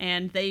Hall,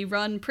 and they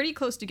run pretty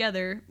close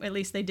together, at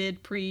least they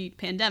did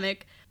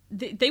pre-pandemic.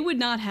 They would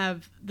not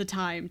have the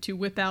time to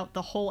whip out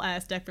the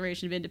whole-ass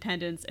Declaration of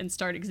Independence and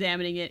start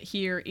examining it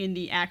here in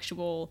the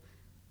actual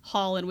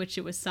hall in which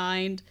it was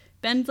signed.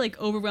 Ben's, like,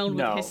 overwhelmed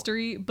with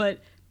history, but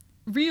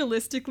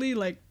realistically,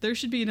 like, there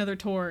should be another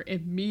tour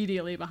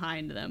immediately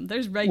behind them.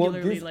 There's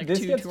regularly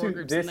two tour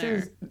groups in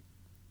there.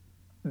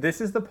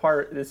 This is the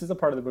part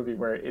of the movie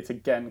where it's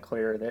again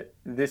clear that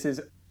this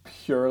is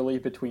purely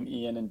between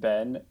Ian and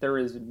Ben. There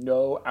is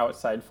no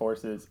outside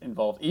forces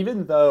involved,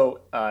 even though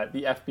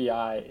the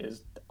FBI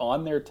is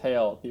on their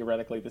tail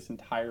theoretically this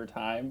entire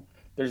time.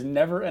 There's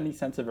never any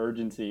sense of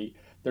urgency.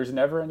 There's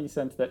never any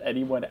sense that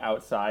anyone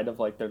outside of,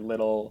 like, their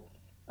little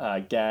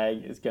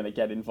gang is going to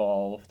get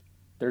involved.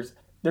 There's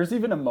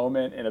even a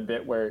moment in a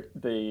bit where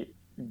the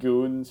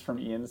goons from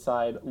Ian's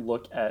side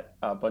look at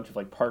a bunch of,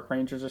 like, park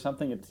rangers or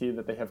something and see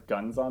that they have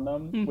guns on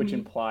them, which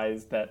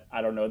implies that,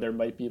 I don't know, there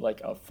might be,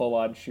 like, a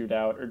full-on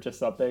shootout or just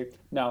something.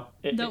 No.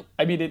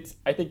 I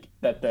think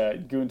that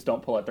the goons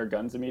don't pull out their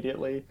guns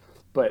immediately,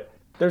 but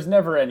there's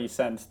never any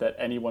sense that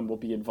anyone will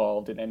be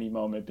involved in any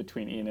moment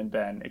between Ian and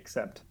Ben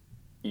except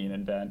Ian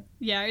and Ben.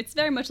 Yeah, it's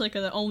very much like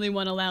the only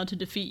one allowed to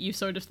defeat you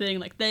sort of thing.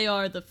 Like, they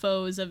are the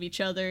foes of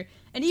each other.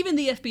 And even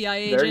the FBI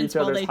agents,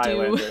 while they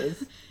do...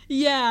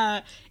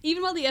 Yeah,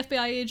 even while the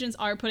FBI agents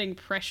are putting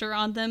pressure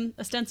on them,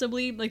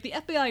 ostensibly, like, the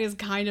FBI is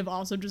kind of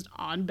also just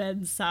on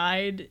Ben's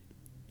side,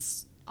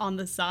 on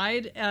the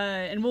side.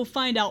 And we'll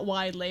find out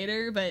why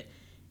later, but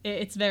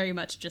it's very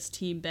much just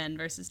Team Ben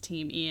versus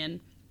Team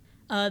Ian.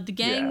 The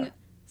gang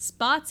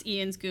spots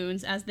Ian's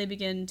goons as they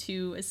begin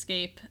to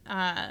escape,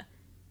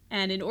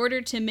 and in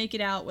order to make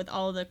it out with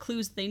all the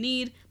clues they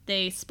need,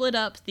 they split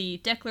up the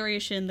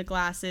Declaration, the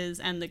glasses,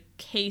 and the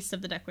case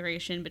of the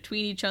Declaration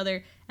between each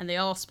other, and they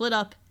all split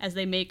up as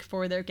they make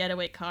for their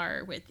getaway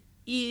car, with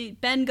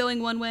Ben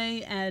going one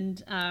way,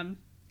 and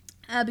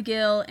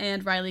Abigail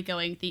and Riley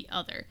going the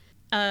other.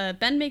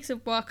 Ben makes a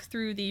walk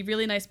through the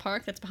really nice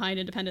park that's behind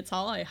Independence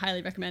Hall. I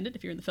highly recommend it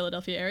if you're in the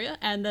Philadelphia area,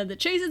 and then the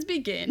chases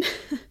begin.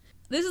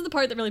 This is the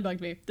part that really bugged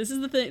me. This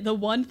is the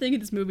one thing in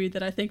this movie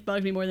that I think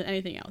bugged me more than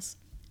anything else.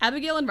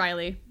 Abigail and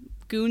Riley,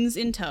 goons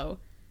in tow,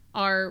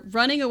 are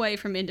running away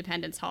from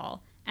Independence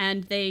Hall,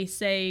 and they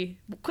say,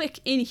 "Quick,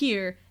 in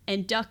here,"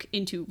 and duck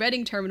into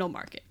Reading Terminal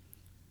Market.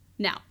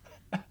 Now,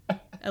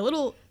 a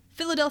little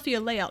Philadelphia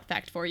layout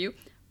fact for you.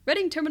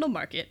 Reading Terminal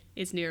Market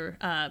is near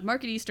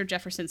Market East or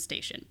Jefferson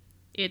Station.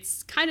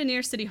 It's kind of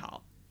near City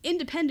Hall.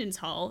 Independence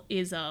Hall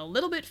is a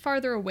little bit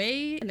farther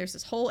away, and there's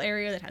this whole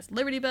area that has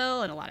Liberty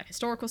Bell and a lot of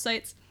historical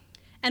sites.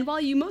 And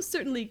while you most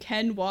certainly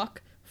can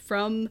walk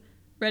from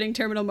Reading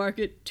Terminal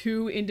Market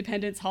to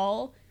Independence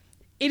Hall,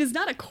 it is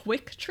not a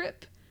quick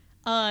trip.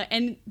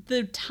 And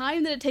the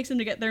time that it takes them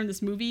to get there in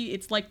this movie,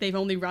 it's like they've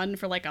only run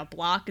for like a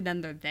block and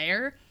then they're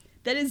there.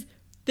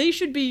 They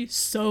should be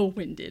so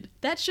winded.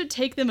 That should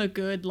take them a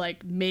good,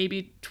 like,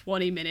 maybe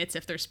 20 minutes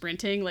if they're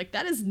sprinting. Like,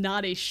 that is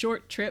not a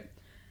short trip.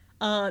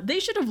 They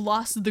should have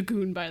lost the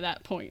goon by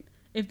that point.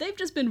 If they've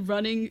just been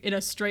running in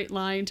a straight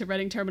line to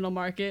Reading Terminal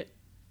Market,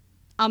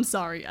 I'm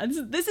sorry.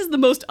 This is the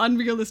most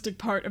unrealistic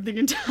part of the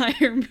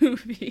entire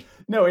movie.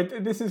 No,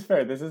 this is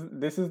fair. This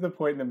is the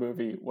point in the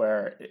movie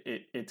where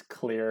it's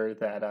clear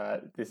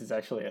that this is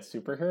actually a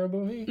superhero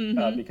movie,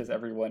 because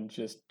everyone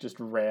just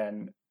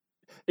ran.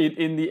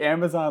 In the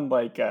Amazon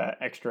like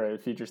extra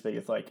features thing,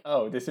 it's like,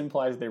 oh, this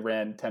implies they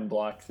ran 10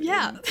 blocks in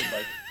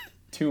like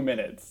 2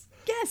 minutes.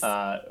 Yes.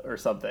 Or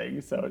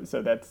something.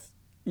 So that's,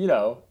 you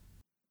know,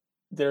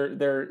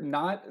 they're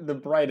not the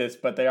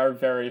brightest, but they are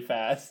very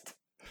fast.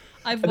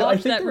 I've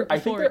watched that before. I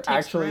think they're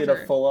actually forever.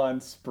 in a full-on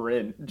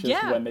sprint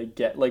just when they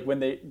get, like, when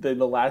the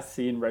last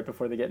scene right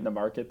before they get in the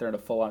market, they're in a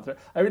full-on sprint.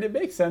 I mean, it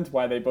makes sense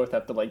why they both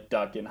have to, like,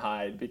 duck and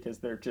hide, because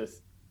they're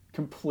just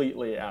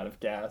completely out of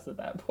gas at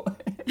that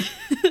point.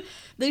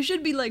 They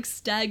should be, like,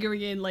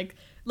 staggering in, like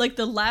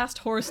the last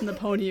Horse and the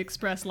Pony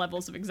Express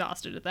levels of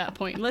exhausted at that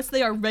point, unless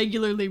they are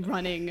regularly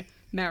running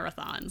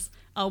marathons,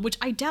 which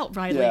I doubt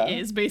Riley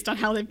is, based on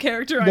how they've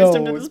characterized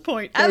him to this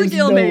point.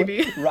 Abigail,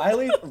 maybe.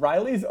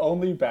 Riley's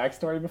only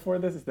backstory before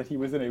this is that he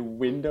was in a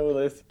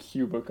windowless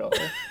cubicle,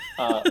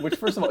 which,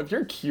 first of all, if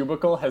your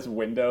cubicle has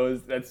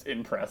windows, that's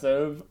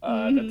impressive.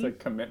 That's a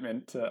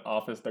commitment to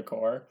office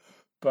decor.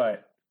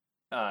 But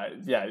I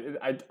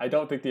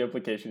don't think the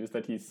implication is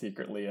that he's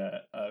secretly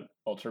a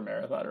ultra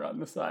marathoner on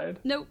the side.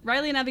 No,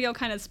 Riley and Abigail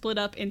kind of split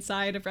up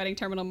inside of Reading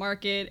Terminal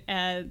Market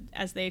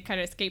as they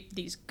kind of escape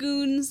these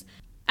goons.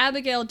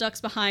 Abigail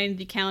ducks behind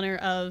the counter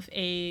of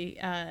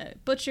a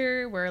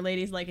butcher, where a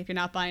lady's like, if you're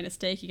not buying a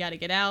steak, you got to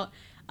get out.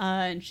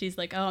 And she's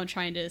like, oh, I'm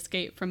trying to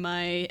escape from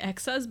my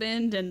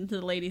ex-husband. And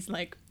the lady's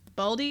like,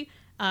 Baldy.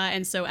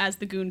 And so as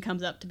the goon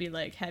comes up to be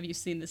like, have you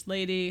seen this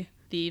lady?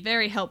 The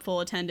very helpful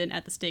attendant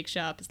at the steak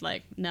shop is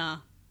like, nah,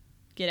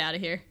 get out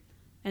of here.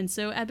 And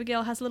so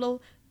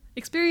Abigail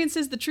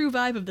experiences the true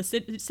vibe of the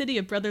city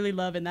of brotherly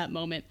love in that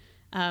moment.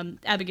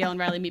 Abigail and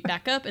Riley meet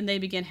back up, and they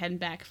begin heading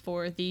back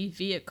for the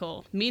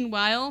vehicle.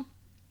 Meanwhile,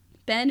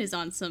 Ben is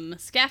on some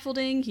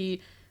scaffolding. He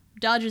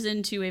dodges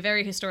into a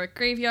very historic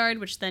graveyard,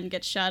 which then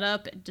gets shot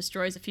up and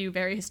destroys a few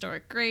very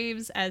historic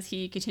graves as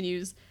he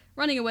continues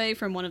running away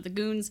from one of the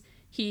goons.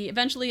 He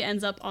eventually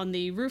ends up on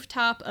the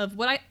rooftop of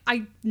what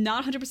I'm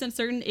not 100%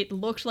 certain. It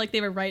looked like they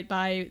were right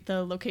by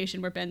the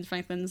location where Ben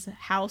Franklin's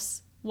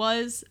house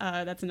was.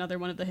 That's another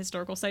one of the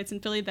historical sites in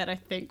Philly that I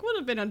think would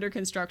have been under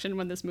construction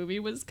when this movie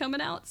was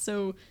coming out.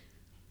 So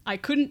I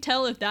couldn't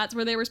tell if that's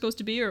where they were supposed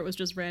to be or it was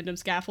just random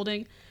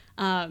scaffolding.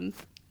 But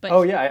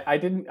I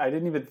didn't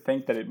even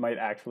think that it might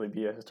actually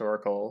be a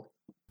historical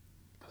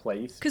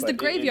place. Because the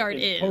graveyard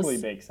it totally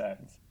makes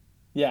sense.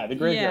 Yeah, the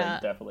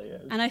graveyard definitely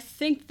is. And I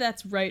think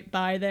that's right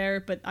by there,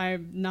 but I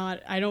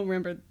don't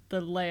remember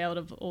the layout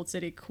of Old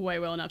City quite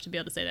well enough to be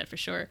able to say that for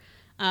sure.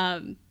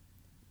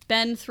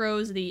 Ben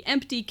throws the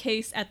empty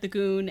case at the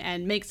goon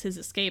and makes his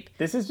escape.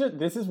 This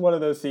is one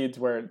of those scenes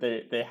where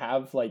they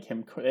have like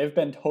him. They've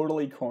been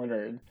totally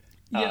cornered,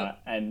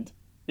 and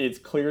it's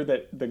clear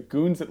that the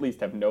goons at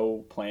least have no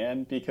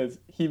plan, because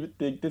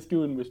this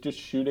goon was just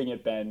shooting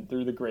at Ben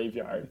through the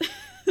graveyard.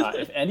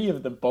 If any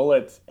of the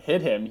bullets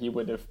hit him, he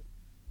would have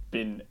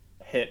been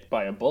hit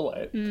by a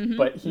bullet.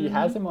 But he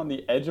has him on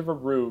the edge of a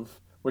roof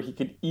where he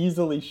could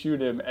easily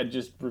shoot him and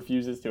just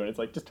refuses to. And it's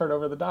like, just turn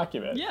over the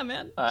document. Yeah,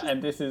 man.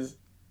 And this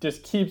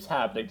just keeps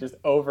happening, just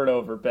over and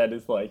over. Ben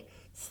is like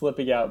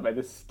slipping out by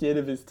the skin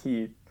of his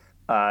teeth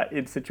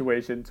in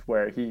situations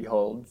where he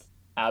holds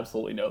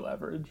absolutely no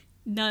leverage.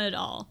 None at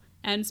all.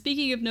 And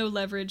speaking of no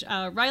leverage,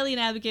 Riley and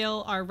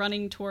Abigail are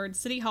running towards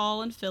City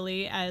Hall in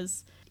Philly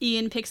as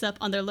Ian picks up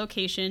on their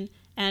location,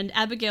 and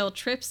Abigail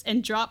trips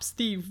and drops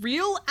the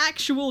real,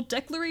 actual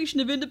Declaration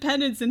of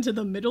Independence into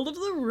the middle of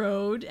the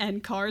road,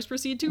 and cars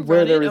proceed to where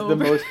run it over. Where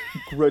there is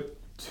the most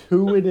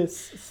gratuitous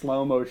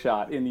slow-mo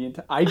shot in the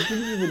entire... I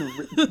didn't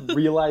even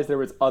realize there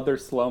was other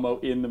slow-mo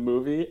in the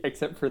movie,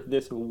 except for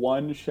this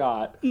one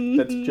shot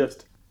that's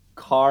just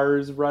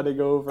cars running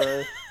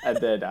over, and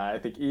then I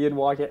think Ian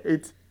walking...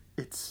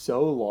 It's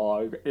so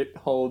long. It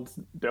holds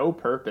no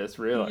purpose,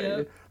 really.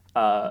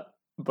 Yep.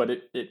 But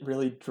it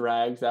really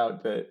drags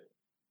out that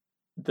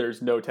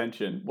there's no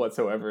tension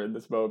whatsoever in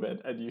this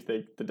moment, and you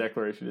think the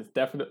Declaration is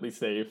definitely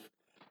safe,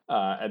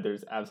 and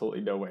there's absolutely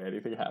no way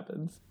anything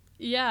happens.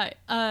 Yeah,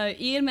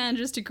 Ian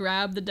manages to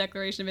grab the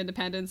Declaration of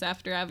Independence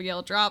after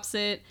Abigail drops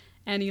it,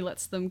 and he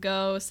lets them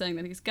go, saying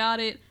that he's got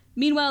it.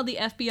 Meanwhile, the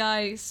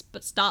FBI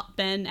stop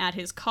Ben at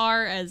his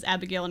car as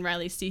Abigail and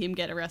Riley see him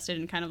get arrested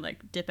and kind of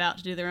like dip out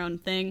to do their own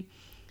thing.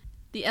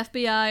 The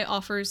FBI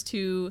offers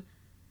to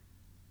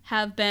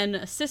have Ben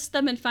assist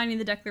them in finding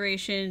the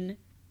Declaration,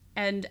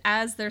 and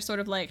as they're sort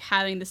of like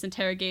having this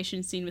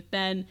interrogation scene with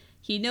Ben,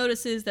 he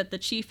notices that the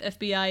chief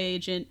FBI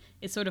agent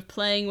is sort of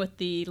playing with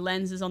the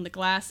lenses on the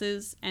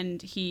glasses,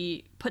 and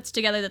he puts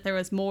together that there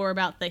was more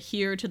about the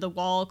here to the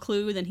wall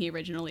clue than he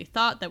originally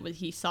thought that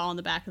he saw on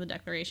the back of the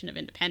Declaration of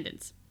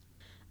Independence.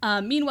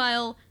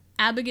 Meanwhile,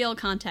 Abigail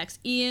contacts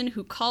Ian,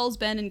 who calls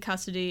Ben in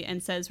custody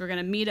and says we're going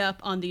to meet up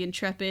on the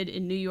Intrepid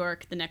in New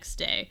York the next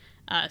day.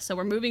 So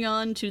we're moving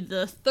on to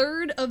the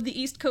third of the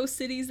East Coast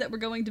cities that we're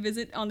going to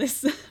visit on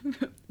this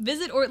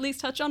visit, or at least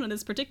touch on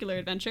this particular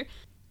adventure,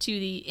 to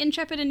the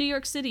Intrepid in New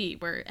York City,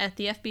 where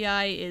the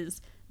FBI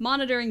is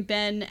monitoring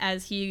Ben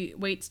as he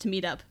waits to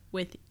meet up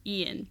with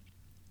Ian.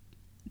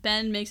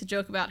 Ben makes a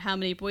joke about how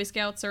many Boy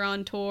Scouts are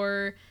on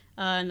tour,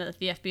 and that if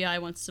the FBI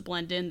wants to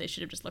blend in, they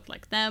should have just looked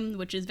like them,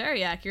 which is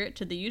very accurate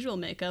to the usual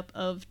makeup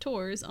of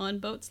tours on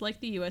boats like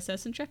the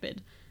USS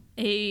Intrepid.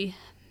 A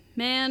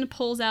man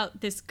pulls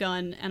out this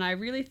gun, and I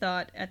really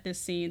thought at this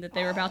scene that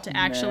they were about to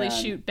actually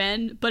shoot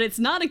Ben, but it's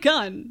not a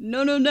gun.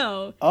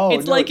 No. Oh,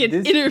 it's like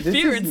an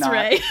interference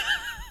ray.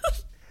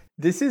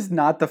 This is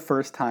not the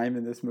first time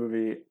in this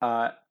movie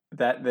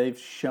that they've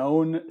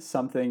shown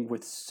something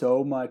with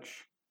so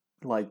much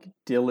like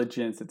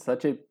diligence. It's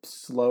such a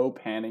slow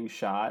panning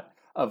shot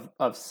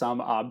of some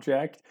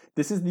object.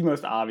 This is the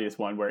most obvious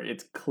one where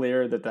it's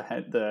clear that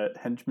the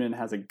henchman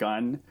has a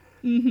gun,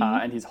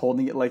 and he's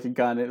holding it like a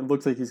gun. And it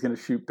looks like he's going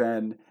to shoot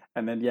Ben,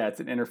 and then it's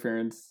an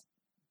interference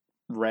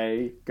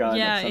ray gun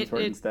of some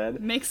sort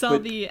instead. Makes all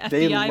the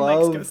FBI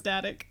mics go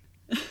static.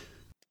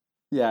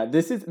 Yeah,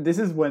 this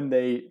is when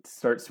they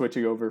start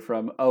switching over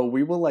from,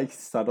 we will like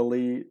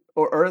subtly,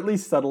 or at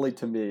least subtly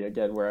to me,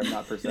 again, where I'm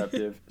not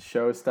perceptive,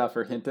 show stuff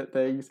or hint at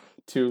things,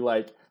 to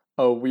like,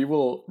 we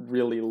will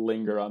really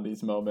linger on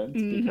these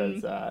moments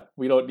because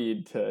we don't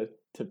need to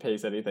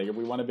pace anything. And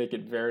we want to make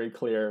it very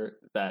clear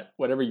that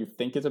whatever you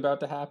think is about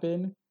to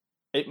happen,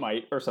 it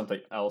might, or something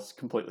else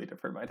completely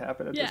different might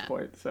happen at this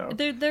point. So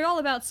they're all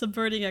about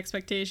subverting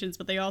expectations,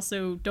 but they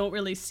also don't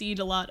really seed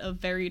a lot of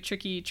very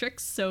tricky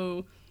tricks,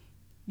 so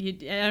I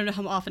don't know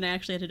how often I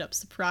actually ended up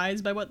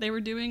surprised by what they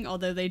were doing,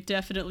 although they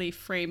definitely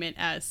frame it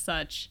as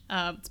such.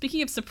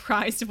 Speaking of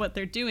surprised at what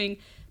they're doing,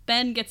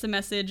 Ben gets a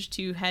message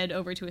to head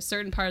over to a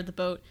certain part of the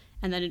boat,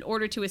 and then in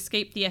order to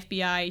escape the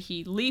FBI,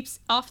 he leaps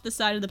off the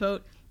side of the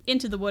boat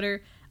into the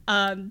water.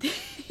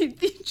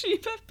 The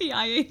chief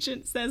FBI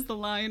agent says the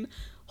line,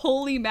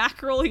 "Holy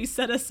mackerel, he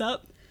set us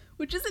up,"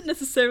 which isn't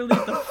necessarily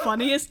the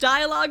funniest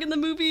dialogue in the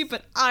movie,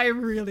 but I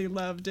really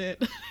loved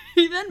it.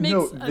 He then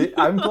makes...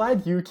 I'm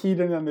glad you keyed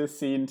in on this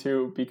scene,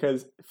 too,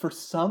 because for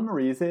some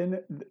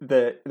reason,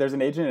 there's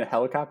an agent in a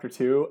helicopter,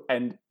 too,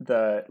 and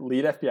the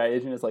lead FBI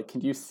agent is like,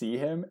 "Can you see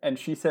him?" And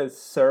she says,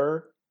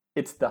 "Sir,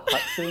 it's the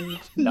Hudson.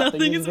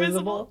 Nothing is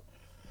visible."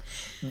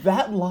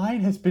 That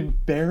line has been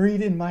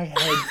buried in my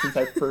head since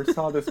I first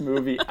saw this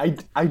movie.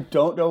 I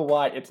don't know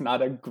why. It's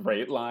not a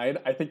great line.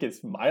 I think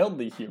it's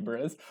mildly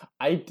humorous.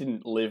 I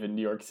didn't live in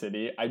New York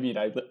City. I mean,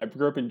 I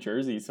grew up in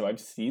Jersey, so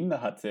I've seen the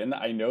Hudson.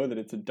 I know that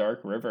it's a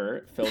dark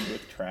river filled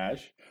with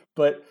trash.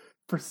 But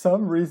for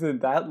some reason,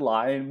 that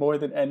line, more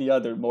than any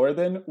other, more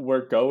than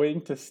 "we're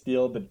going to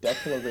steal the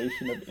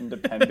Declaration of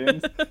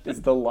Independence,"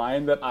 is the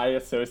line that I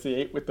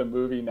associate with the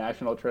movie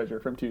National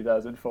Treasure from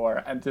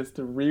 2004. And just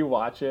to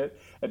rewatch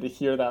it and to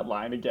hear that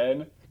line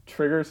again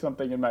triggers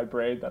something in my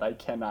brain that I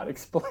cannot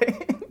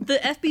explain. The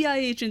FBI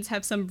agents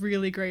have some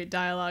really great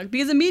dialogue,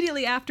 because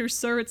immediately after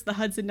 "Sir, it's the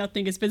Hudson,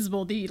 nothing is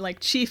visible," the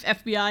chief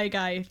FBI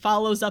guy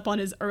follows up on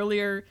his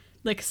earlier,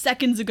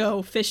 seconds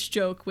ago fish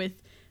joke with,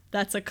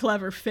 "That's a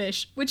clever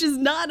fish," which is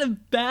not a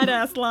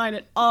badass line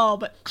at all,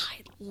 but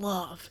I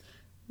love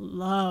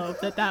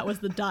that was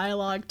the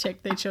dialogue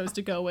tick they chose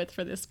to go with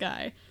for this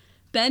guy.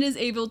 Ben is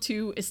able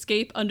to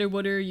escape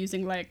underwater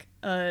using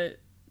a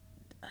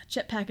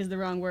jetpack is the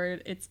wrong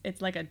word.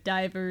 It's like a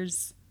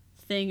diver's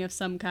thing of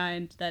some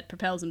kind that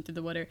propels him through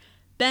the water.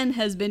 Ben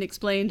has been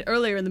explained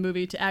earlier in the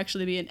movie to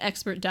actually be an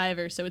expert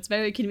diver, so it's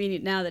very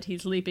convenient now that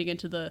he's leaping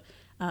into the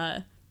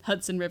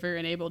Hudson River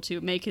and able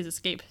to make his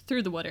escape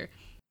through the water.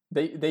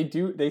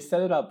 They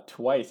set it up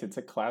twice. It's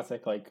a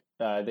classic,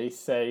 they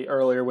say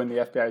earlier when the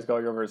FBI is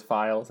going over his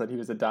files that he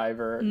was a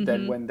diver.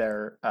 Then when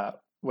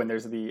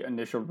there's the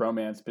initial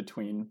romance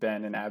between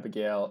Ben and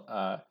Abigail,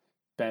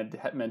 Ben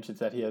mentions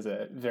that he has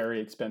a very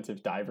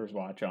expensive diver's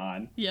watch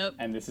on. Yep.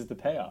 And this is the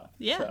payoff.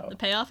 Yeah, so the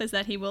payoff is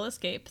that he will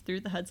escape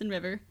through the Hudson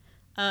River.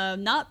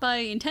 Not by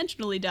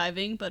intentionally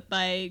diving, but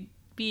by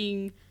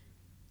being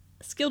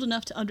skilled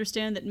enough to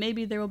understand that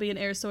maybe there will be an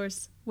air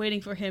source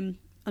waiting for him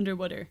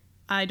underwater.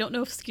 I don't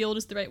know if skilled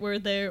is the right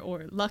word there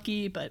or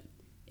lucky, but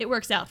it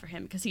works out for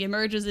him because he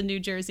emerges in New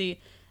Jersey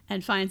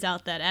and finds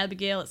out that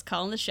Abigail is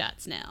calling the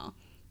shots now.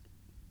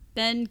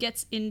 Ben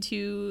gets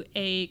into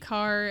a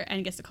car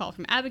and gets a call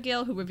from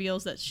Abigail, who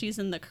reveals that she's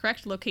in the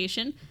correct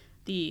location,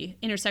 the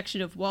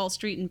intersection of Wall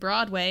Street and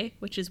Broadway,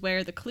 which is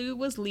where the clue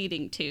was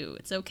leading to.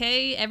 It's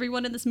okay,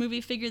 everyone in this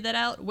movie figured that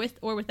out with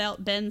or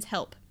without Ben's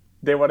help.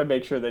 They want to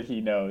make sure that he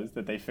knows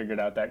that they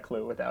figured out that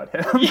clue without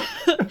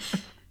him.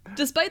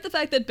 Despite the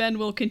fact that Ben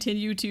will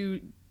continue to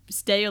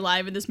stay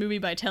alive in this movie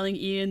by telling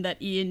Ian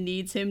that Ian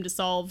needs him to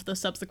solve the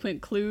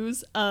subsequent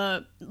clues.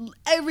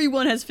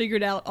 Everyone has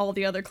figured out all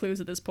the other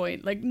clues at this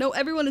point. Like, no,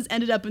 everyone has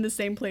ended up in the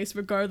same place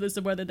regardless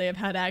of whether they have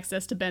had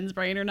access to Ben's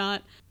brain or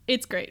not.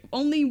 It's great.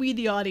 Only we,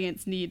 the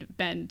audience, need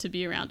Ben to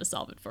be around to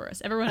solve it for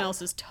us. Everyone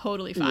else is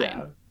totally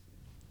fine.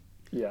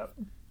 Yeah.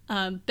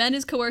 Ben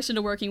is coerced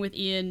into working with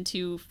Ian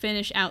to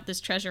finish out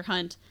this treasure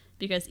hunt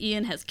because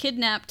Ian has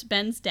kidnapped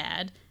Ben's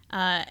dad,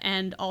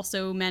 and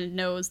also Ben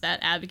knows that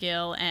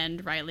Abigail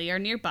and Riley are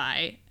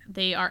nearby.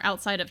 They are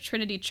outside of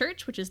Trinity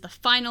Church, which is the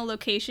final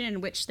location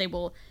in which they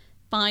will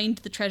find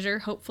the treasure,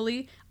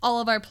 hopefully. All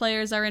of our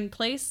players are in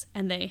place,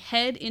 and they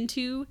head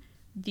into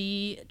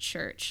the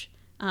church.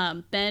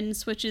 Ben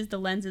switches the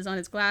lenses on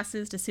his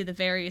glasses to see the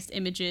various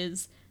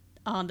images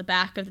on the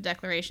back of the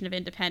Declaration of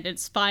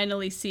Independence,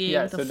 finally seeing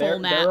the full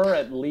map. There are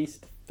at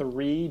least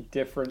 3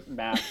 different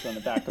maps on the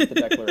back of the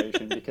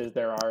Declaration because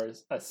there are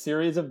a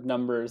series of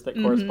numbers that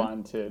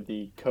correspond to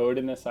the code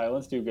in the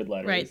Silence Do-Good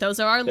letters. Right, those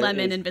are our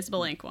lemon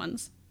invisible ink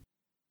ones.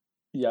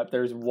 Yep,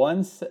 there's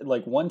one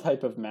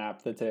type of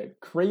map that's a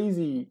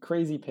crazy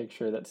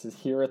picture that says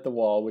 "Here at the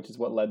Wall," which is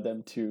what led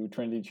them to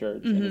Trinity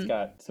Church, and it's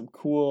got some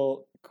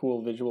cool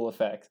visual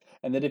effects.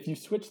 And then if you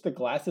switch the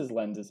glasses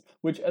lenses,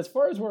 which as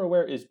far as we're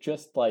aware is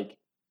just like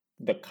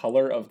the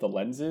color of the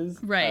lenses.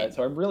 Right.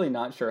 So I'm really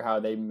not sure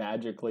how they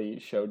magically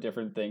show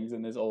different things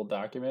in this old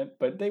document,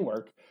 but they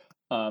work.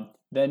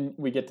 Then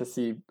we get to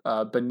see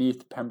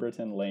Beneath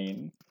Pemberton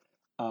Lane,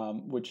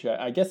 which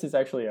I guess is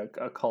actually a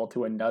call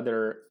to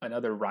another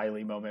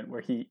Riley moment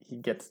where he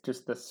gets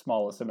just the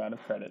smallest amount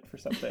of credit for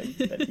something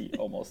that he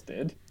almost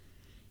did.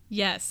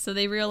 Yes, so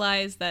they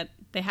realize that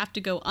they have to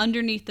go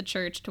underneath the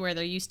church to where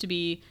there used to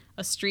be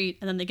a street,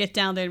 and then they get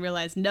down there and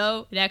realize,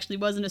 no, it actually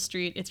wasn't a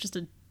street, it's just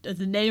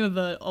the name of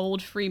an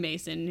old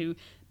Freemason who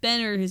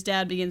Ben or his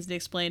dad begins to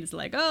explain. It's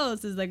like, oh,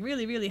 this is like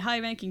really, really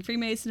high-ranking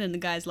Freemason, and the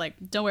guy's like,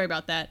 don't worry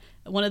about that.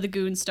 One of the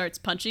goons starts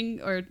punching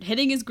or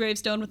hitting his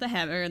gravestone with a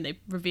hammer, and they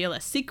reveal a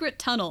secret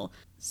tunnel.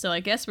 So I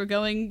guess we're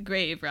going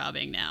grave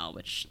robbing now,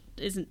 which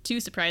isn't too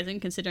surprising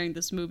considering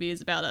this movie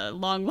is about a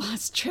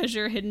long-lost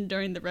treasure hidden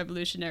during the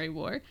Revolutionary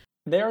War.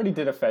 They already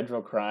did a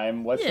federal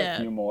crime. What's a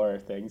few more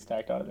things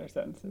tacked on in their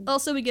sentences?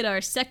 Also, we get our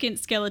second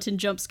skeleton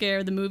jump scare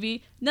of the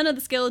movie. None of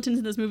the skeletons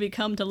in this movie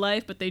come to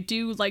life, but they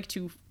do like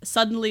to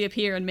suddenly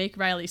appear and make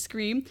Riley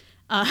scream.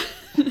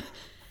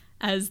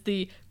 As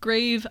the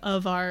grave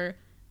of our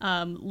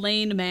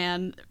Lane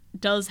man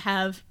does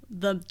have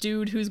the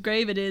dude whose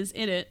grave it is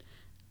in it.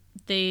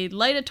 They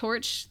light a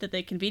torch that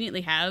they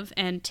conveniently have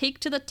and take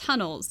to the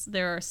tunnels.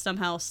 There are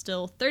somehow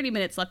still 30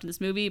 minutes left in this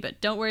movie, but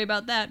don't worry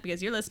about that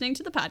because you're listening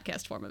to the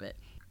podcast form of it.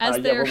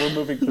 We're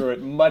moving through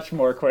it much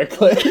more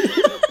quickly.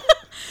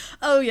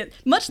 Oh, yeah.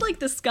 Much like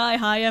the Sky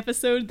High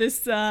episode,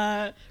 this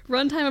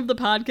runtime of the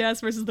podcast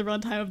versus the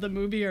runtime of the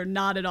movie are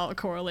not at all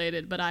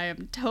correlated, but I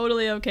am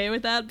totally okay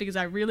with that because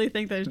I really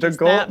think there's just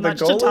that much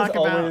to talk about. The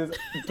goal is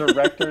always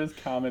director's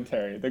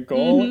commentary. The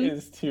goal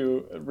is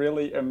to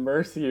really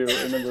immerse you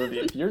in the movie.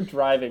 If you're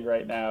driving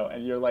right now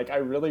and you're like, I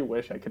really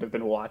wish I could have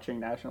been watching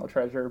National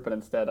Treasure, but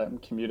instead I'm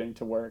commuting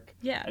to work.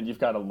 Yeah. And you've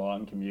got a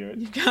long commute.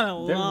 You've got a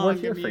long We're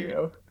commute.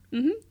 here for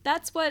you.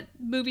 That's what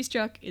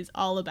Moviestruck is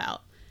all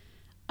about.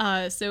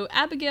 So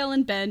Abigail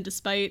and Ben,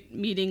 despite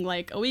meeting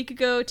like a week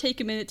ago, take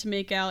a minute to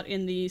make out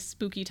in the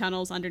spooky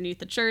tunnels underneath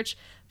the church,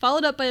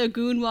 followed up by a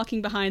goon walking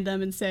behind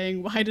them and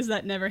saying, why does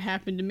that never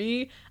happen to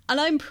me?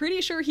 And I'm pretty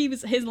sure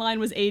his line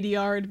was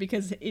ADR'd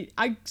because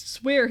I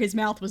swear his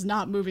mouth was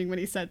not moving when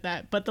he said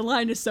that, but the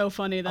line is so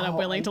funny that I'm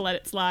willing to let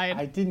it slide.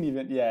 I didn't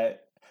even,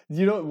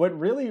 You know, what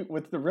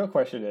the real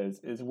question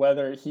is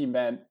whether he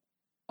meant,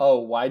 oh,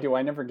 why do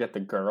I never get the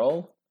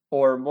girl?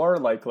 Or more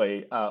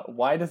likely,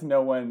 why does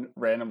no one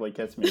randomly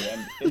kiss me?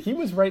 And he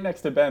was right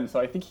next to Ben,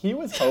 so I think he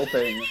was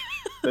hoping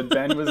that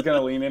Ben was going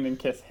to lean in and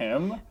kiss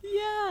him.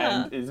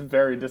 Yeah. And is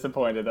very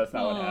disappointed that's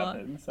not what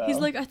happened. So. He's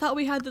like, I thought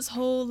we had this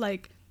whole,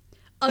 like,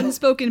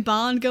 unspoken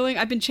bond going.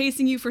 I've been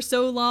chasing you for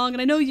so long,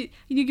 and I know you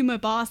and my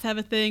boss have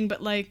a thing,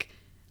 but, like,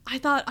 I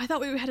thought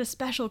we had a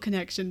special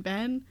connection,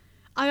 Ben.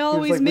 I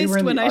always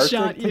missed when I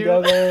shot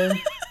you.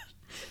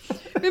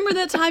 Remember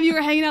that time you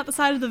were hanging out the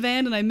side of the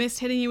van and I missed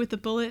hitting you with the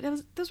bullet?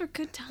 Those were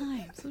good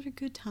times.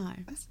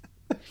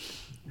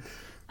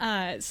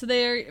 So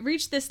they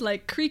reach this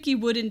like creaky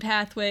wooden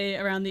pathway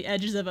around the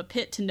edges of a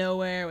pit to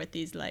nowhere with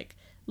these like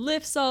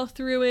lifts all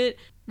through it.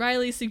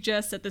 Riley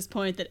suggests at this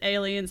point that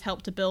aliens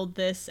helped to build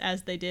this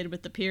as they did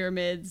with the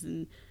pyramids,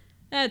 and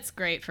that's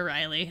great for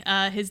Riley.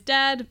 His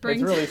dad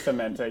brings... It's really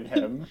cementing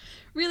him.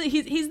 Really,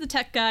 he's the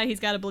tech guy. He's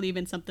got to believe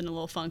in something a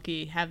little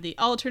funky, have the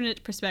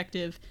alternate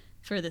perspective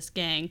for this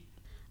gang.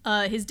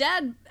 His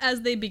dad,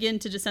 as they begin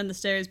to descend the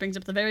stairs, brings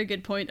up the very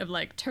good point of,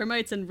 like,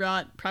 termites and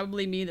rot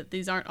probably mean that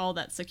these aren't all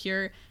that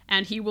secure,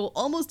 and he will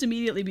almost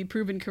immediately be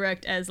proven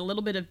correct as a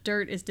little bit of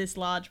dirt is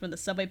dislodged when the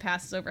subway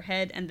passes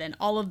overhead, and then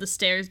all of the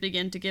stairs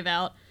begin to give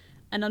out.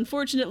 And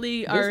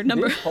unfortunately,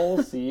 this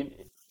whole scene...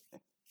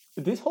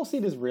 This whole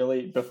scene is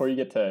really, before you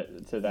get to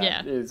that,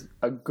 Yeah. is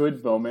a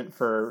good moment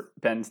for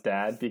Ben's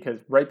dad, because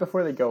right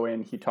before they go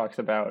in, he talks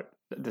about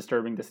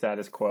disturbing the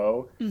status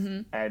quo,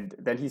 and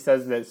then he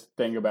says this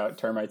thing about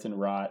termites and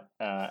rot,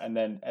 and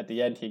then at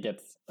the end he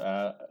gets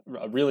a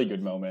really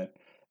good moment.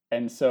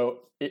 And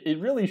so it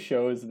really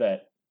shows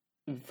that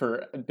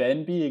for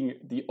Ben being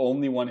the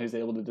only one who's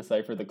able to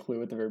decipher the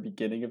clue at the very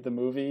beginning of the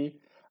movie,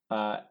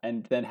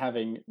 and then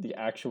having the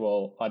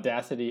actual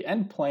audacity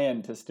and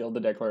plan to steal the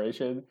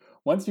Declaration,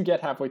 once you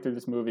get halfway through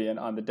this movie and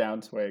on the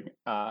downswing,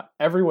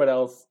 everyone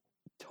else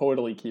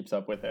totally keeps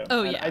up with him.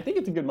 Oh, and yeah. I think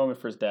it's a good moment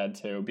for his dad,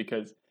 too,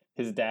 because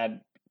his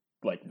dad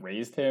like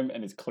raised him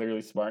and is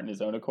clearly smart in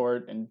his own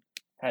accord and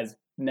has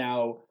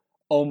now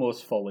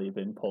almost fully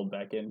been pulled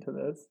back into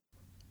this.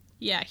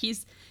 Yeah,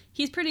 he's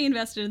pretty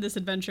invested in this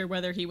adventure,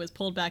 whether he was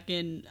pulled back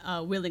in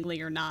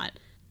willingly or not.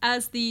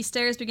 As the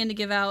stairs begin to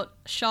give out,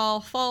 Shaw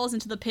falls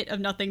into the pit of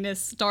nothingness,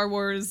 Star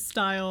Wars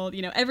style.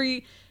 You know,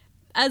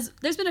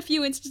 there's been a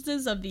few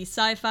instances of the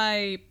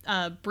sci-fi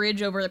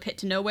bridge over the pit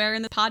to nowhere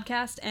in the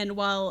podcast, and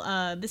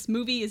while this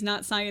movie is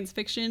not science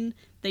fiction,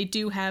 they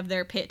do have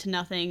their pit to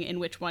nothing in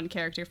which one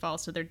character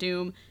falls to their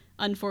doom.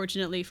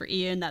 Unfortunately for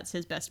Ian, that's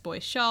his best boy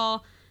Shaw,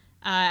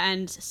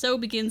 and so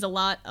begins a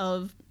lot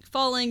of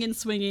falling and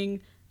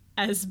swinging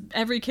as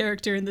every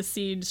character in the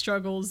scene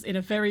struggles in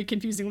a very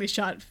confusingly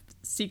shot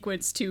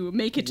sequence to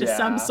make it to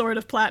some sort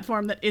of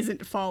platform that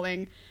isn't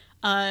falling.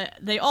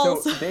 They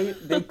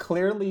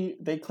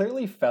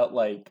clearly felt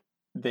like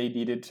they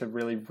needed to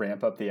really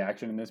ramp up the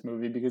action in this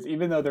movie, because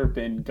even though there have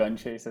been gun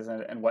chases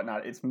and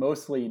whatnot, it's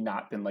mostly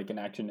not been like an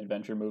action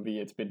adventure movie.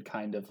 It's been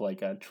kind of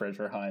like a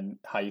treasure hunt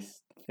heist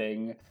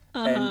thing.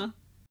 And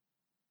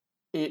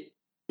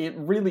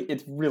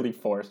it's really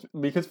forced,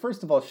 because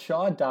first of all,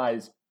 Shaw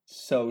dies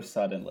so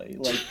suddenly.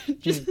 Like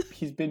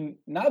he's been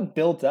not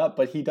built up,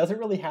 but he doesn't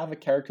really have a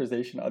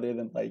characterization other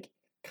than like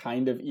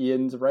kind of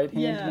Ian's right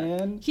hand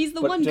man. He's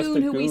the one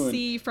goon who we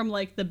see from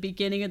like the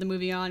beginning of the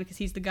movie on, because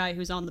he's the guy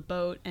who's on the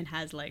boat and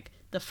has like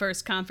the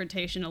first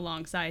confrontation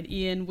alongside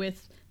Ian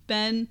with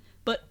Ben.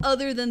 But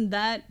other than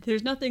that,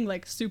 there's nothing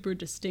like super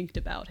distinct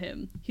about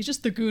him. He's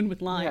just the goon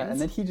with lines. Yeah, and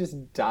then he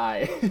just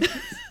dies.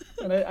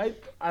 And I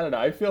don't know.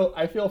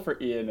 I feel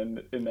for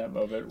Ian in that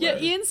moment. Yeah,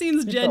 Ian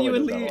seems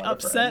genuinely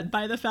upset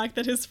by the fact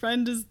that his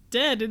friend is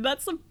dead, and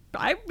that's a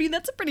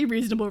pretty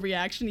reasonable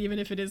reaction, even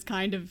if it is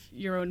kind of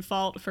your own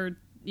fault for,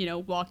 you know,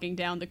 walking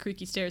down the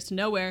creaky stairs to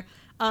nowhere.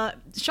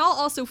 Shaw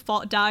also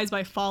dies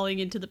by falling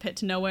into the pit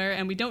to nowhere,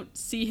 and we don't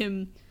see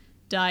him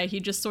die. He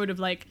just sort of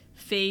like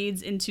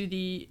fades into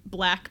the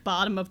black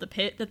bottom of the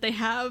pit that they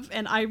have,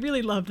 and I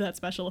really loved that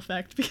special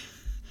effect because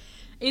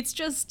it's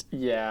just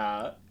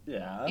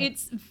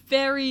it's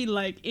very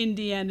like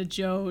Indiana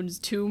Jones,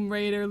 Tomb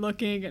Raider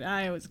looking, and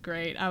it was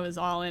great. I was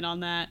all in on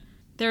that.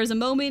 There's a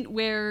moment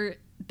where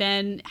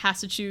Ben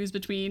has to choose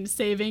between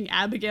saving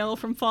Abigail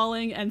from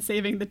falling and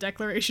saving the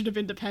Declaration of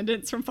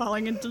Independence from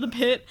falling into the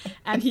pit,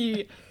 and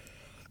he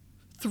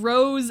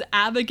throws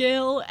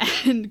Abigail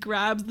and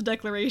grabs the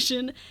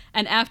Declaration,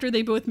 and after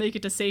they both make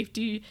it to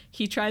safety,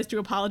 he tries to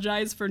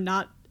apologize for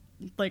not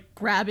like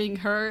grabbing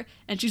her,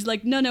 and she's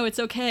like, no, it's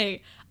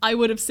okay, I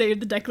would have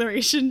saved the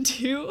Declaration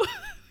too.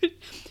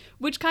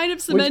 Which kind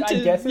of cemented,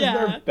 which I guess is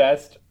their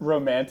best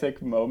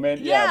romantic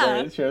moment. Yeah,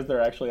 where it shows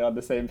they're actually on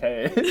the same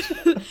page.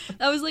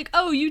 I was like,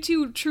 oh, you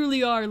two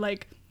truly are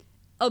like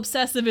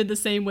obsessive in the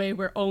same way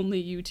where only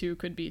you two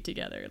could be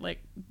together.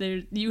 Like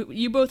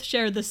you both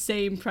share the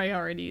same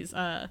priorities.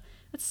 That's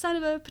a sign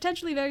of a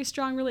potentially very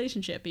strong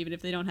relationship, even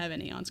if they don't have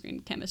any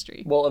on-screen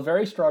chemistry. Well, a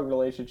very strong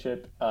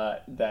relationship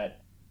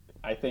that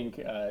I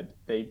think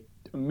they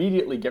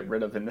immediately get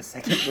rid of in the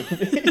second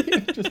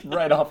movie. Just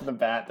right off the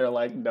bat, they're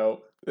like,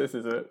 no, this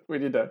is it. We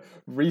need to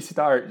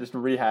restart, just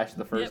rehash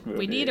the first movie.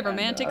 We need a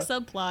romantic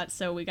subplot,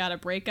 so we gotta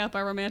break up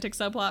our romantic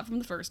subplot from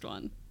the first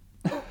one.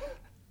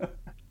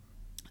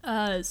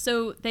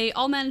 So they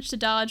all manage to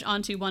dodge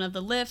onto one of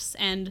the lifts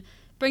and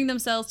bring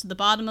themselves to the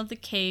bottom of the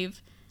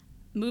cave,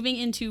 moving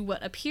into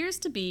what appears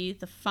to be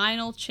the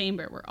final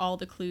chamber where all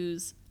the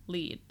clues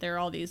lead. There are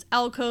all these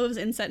alcoves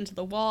inset into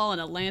the wall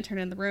and a lantern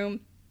in the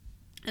room.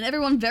 And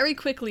everyone very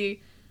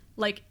quickly,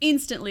 like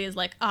instantly is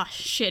like, ah,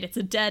 shit, it's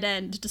a dead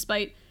end,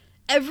 despite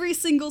every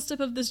single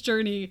step of this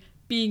journey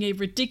being a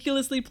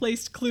ridiculously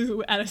placed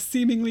clue at a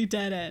seemingly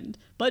dead end.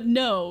 But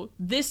no,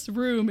 this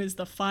room is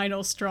the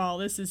final straw.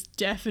 This is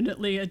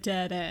definitely a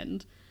dead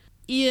end.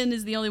 Ian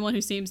is the only one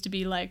who seems to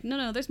be like,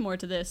 no, there's more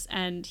to this,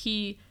 and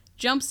he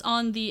jumps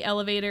on the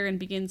elevator and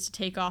begins to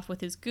take off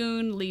with his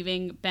goon,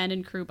 leaving Ben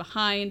and crew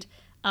behind,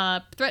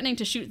 threatening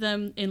to shoot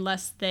them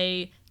unless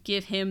they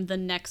give him the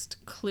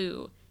next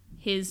clue.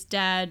 His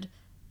dad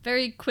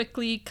very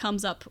quickly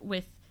comes up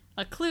with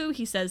a clue.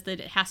 He says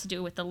that it has to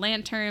do with the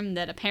lantern,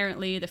 that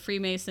apparently the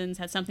Freemasons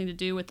had something to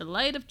do with the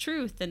light of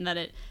truth, and that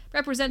it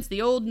represents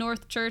the Old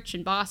North Church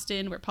in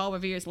Boston where Paul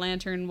Revere's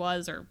lantern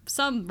was, or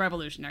some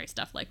revolutionary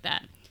stuff like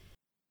that.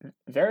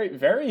 Very,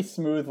 very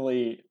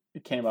smoothly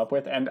came up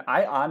with, and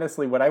I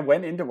honestly, when I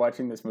went into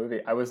watching this movie,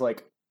 I was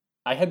like,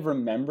 I had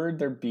remembered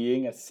there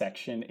being a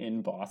section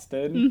in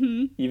Boston,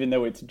 Mm-hmm. even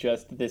though it's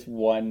just this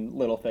one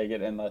little thing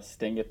and the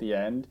sting at the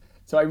end.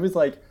 So I was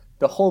like,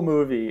 the whole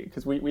movie,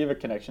 because we have a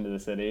connection to the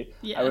city,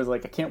 Yeah. I was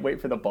like, I can't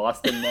wait for the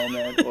Boston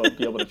moment or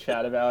be able to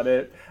chat about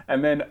it.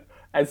 And then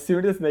as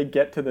soon as they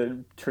get to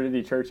the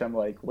Trinity Church, I'm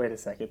like, wait a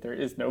second, there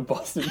is no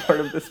Boston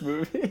part of this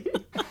movie.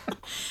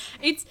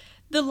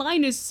 The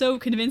line is so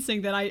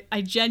convincing that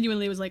I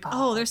genuinely was like,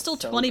 oh, there's still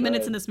so 20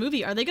 minutes good. in this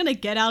movie. Are they going to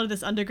get out of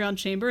this underground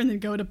chamber and then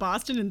go to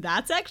Boston and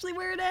that's actually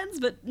where it ends?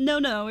 But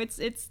no,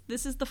 this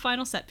is the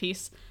final set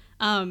piece.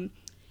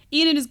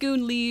 Ian and his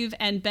goon leave,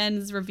 and Ben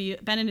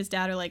and his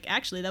dad are like,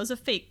 actually, that was a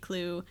fake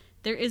clue.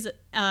 There is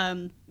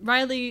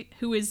Riley,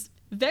 who is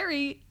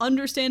very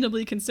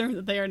understandably concerned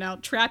that they are now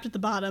trapped at the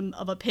bottom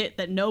of a pit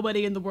that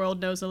nobody in the world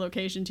knows the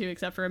location to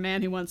except for a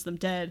man who wants them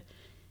dead,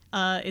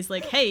 is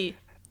like, hey,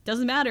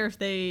 doesn't matter if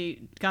they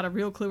got a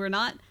real clue or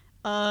not.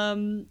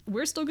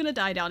 We're still gonna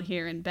die down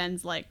here. And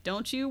Ben's like,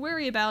 don't you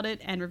worry about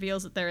it, and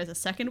reveals that there is a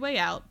second way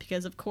out,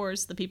 because of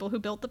course the people who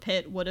built the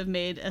pit would have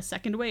made a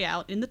second way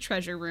out in the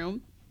treasure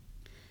room.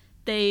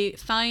 They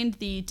find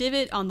the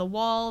divot on the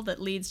wall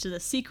that leads to the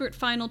secret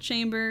final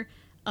chamber,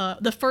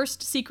 the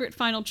first secret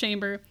final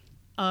chamber,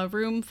 a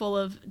room full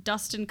of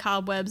dust and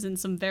cobwebs and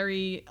some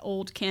very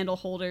old candle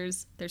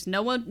holders. There's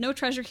no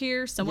treasure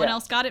here. Someone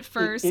else got it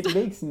first. It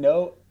makes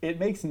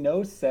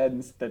no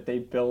sense that they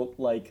built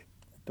like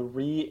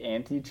 3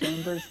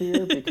 antechambers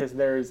here, because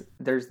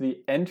there's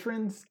the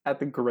entrance at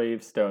the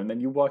gravestone,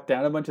 then you walk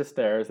down a bunch of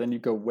stairs, then you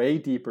go way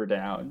deeper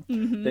down,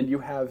 then you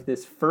have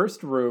this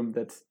first room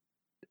that's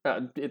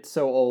it's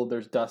so old,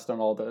 there's dust on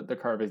all the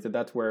carvings, and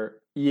that's where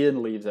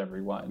Ian leaves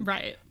everyone.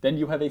 Right. Then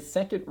you have a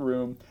second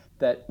room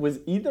that was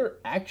either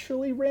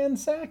actually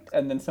ransacked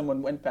and then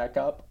someone went back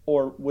up,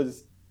 or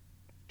was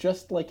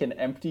just like an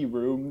empty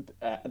room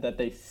that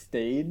they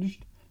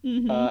staged.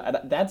 And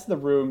that's the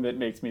room that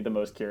makes me the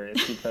most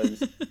curious,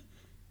 because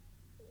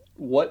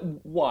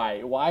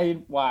why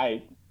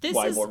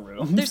more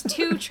rooms? There's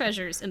 2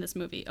 treasures in this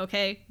movie,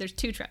 okay? There's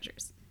 2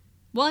 treasures.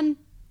 One,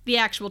 the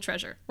actual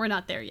treasure. We're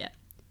not there yet.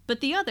 But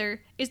the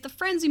other is the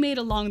friends you made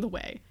along the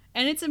way.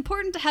 And it's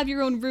important to have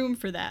your own room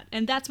for that.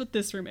 And that's what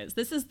this room is.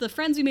 This is the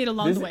friends we made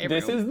along the way room.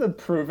 This is the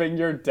proving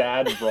your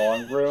dad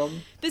wrong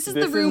room. This is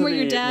the room where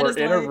your dad is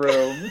like, we're in a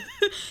room.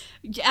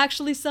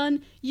 Actually,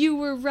 son, you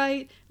were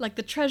right. Like,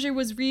 the treasure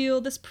was real.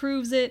 This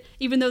proves it.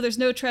 Even though there's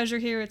no treasure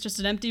here, it's just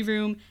an empty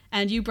room.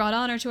 And you brought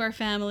honor to our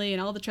family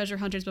and all the treasure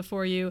hunters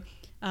before you.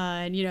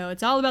 And,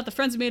 it's all about the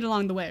friends we made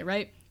along the way,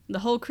 right? The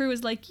whole crew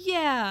is like,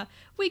 yeah,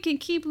 we can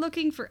keep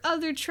looking for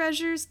other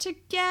treasures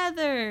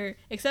together.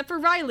 Except for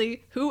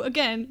Riley, who,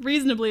 again,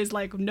 reasonably is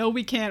like, no,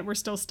 we can't. We're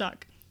still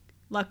stuck.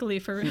 Luckily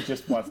for... He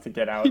just wants to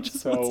get out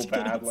so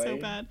badly. So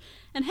bad.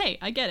 And hey,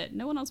 I get it.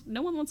 No one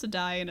wants to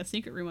die in a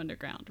secret room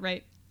underground,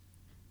 right?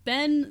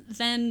 Ben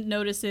then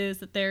notices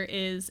that there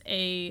is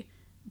a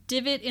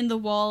divot in the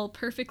wall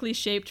perfectly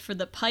shaped for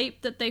the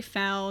pipe that they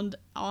found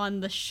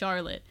on the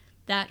Charlotte.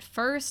 That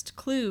first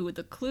clue,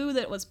 the clue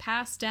that was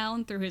passed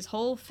down through his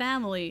whole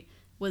family,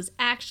 was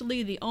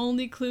actually the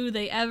only clue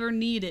they ever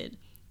needed.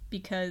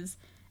 Because,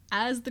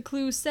 as the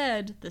clue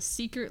said, the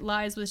secret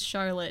lies with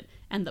Charlotte,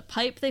 and the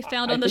pipe they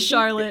found on the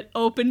Charlotte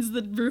opens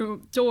the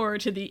door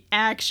to the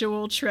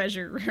actual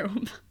treasure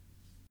room.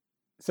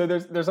 So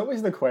there's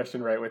always the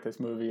question, right, with this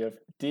movie of,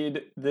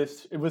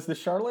 was the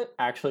Charlotte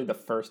actually the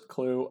first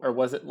clue, or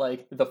was it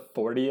like the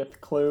 40th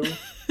clue,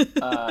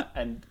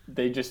 and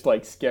they just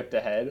like skipped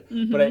ahead?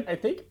 Mm-hmm. But I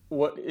think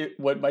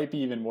what might be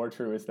even more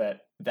true is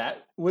that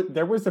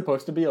there was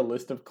supposed to be a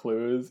list of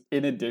clues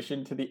in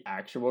addition to the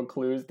actual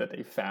clues that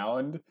they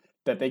found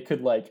that they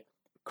could like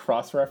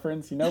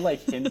cross-reference,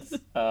 like hints.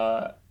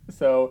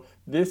 So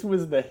this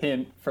was the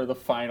hint for the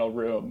final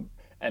room,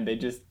 and they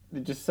just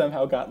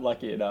somehow got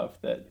lucky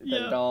enough that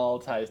it all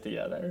ties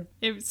together.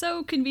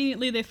 So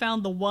conveniently, they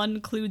found the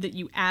one clue that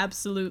you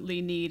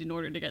absolutely need in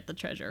order to get the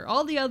treasure.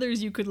 All the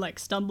others you could like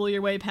stumble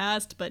your way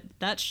past, but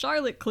that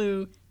Charlotte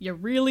clue, you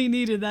really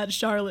needed that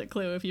Charlotte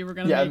clue if you were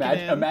going to make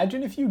it in.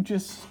 Imagine if you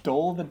just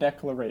stole the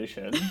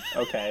Declaration,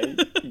 okay?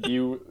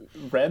 You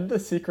read the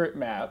secret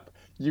map,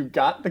 you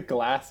got the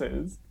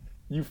glasses,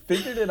 you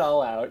figured it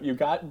all out, you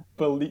got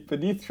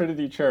beneath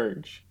Trinity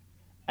Church,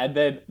 and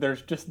then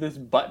there's just this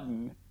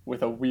button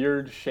with a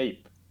weird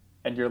shape,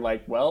 and you're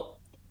like, well,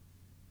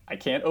 I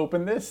can't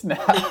open this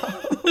now.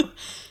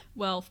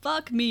 Well,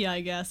 fuck me,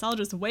 I guess. I'll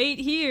just wait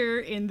here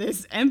in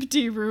this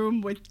empty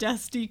room with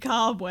dusty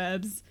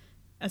cobwebs,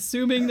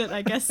 assuming that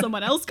I guess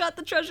someone else got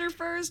the treasure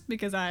first,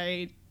 because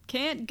I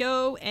can't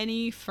go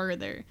any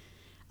further.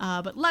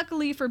 But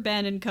luckily for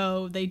Ben and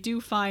co, they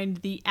do find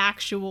the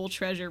actual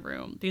treasure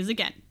room. Because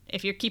again,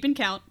 if you're keeping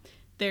count,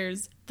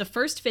 there's the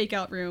first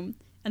fake-out room,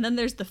 and then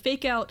there's the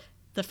fake-out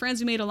the friends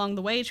we made along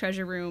the way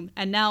treasure room,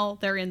 and now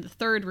they're in the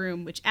third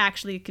room, which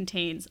actually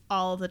contains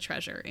all of the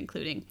treasure,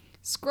 including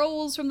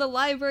scrolls from the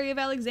Library of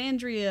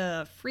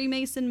Alexandria,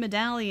 Freemason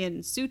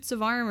medallion, suits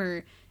of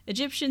armor,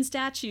 Egyptian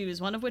statues,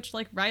 one of which,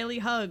 like, Riley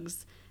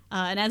hugs.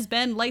 And as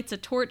Ben lights a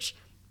torch,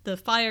 The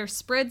fire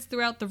spreads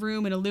throughout the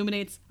room and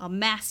illuminates a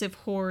massive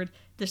hoard.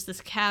 There's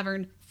this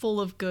cavern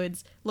full of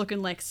goods,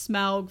 looking like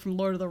Smaug from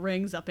Lord of the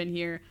Rings up in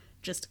here,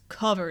 just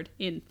covered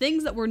in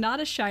things that were not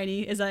as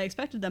shiny as I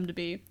expected them to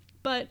be.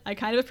 But I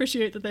kind of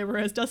appreciate that they were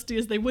as dusty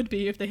as they would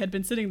be if they had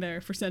been sitting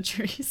there for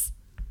centuries.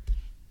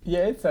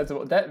 Yeah, it's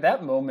sensible.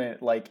 That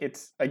moment, like,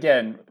 it's,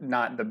 again,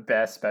 not the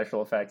best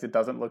special effects. It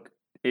doesn't look...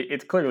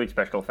 It's clearly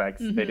special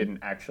effects. Mm-hmm. They didn't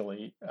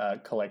actually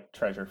collect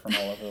treasure from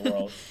all over the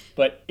world.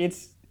 But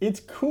it's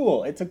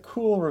cool. It's a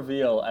cool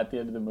reveal at the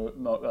end of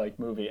the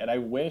movie. And I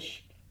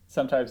wish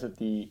sometimes that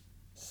the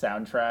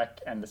soundtrack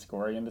and the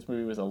scoring in this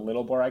movie was a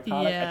little more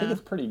iconic. Yeah. I think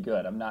it's pretty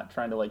good. I'm not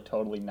trying to, like,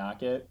 totally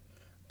knock it.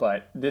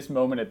 But this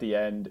moment at the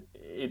end,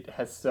 it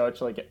has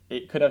such, like,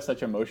 it could have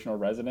such emotional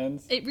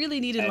resonance. It really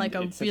needed, like,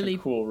 a really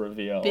cool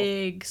reveal,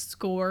 big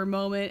score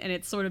moment, and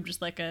it's sort of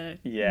just like a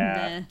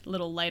meh,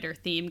 little lighter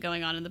theme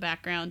going on in the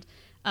background.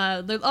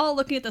 They're all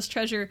looking at this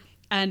treasure,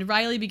 and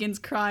Riley begins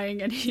crying,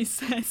 and he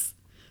says,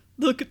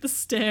 "Look at the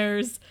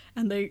stairs,"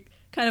 and they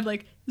kind of,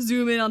 like,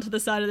 zoom in onto the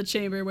side of the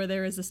chamber where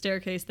there is a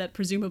staircase that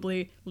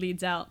presumably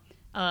leads out,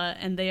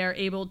 and they are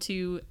able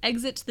to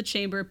exit the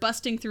chamber,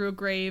 busting through a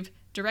grave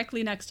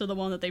directly next to the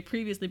one that they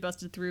previously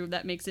busted through.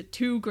 That makes it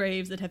 2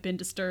 graves that have been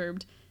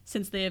disturbed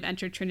since they have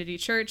entered Trinity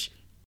Church.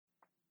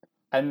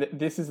 And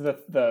this is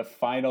the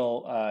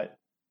final,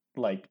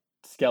 like,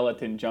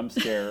 skeleton jump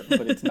scare,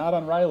 but it's not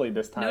on Riley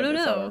this time. No.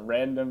 It's on a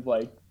random,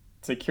 like,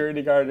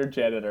 security guard or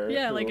janitor.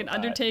 Yeah, like an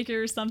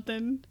undertaker or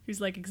something, who's,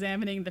 like,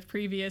 examining the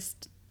previous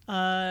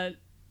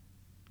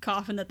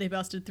coffin that they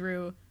busted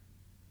through.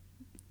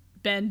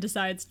 Ben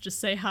decides to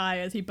just say hi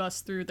as he busts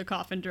through the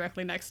coffin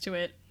directly next to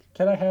it.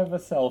 Can I have a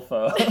cell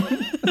phone?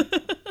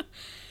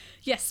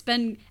 Yes,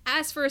 Ben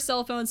asks for a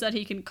cell phone so that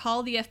he can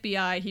call the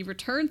FBI. He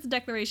returns the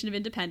Declaration of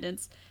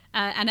Independence.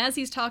 And as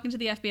he's talking to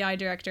the FBI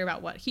director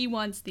about what he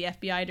wants, the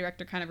FBI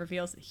director kind of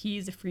reveals that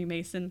he's a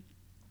Freemason.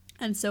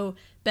 And so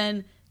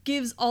Ben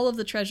gives all of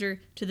the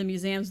treasure to the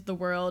museums of the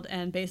world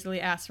and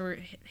basically asks for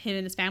him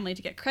and his family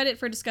to get credit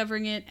for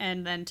discovering it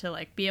and then to,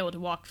 like, be able to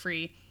walk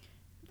free.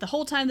 The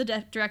whole time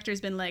the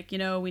director's been like,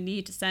 we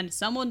need to send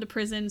someone to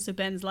prison. So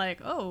Ben's like,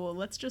 oh, well,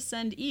 let's just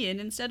send Ian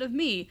instead of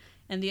me.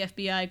 And the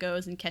FBI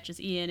goes and catches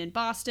Ian in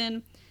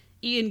Boston.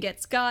 Ian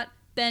gets got.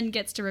 Ben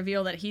gets to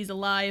reveal that he's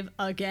alive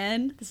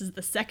again. This is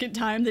the second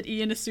time that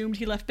Ian assumed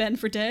he left Ben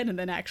for dead, and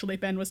then actually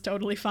Ben was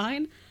totally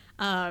fine.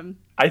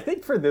 I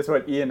think for this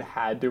one, Ian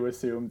had to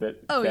assume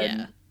that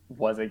Ben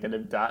wasn't going to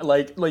die.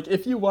 Like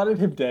if you wanted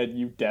him dead,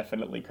 you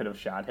definitely could have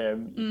shot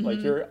him. Mm-hmm. Like,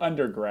 you're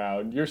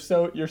underground. You're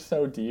so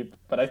deep.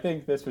 But I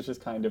think this was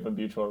just kind of a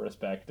mutual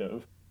respect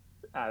of,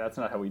 that's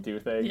not how we do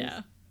things.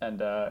 Yeah. And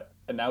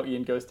now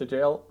Ian goes to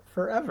jail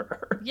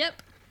forever.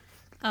 Yep.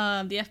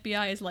 The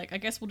FBI is like, I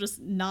guess we'll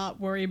just not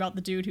worry about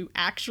the dude who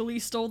actually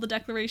stole the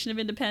Declaration of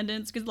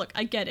Independence. Because, look,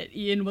 I get it.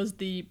 Ian was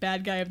the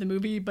bad guy of the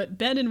movie, but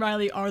Ben and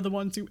Riley are the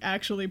ones who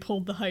actually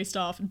pulled the heist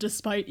off,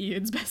 despite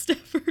Ian's best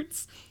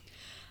efforts.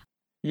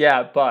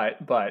 Yeah,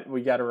 but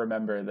we got to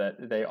remember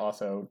that they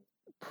also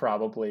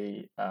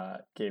probably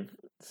gave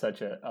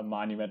such a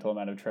monumental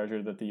amount of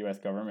treasure that the U.S.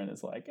 government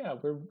is like, yeah,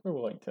 we're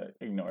willing to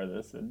ignore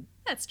this and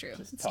that's true.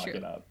 Just talk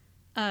it up.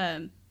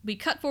 We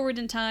cut forward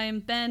in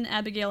time. Ben,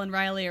 Abigail, and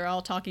Riley are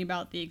all talking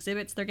about the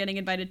exhibits they're getting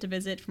invited to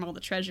visit from all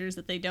the treasures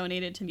that they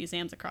donated to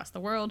museums across the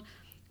world.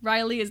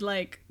 Riley is,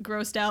 like,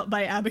 grossed out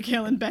by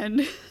Abigail and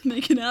Ben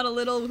making out a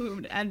little.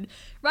 And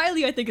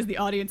Riley, I think, is the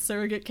audience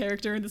surrogate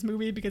character in this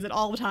movie because at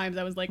all times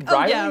I was like,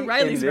 oh, yeah,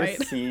 Riley's right. In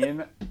this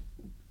scene,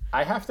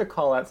 I have to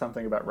call out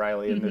something about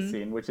Riley in this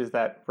scene, which is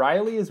that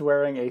Riley is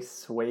wearing a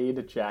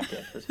suede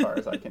jacket, as far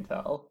as I can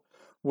tell,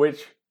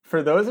 which,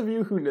 for those of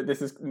you who know,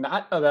 this is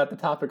not about the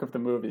topic of the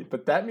movie,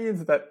 but that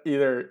means that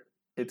either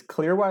it's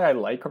clear why I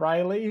like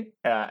Riley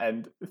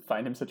and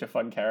find him such a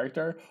fun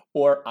character,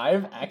 or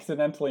I've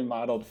accidentally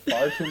modeled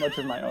far too much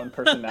of my own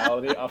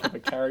personality off of a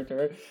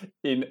character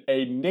in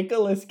a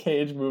Nicolas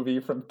Cage movie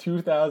from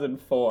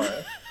 2004,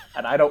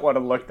 and I don't want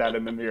to look that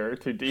in the mirror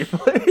too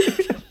deeply.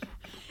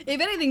 If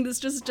anything, this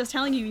just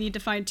telling you need to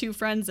find 2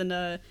 friends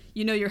and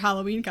your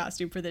Halloween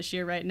costume for this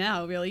year right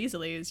now real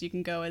easily is you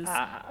can go as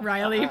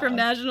Riley from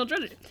National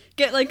Treasure.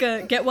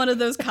 Get one of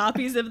those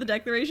copies of the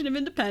Declaration of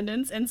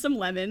Independence and some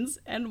lemons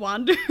and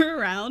wander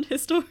around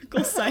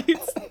historical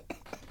sites.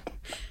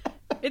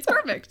 It's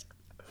perfect.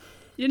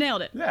 You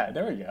nailed it. Yeah,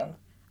 there we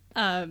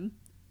go.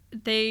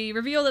 They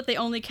reveal that they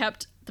only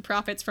kept the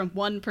profits from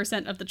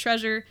 1% of the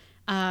treasure,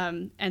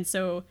 and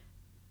so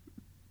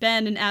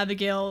Ben and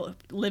Abigail,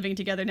 living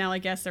together now, I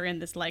guess, are in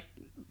this, like,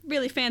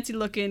 really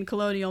fancy-looking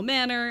colonial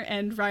manor,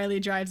 and Riley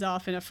drives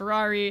off in a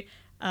Ferrari.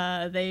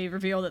 They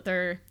reveal that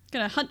they're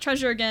gonna hunt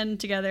treasure again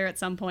together at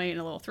some point in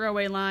a little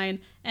throwaway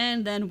line,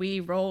 and then we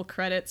roll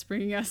credits,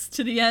 bringing us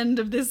to the end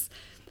of this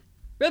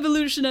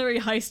revolutionary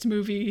heist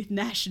movie,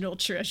 National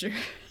Treasure.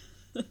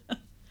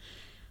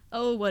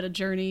 Oh, what a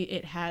journey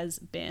it has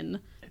been.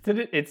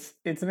 It's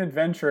an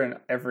adventure in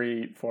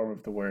every form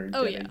of the word.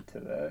 Oh, getting to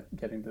the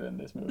end of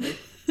this movie.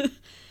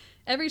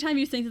 every time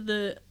you think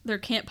that there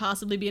can't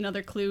possibly be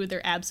another clue,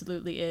 there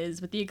absolutely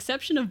is. With the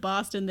exception of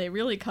Boston, they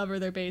really cover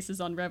their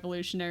bases on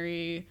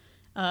revolutionary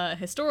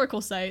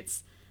historical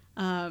sites.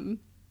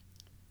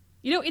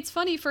 It's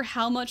funny for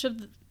how much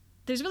of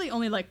there's really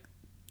only like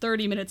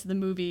 30 minutes of the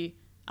movie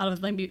out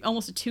of maybe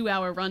almost a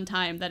 2-hour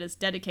runtime that is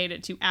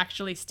dedicated to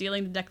actually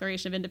stealing the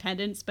Declaration of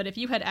Independence. But if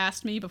you had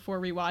asked me before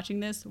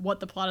rewatching this what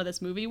the plot of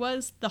this movie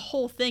was, the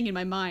whole thing in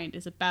my mind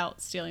is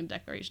about stealing the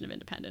Declaration of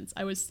Independence.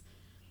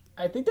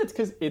 I think that's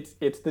because it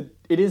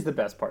is the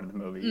best part of the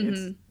movie. Mm-hmm.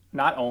 It's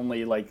not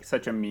only like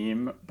such a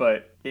meme,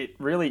 but it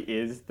really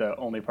is the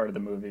only part of the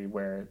movie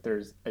where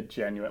there's a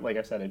genuine, like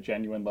I said, a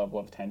genuine level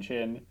of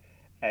tension,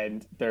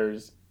 and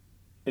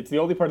it's the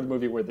only part of the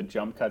movie where the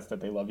jump cuts that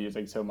they love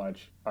using so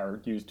much are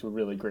used to a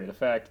really great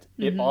effect.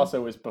 Mm-hmm. It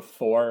also is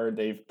before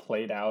they've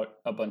played out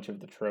a bunch of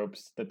the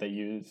tropes that they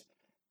use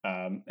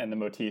and the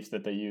motifs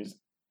that they use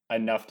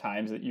enough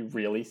times that you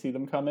really see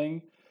them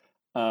coming.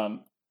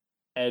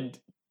 And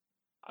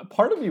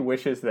part of me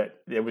wishes that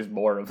it was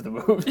more of the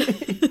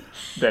movie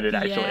than it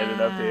actually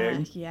ended up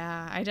being.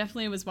 Yeah, I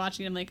definitely was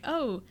watching it. I'm like,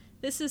 oh,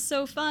 this is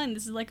so fun.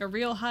 This is like a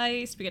real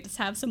heist. We get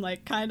to have some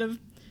like kind of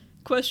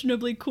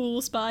questionably cool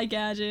spy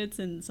gadgets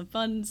and some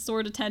fun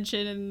sword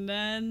attention,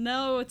 and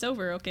no, it's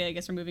over. Okay, I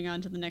guess we're moving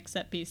on to the next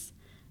set piece.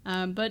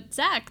 But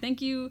Zach,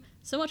 thank you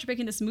so much for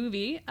picking this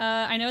movie.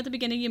 I know at the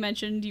beginning you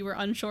mentioned you were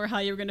unsure how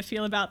you were going to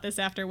feel about this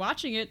after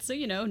watching it, so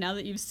now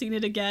that you've seen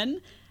it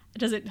again,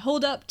 does it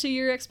hold up to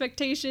your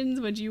expectations?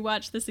 Would you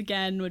watch this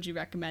again? Would you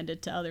recommend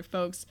it to other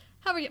folks?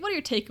 What are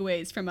your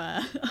takeaways from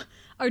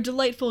our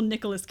delightful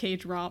Nicolas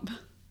Cage romp?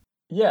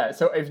 Yeah,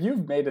 so if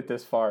you've made it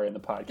this far in the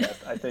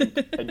podcast, I think,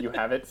 and you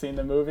haven't seen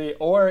the movie,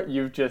 or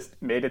you've just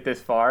made it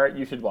this far,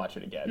 you should watch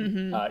it again.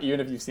 Mm-hmm.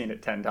 Even if you've seen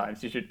it 10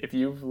 times, you should. If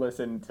you've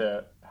listened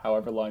to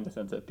however long this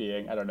ends up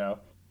being, I don't know,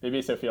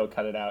 maybe Sophia will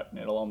cut it out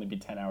and it'll only be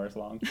 10 hours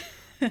long,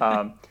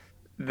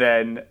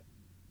 then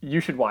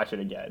you should watch it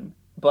again.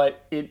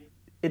 But it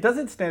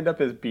doesn't stand up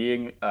as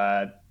being,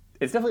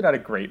 it's definitely not a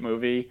great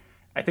movie.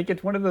 I think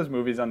it's one of those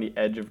movies on the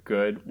edge of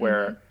good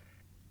where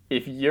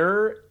if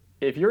you're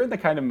in the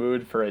kind of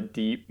mood for a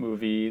deep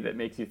movie that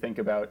makes you think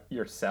about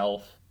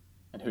yourself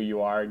and who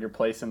you are and your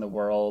place in the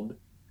world,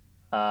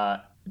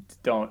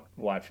 don't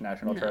watch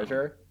National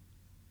Treasure.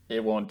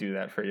 It won't do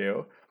that for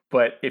you.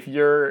 But if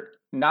you're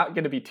not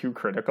going to be too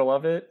critical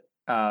of it,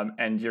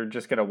 and you're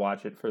just going to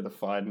watch it for the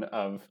fun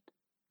of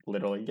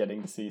literally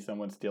getting to see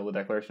someone steal the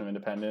Declaration of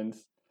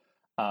Independence,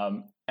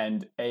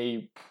 and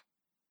a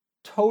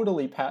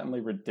totally patently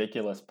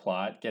ridiculous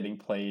plot getting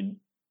played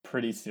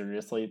pretty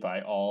seriously by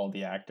all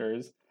the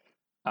actors,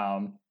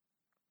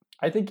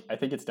 I think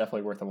it's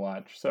definitely worth a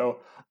watch. So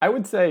I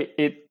would say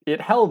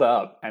it held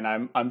up,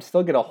 and I'm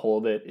still gonna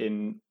hold it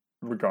in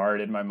regard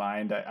in my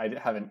mind. I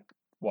haven't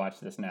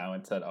watched this now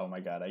and said, oh my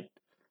god,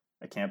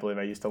 I can't believe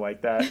I used to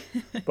like that.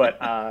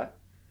 But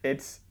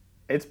it's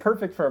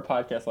perfect for a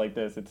podcast like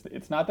this.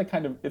 It's the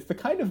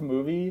kind of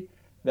movie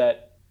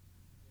that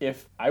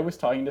if I was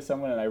talking to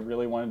someone and I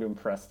really wanted to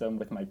impress them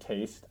with my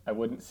taste, I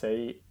wouldn't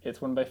say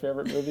it's one of my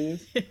favorite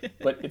movies.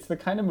 But it's the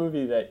kind of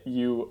movie that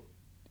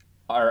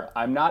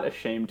I'm not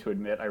ashamed to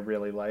admit I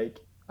really like.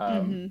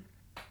 And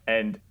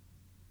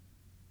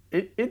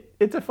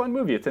it's a fun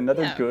movie. It's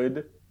another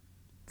good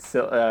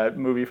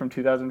movie from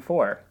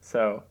 2004.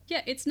 So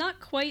yeah, it's not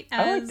quite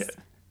as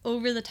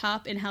over the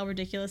top in how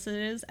ridiculous it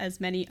is as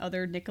many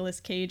other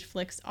Nicolas Cage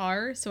flicks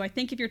are. So I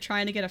think if you're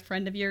trying to get a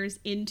friend of yours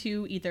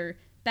into either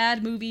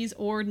bad movies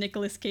or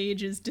Nicolas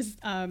Cage's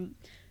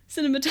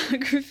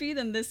cinematography,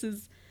 then this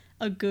is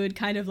a good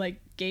kind of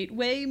like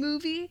gateway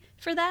movie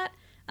for that.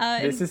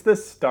 This is the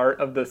start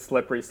of the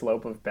slippery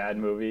slope of bad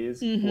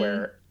movies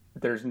where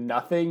there's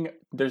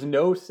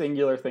no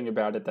singular thing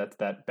about it that's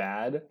that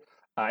bad.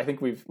 I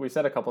think we've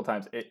said a couple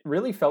times, it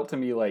really felt to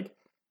me like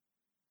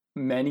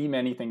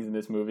many things in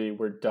this movie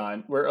were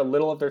a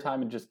little of their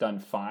time and just done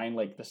fine.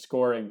 Like the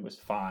scoring was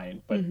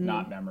fine, but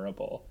not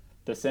memorable.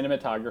 The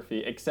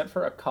cinematography, except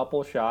for a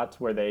couple shots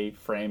where they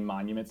frame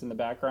monuments in the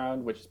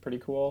background, which is pretty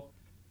cool,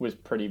 was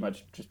pretty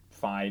much just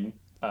fine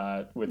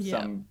with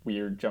some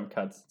weird jump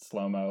cuts,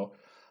 slow-mo.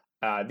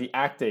 The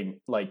acting,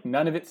 like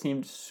none of it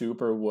seemed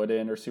super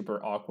wooden or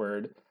super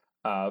awkward,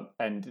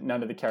 and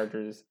none of the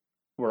characters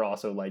were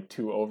also like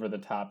too over the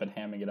top and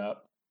hamming it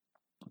up.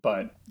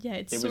 But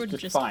it was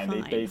just fine.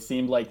 They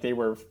seemed like they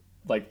were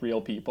like real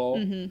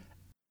people.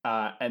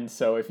 And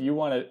so if you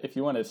want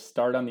to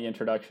start on the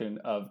introduction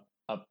of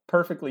a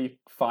perfectly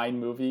fine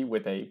movie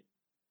with a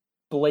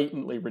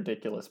blatantly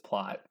ridiculous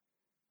plot,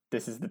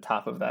 this is the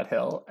top of that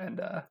hill, and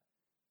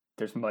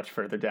there's much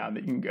further down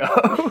that you can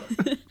go.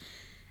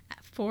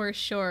 For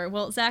sure.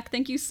 Well, Zach,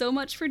 thank you so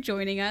much for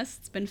joining us.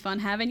 It's been fun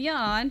having you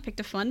on. Picked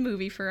a fun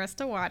movie for us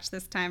to watch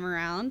this time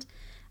around.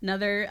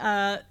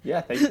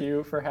 Thank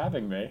you for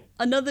having me.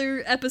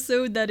 Another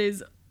episode that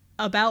is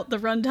about the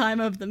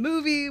runtime of the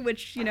movie,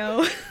 which,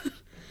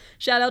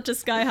 shout out to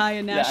Sky High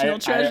and National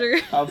Treasure.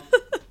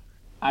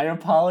 I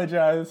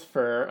apologize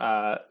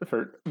for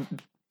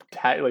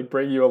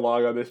bring you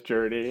along on this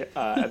journey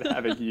and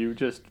having you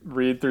just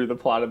read through the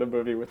plot of the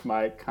movie with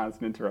my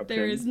constant interruptions.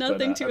 There is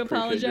nothing to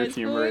apologize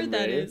for.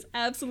 That is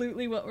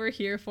absolutely what we're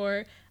here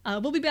for.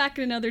 We'll be back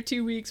in another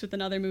 2 weeks with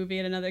another movie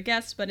and another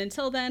guest, but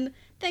until then,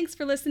 thanks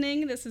for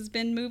listening. This has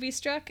been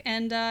Moviestruck,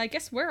 and I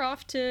guess we're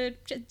off to...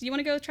 Do you want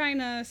to go try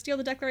and steal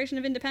the Declaration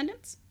of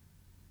Independence?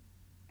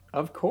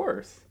 Of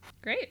course.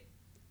 Great.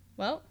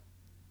 Well,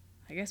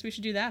 I guess we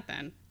should do that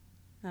then.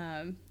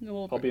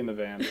 I'll be in the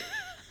van.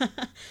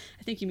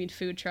 I think you mean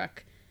food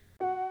truck.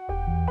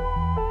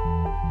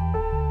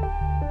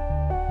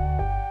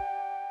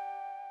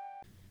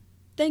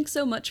 Thanks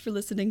so much for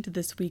listening to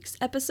this week's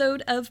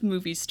episode of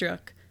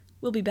Moviestruck.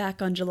 We'll be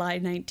back on July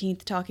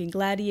 19th talking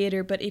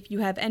Gladiator, but if you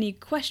have any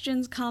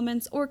questions,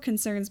 comments, or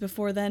concerns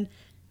before then,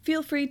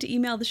 feel free to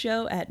email the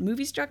show at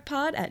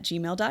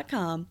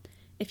moviestruckpod@gmail.com.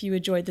 If you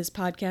enjoyed this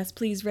podcast,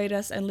 please rate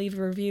us and leave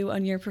a review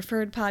on your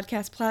preferred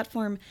podcast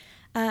platform.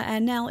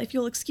 And now, if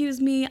you'll excuse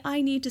me,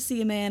 I need to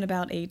see a man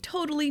about a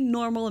totally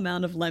normal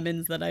amount of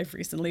lemons that I've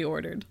recently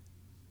ordered.